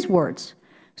his words.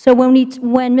 So when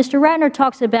Mr. Ratner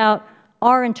talks about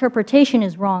our interpretation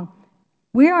is wrong,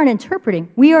 we aren't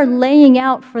interpreting. We are laying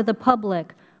out for the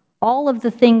public all of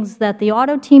the things that the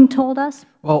auto team told us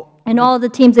and all of the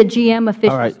teams that GM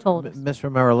officials told us. Ms.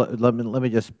 Romero, let me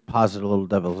just posit a little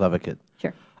devil's advocate.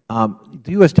 Sure.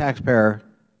 The U.S. taxpayer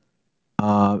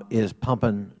is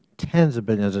pumping tens of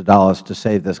billions of dollars to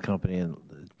save this company and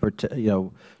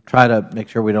try to make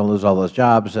sure we don't lose all those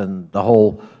jobs and the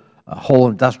whole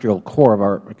industrial core of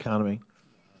our economy.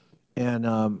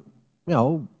 And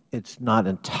it's not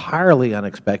entirely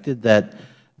unexpected that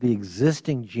the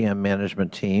existing GM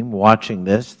management team watching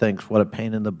this thinks, what a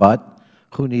pain in the butt.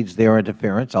 Who needs their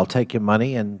interference? I'll take your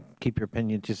money and keep your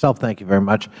opinion to yourself. Thank you very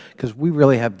much, because we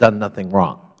really have done nothing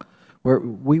wrong.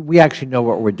 We actually know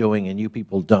what we're doing, and you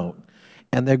people don't.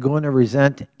 And they're going to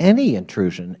resent any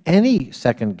intrusion, any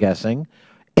second guessing,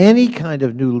 any kind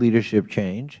of new leadership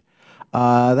change.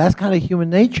 That's kind of human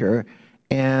nature.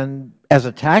 And as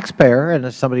a taxpayer and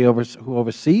as somebody who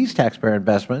oversees taxpayer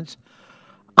investments,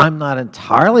 I'm not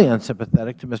entirely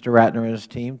unsympathetic to Mr. Ratner and his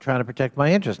team trying to protect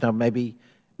my interests. Now, maybe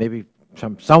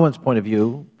from someone's point of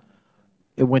view,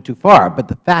 it went too far. But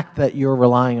the fact that you're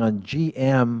relying on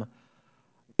GM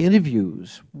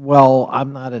interviews, well,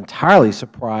 I'm not entirely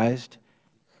surprised,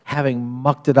 having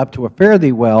mucked it up to a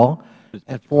fairly well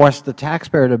and forced the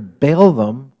taxpayer to bail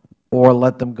them or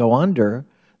let them go under,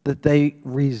 that they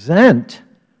resent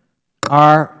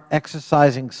our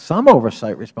exercising some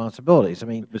oversight responsibilities. I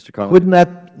mean, couldn't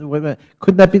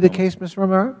that be the case, Ms.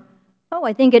 Romero? Oh,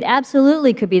 I think it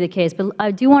absolutely could be the case. But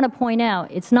I do want to point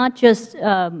out, it's not just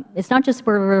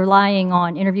we're relying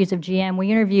on interviews of GM.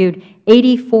 We interviewed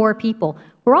 84 people.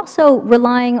 We're also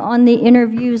relying on the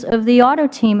interviews of the auto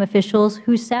team officials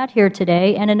who sat here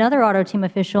today and another auto team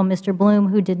official, Mr. Bloom,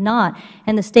 who did not,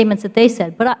 and the statements that they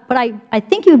said. But I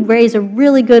think you raise a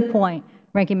really good point,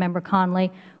 Ranking Member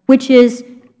Conley, which is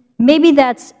maybe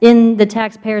that's in the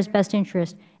taxpayer's best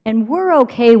interest, and we're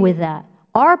okay with that.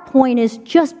 Our point is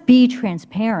just be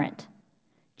transparent.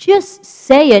 Just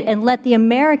say it and let the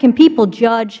American people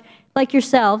judge, like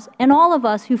yourselves and all of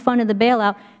us who funded the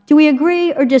bailout, do we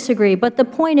agree or disagree? But the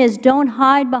point is, don't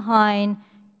hide behind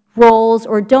roles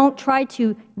or don't try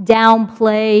to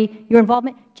downplay your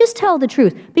involvement. Just tell the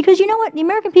truth. Because you know what? The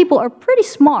American people are pretty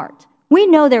smart. We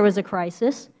know there was a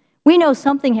crisis. We know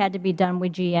something had to be done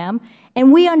with GM.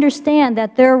 And we understand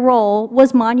that their role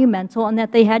was monumental and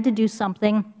that they had to do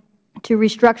something to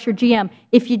restructure GM.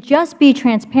 If you just be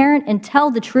transparent and tell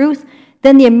the truth,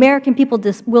 then the American people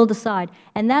will decide.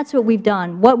 And that's what we've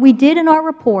done. What we did in our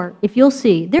report, if you'll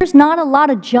see, there's not a lot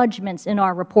of judgments in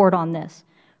our report on this.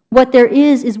 What there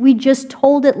is we just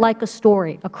told it like a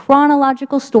story, a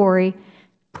chronological story,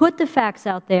 put the facts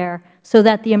out there so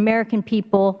that the American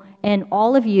people and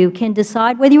all of you can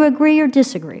decide whether you agree or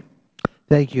disagree.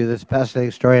 Thank you. This is a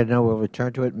fascinating story. I know we'll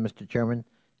return to it, Mr. Chairman.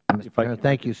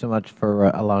 Thank you so much for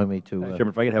allowing me to. Chairman,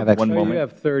 if I could have 1 moment. You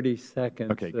have 30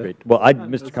 seconds. Okay, great. Well,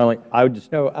 Mr. Connolly, I would just.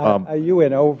 No, you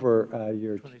went over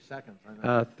your 20 seconds.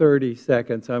 30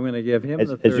 seconds. So I'm going to give him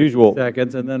the 30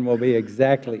 seconds, and then we'll be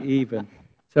exactly even.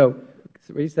 So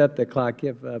reset the clock.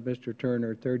 Give Mr.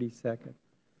 Turner 30 seconds.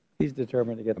 He's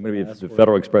determined to get the last word. I'm going to be the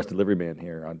Federal Express delivery man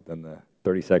here on the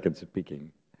 30 seconds of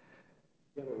speaking.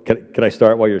 Can I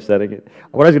start while you're setting it?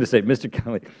 What I was going to say, Mr.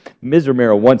 Connolly, Ms.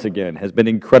 Romero, once again, has been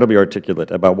incredibly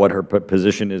articulate about what her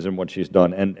position is and what she's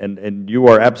done. And you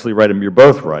are absolutely right, and you're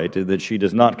both right, that she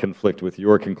does not conflict with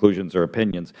your conclusions or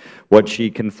opinions. What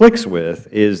she conflicts with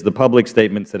is the public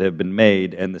statements that have been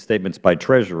made and the statements by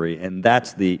Treasury, and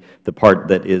that's the part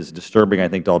that is disturbing, I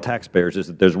think, to all taxpayers, is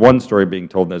that there's one story being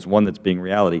told and there's one that's being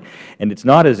reality. And it's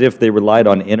not as if they relied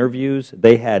on interviews.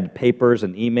 They had papers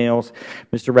and emails.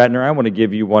 Mr. Ratner, I want to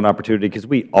give you one opportunity, because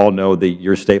we all know that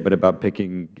your statement about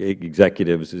picking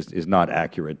executives is not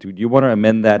accurate. Do you want to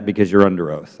amend that, because you're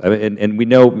under oath? And we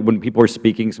know when people are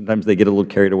speaking, sometimes they get a little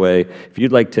carried away. If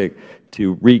you'd like to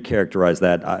recharacterize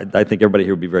that, I think everybody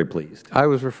here would be very pleased. I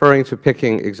was referring to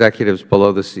picking executives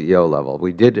below the CEO level.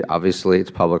 We did, obviously,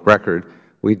 it's public record,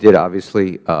 we did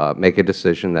obviously make a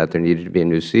decision that there needed to be a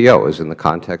new CEO, as in the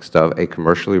context of a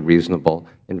commercially reasonable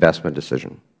investment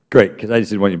decision. Great, because I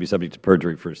just didn't want you to be subject to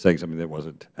perjury for saying something that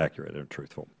wasn't accurate or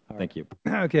truthful. Thank you.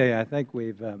 Okay, I think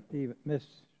we've even missed,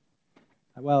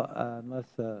 well, unless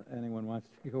anyone wants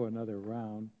to go another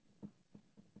round.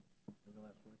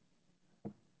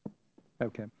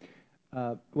 Okay.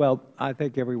 Well, I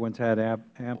think everyone's had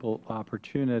ample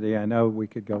opportunity. I know we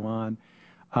could go on.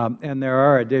 And there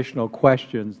are additional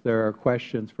questions. There are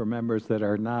questions for members that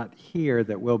are not here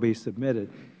that will be submitted.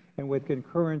 And with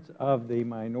concurrence of the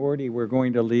minority, we're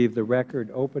going to leave the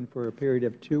record open for a period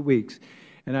of 2 weeks.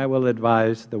 And I will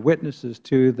advise the witnesses,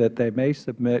 too, that they may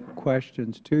submit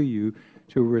questions to you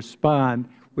to respond,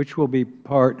 which will be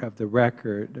part of the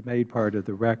record, made part of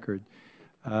the record.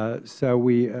 So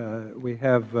we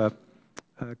have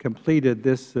completed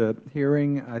this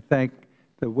hearing. I thank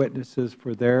the witnesses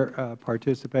for their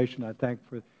participation. I thank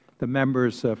the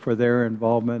members for their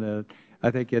involvement. I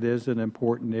think it is an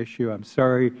important issue. I'm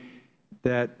sorry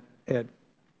that it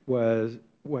was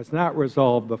not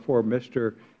resolved before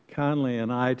Mr. Connolly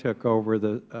and I took over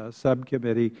the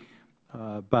subcommittee.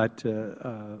 But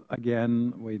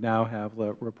again, we now have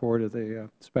the report of the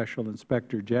Special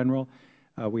Inspector General.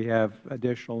 We have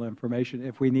additional information.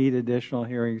 If we need additional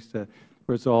hearings to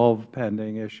resolve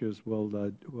pending issues,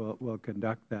 we'll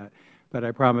conduct that. But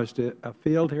I promised a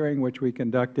field hearing, which we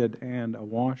conducted, and a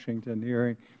Washington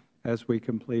hearing as we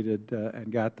completed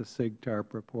and got the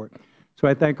SIGTARP report. So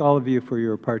I thank all of you for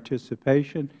your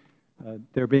participation.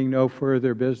 There being no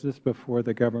further business before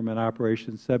the Government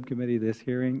Operations Subcommittee, this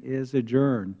hearing is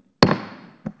adjourned.